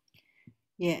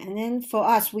 Yeah, and then for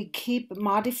us, we keep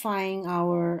modifying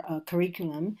our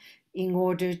curriculum in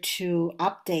order to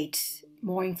update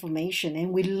more information,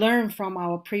 and we learn from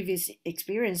our previous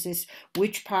experiences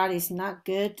which part is not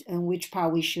good and which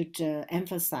part we should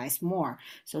emphasize more.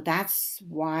 So that's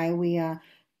why we are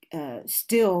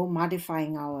still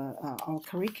modifying our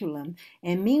curriculum.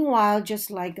 And meanwhile,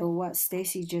 just like what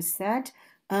Stacy just said,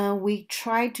 we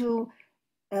try to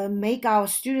make our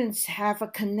students have a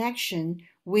connection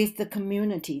with the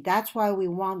community. That's why we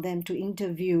want them to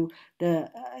interview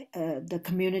the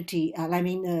community,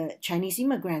 the Chinese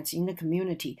immigrants in the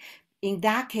community. In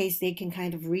that case, they can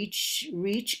kind of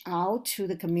reach out to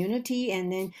the community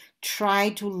and then try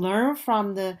to learn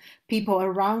from the people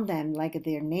around them, like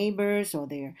their neighbors or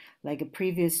their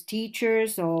previous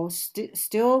teachers, or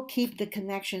still keep the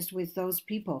connections with those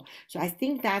people. So I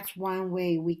think that's one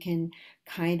way we can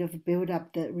kind of build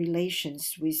up the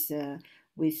relations with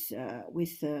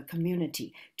the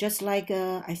community. Just like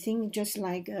I think, just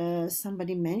like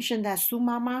somebody mentioned that Su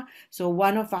Mama. So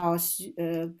one of our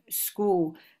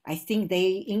school, I think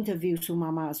they interviewed Su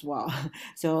Mama as well.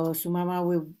 So Su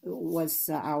Mama was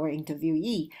our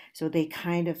interviewee. So they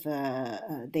kind of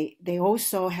they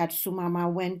also had Su Mama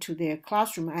went to their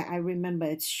classroom. I remember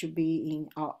it should be in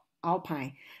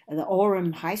Alpine, the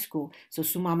Orem High School. So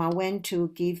Su Mama went to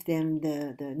give them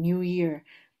the New Year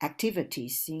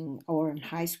activities in Orem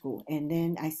High School. And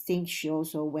then I think she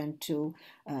also went to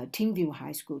Teamview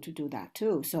High School to do that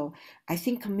too. So I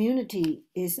think community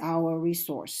is our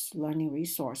learning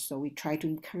resource. So we try to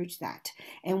encourage that.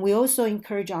 And we also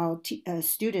encourage our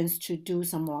students to do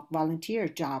some volunteer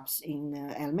jobs in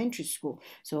elementary school.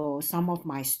 So some of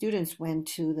my students went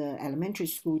to the elementary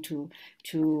school to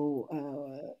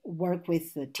work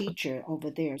with the teacher over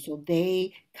there. So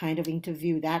they kind of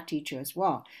interview that teacher as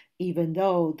well, even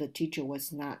though the teacher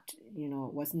was not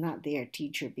their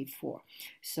teacher before.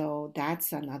 So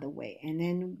that's another way. And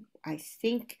then I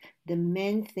think the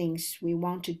main things we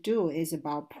want to do is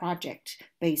about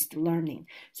project-based learning.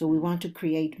 So we want to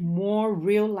create more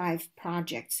real-life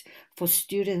projects for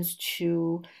students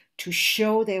to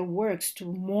show their works to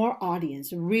more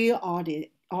real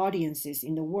audiences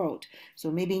in the world. So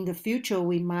maybe in the future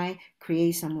we might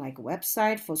create some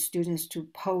website for students to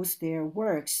post their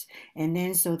works, and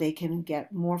then so they can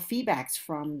get more feedbacks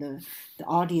from the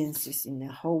audiences in the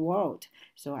whole world.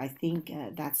 So I think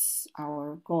that's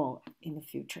our goal in the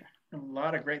future. A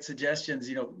lot of great suggestions,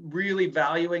 really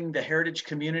valuing the heritage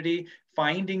community,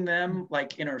 finding them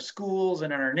in our schools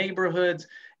and in our neighborhoods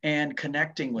and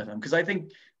connecting with them. Because I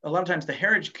think a lot of times the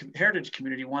heritage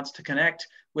community wants to connect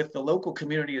with the local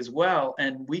community as well.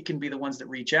 And we can be the ones that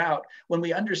reach out when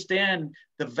we understand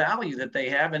the value that they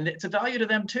have. And it's a value to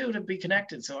them too, to be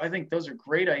connected. So I think those are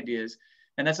great ideas.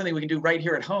 And that's something we can do right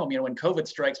here at home. When COVID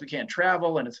strikes, we can't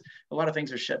travel and a lot of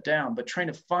things are shut down, but trying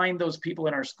to find those people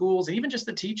in our schools and even just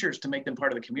the teachers to make them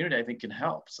part of the community, I think can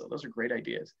help. So those are great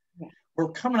ideas. Yeah.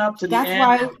 We're coming up to the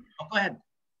end. Oh, go ahead.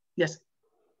 Yes.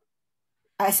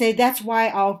 I say that's why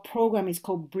our program is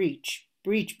called Bridge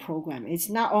program. It's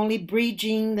not only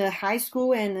bridging the high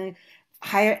school and the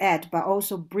higher ed, but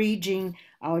also bridging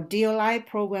our DLI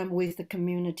program with the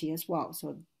community as well.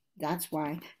 So that's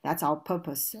our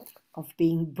purpose of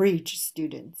being bridge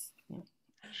students. Yeah.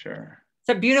 Sure.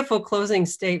 It's a beautiful closing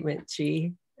statement,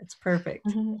 Chi. It's perfect.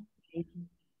 Mm-hmm.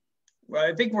 Well,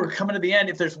 I think we're coming to the end.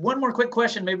 If there's one more quick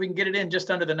question, maybe we can get it in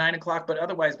just under the 9 o'clock, but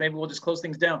otherwise maybe we'll just close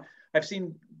things down. I've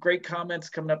seen great comments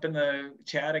coming up in the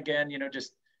chat again, you know,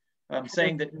 just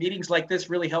saying that meetings like this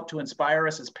really help to inspire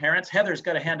us as parents. Heather's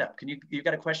got a hand up. You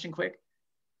got a question quick?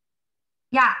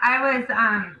 Yeah, I was,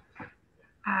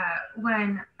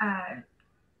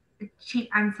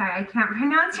 I'm sorry, I can't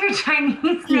pronounce your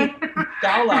Chinese name.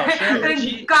 Gao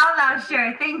Lao,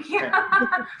 sure, thank you.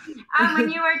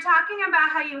 When you were talking about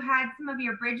how you had some of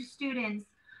your bridge students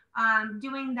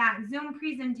doing that Zoom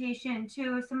presentation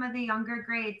to some of the younger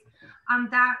grades,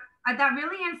 that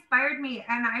really inspired me,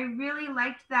 and I really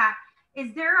liked that.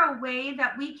 Is there a way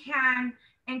that we can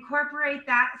incorporate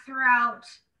that throughout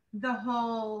the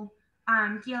whole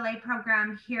DLA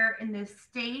program here in this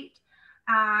state?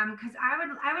 Because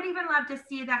I would even love to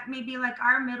see that maybe like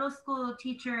our middle school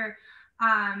teacher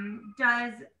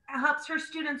helps her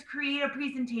students create a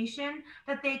presentation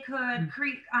that they could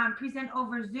present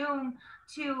over Zoom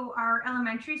to our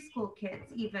elementary school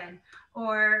kids even,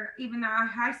 or even our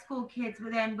high school kids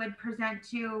would present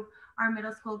to our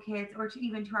middle school kids, or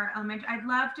even to our elementary. I'd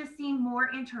love to see more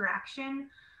interaction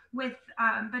with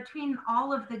between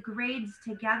all of the grades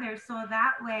together, so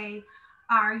that way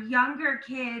our younger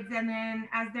kids, and then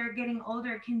as they're getting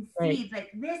older, can see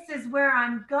like, this is where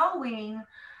I'm going,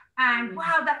 and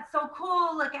wow, that's so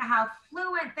cool, look at how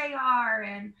fluent they are,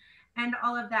 and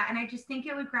all of that. And I just think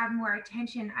it would grab more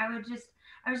attention. I was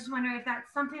just wondering if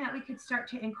that's something that we could start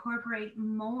to incorporate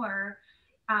more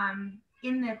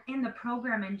in the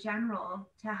program in general,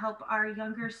 to help our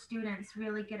younger students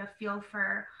really get a feel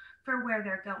for where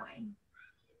they're going.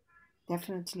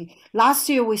 Definitely. Last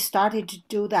year, we started to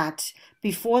do that.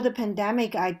 Before the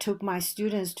pandemic, I took my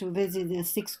students to visit the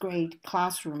 6th grade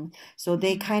classroom. So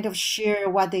they kind of share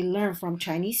what they learned from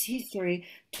Chinese history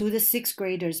to the 6th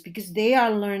graders, because they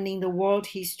are learning the world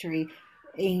history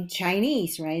in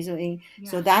Chinese, right?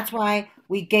 So that's why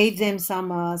we gave them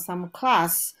some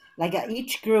class. Like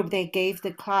each group, they gave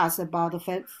the class about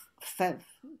the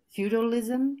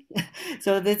feudalism.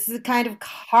 So this is a kind of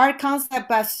hard concept,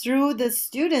 but through the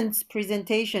students'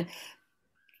 presentation,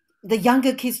 the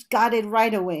younger kids got it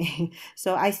right away.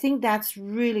 So I think that's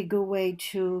really good way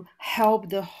to help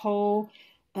the whole,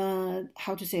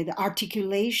 the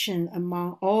articulation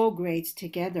among all grades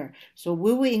together. So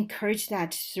we will encourage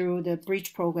that through the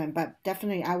bridge program, but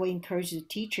definitely I will encourage the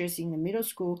teachers in the middle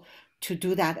school to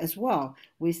do that as well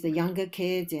with the younger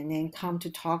kids, and then come to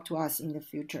talk to us in the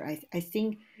future. I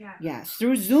think,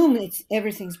 through Zoom,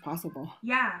 everything's possible.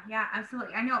 Yeah,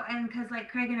 absolutely. I know, and because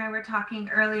like Craig and I were talking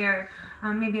earlier,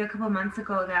 maybe a couple months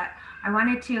ago, that I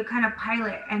wanted to kind of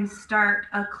pilot and start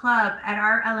a club at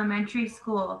our elementary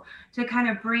school to kind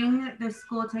of bring the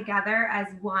school together as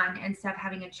one, instead of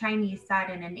having a Chinese side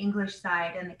and an English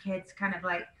side, and the kids kind of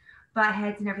like butt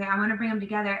heads and everything. I want to bring them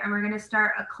together, and we're going to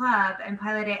start a club and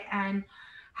pilot it, and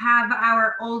have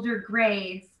our older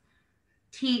grades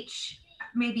teach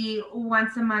maybe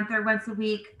once a month or once a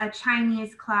week a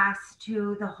Chinese class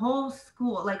to the whole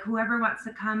school, like whoever wants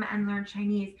to come and learn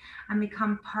Chinese and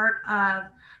become part of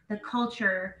the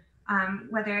culture,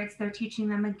 whether it's they're teaching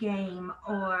them a game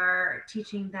or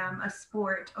teaching them a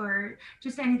sport or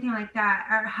just anything like that,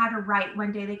 or how to write.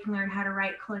 One day they can learn how to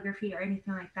write calligraphy or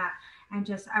anything like that. And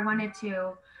just, I wanted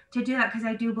to do that, because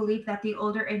I do believe that the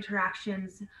older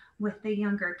interactions with the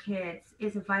younger kids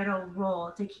is a vital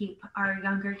role to keep our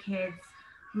younger kids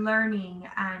learning,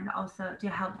 and also to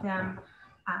help them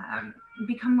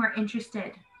become more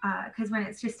interested. Because when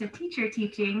it's just a teacher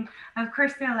teaching, of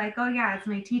course they're like, oh yeah, it's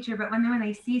my teacher. But when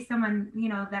they see someone, you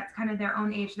know, that's kind of their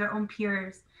own age, their own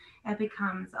peers, it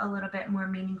becomes a little bit more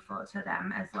meaningful to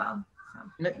them as well.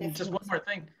 So. And just one more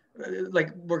thing,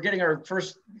 like we're getting our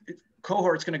first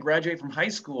cohort's going to graduate from high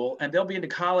school, and they'll be into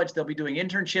college, they'll be doing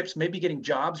internships, maybe getting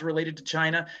jobs related to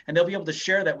China, and they'll be able to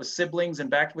share that with siblings and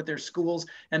back with their schools.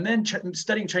 And then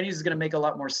studying Chinese is going to make a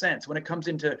lot more sense when it comes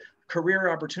into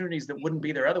career opportunities that wouldn't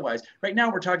be there otherwise. Right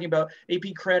now, we're talking about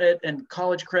AP credit and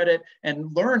college credit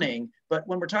and learning, but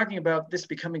when we're talking about this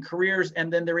becoming careers,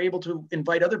 and then they're able to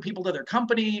invite other people to their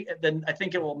company, then I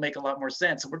think it will make a lot more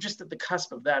sense. And we're just at the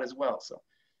cusp of that as well. So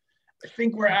I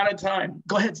think we're out of time.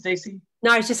 Go ahead, Stacy.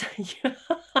 No, I was just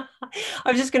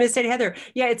going to say to Heather,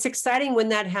 yeah, it's exciting when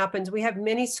that happens. We have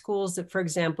many schools that, for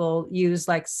example, use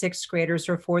like 6th graders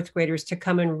or 4th graders to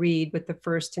come and read with the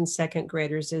 1st and 2nd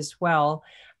graders as well.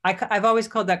 I've always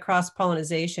called that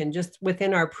cross-pollination just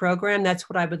within our program. That's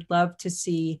what I would love to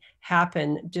see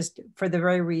happen, just for the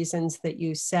very reasons that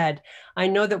you said. I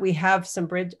know that we have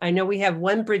we have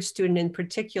one bridge student in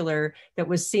particular that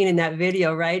was seen in that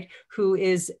video, right? Who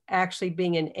is actually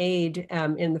being an aide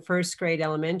in the first grade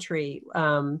elementary.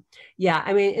 Yeah,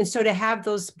 I mean, and so to have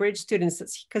those bridge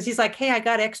students, because he's like, hey, I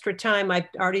got extra time. I've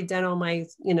already done all my,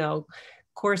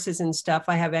 courses and stuff.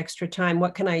 I have extra time.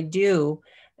 What can I do?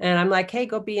 And I'm like, hey,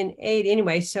 go be an aide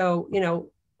anyway. So,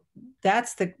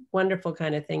 that's the wonderful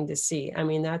kind of thing to see. I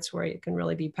mean, that's where it can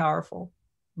really be powerful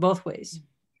both ways.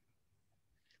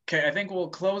 Okay, I think we'll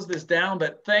close this down,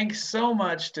 but thanks so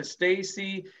much to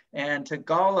Stacy and to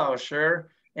Galauscher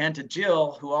and to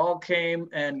Jill, who all came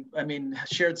and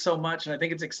shared so much. And I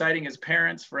think it's exciting as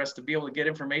parents for us to be able to get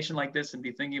information like this and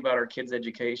be thinking about our kids'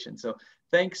 education. So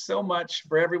thanks so much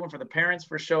for everyone, for the parents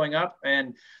for showing up,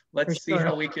 and let's see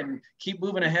how we can keep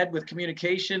moving ahead with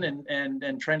communication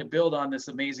and trying to build on this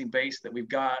amazing base that we've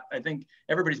got. I think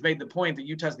everybody's made the point that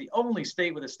Utah's the only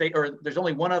state with or there's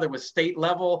only one other with state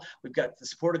level. We've got the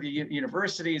support of the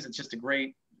universities. It's just a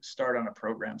great start on a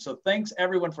program. So thanks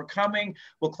everyone for coming.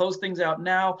 We'll close things out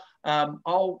now.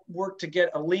 I'll work to get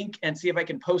a link and see if I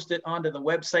can post it onto the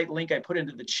website link I put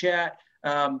into the chat.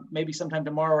 Maybe sometime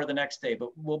tomorrow or the next day, but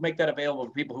we'll make that available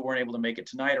for people who weren't able to make it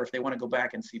tonight, or if they want to go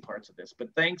back and see parts of this. But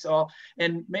thanks all.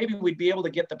 And maybe we'd be able to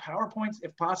get the PowerPoints.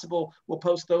 If possible, we'll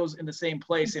post those in the same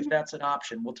place if that's an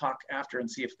option. We'll talk after and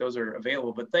see if those are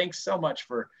available. But thanks so much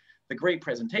for the great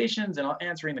presentations and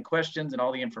answering the questions and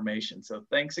all the information. So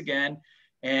thanks again,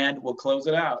 and we'll close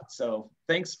it out. So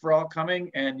thanks for all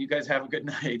coming, and you guys have a good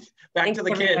night. Back to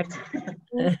the kids.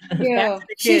 Yeah.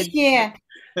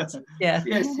 Yeah.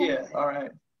 Yes. All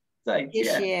right.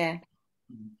 Yeah.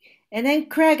 And then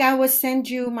Craig, I will send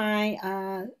you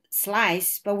my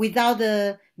slides, but without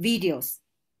the videos.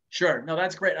 Sure. No,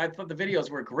 that's great. I thought the videos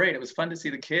were great. It was fun to see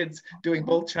the kids doing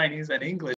both Chinese and English.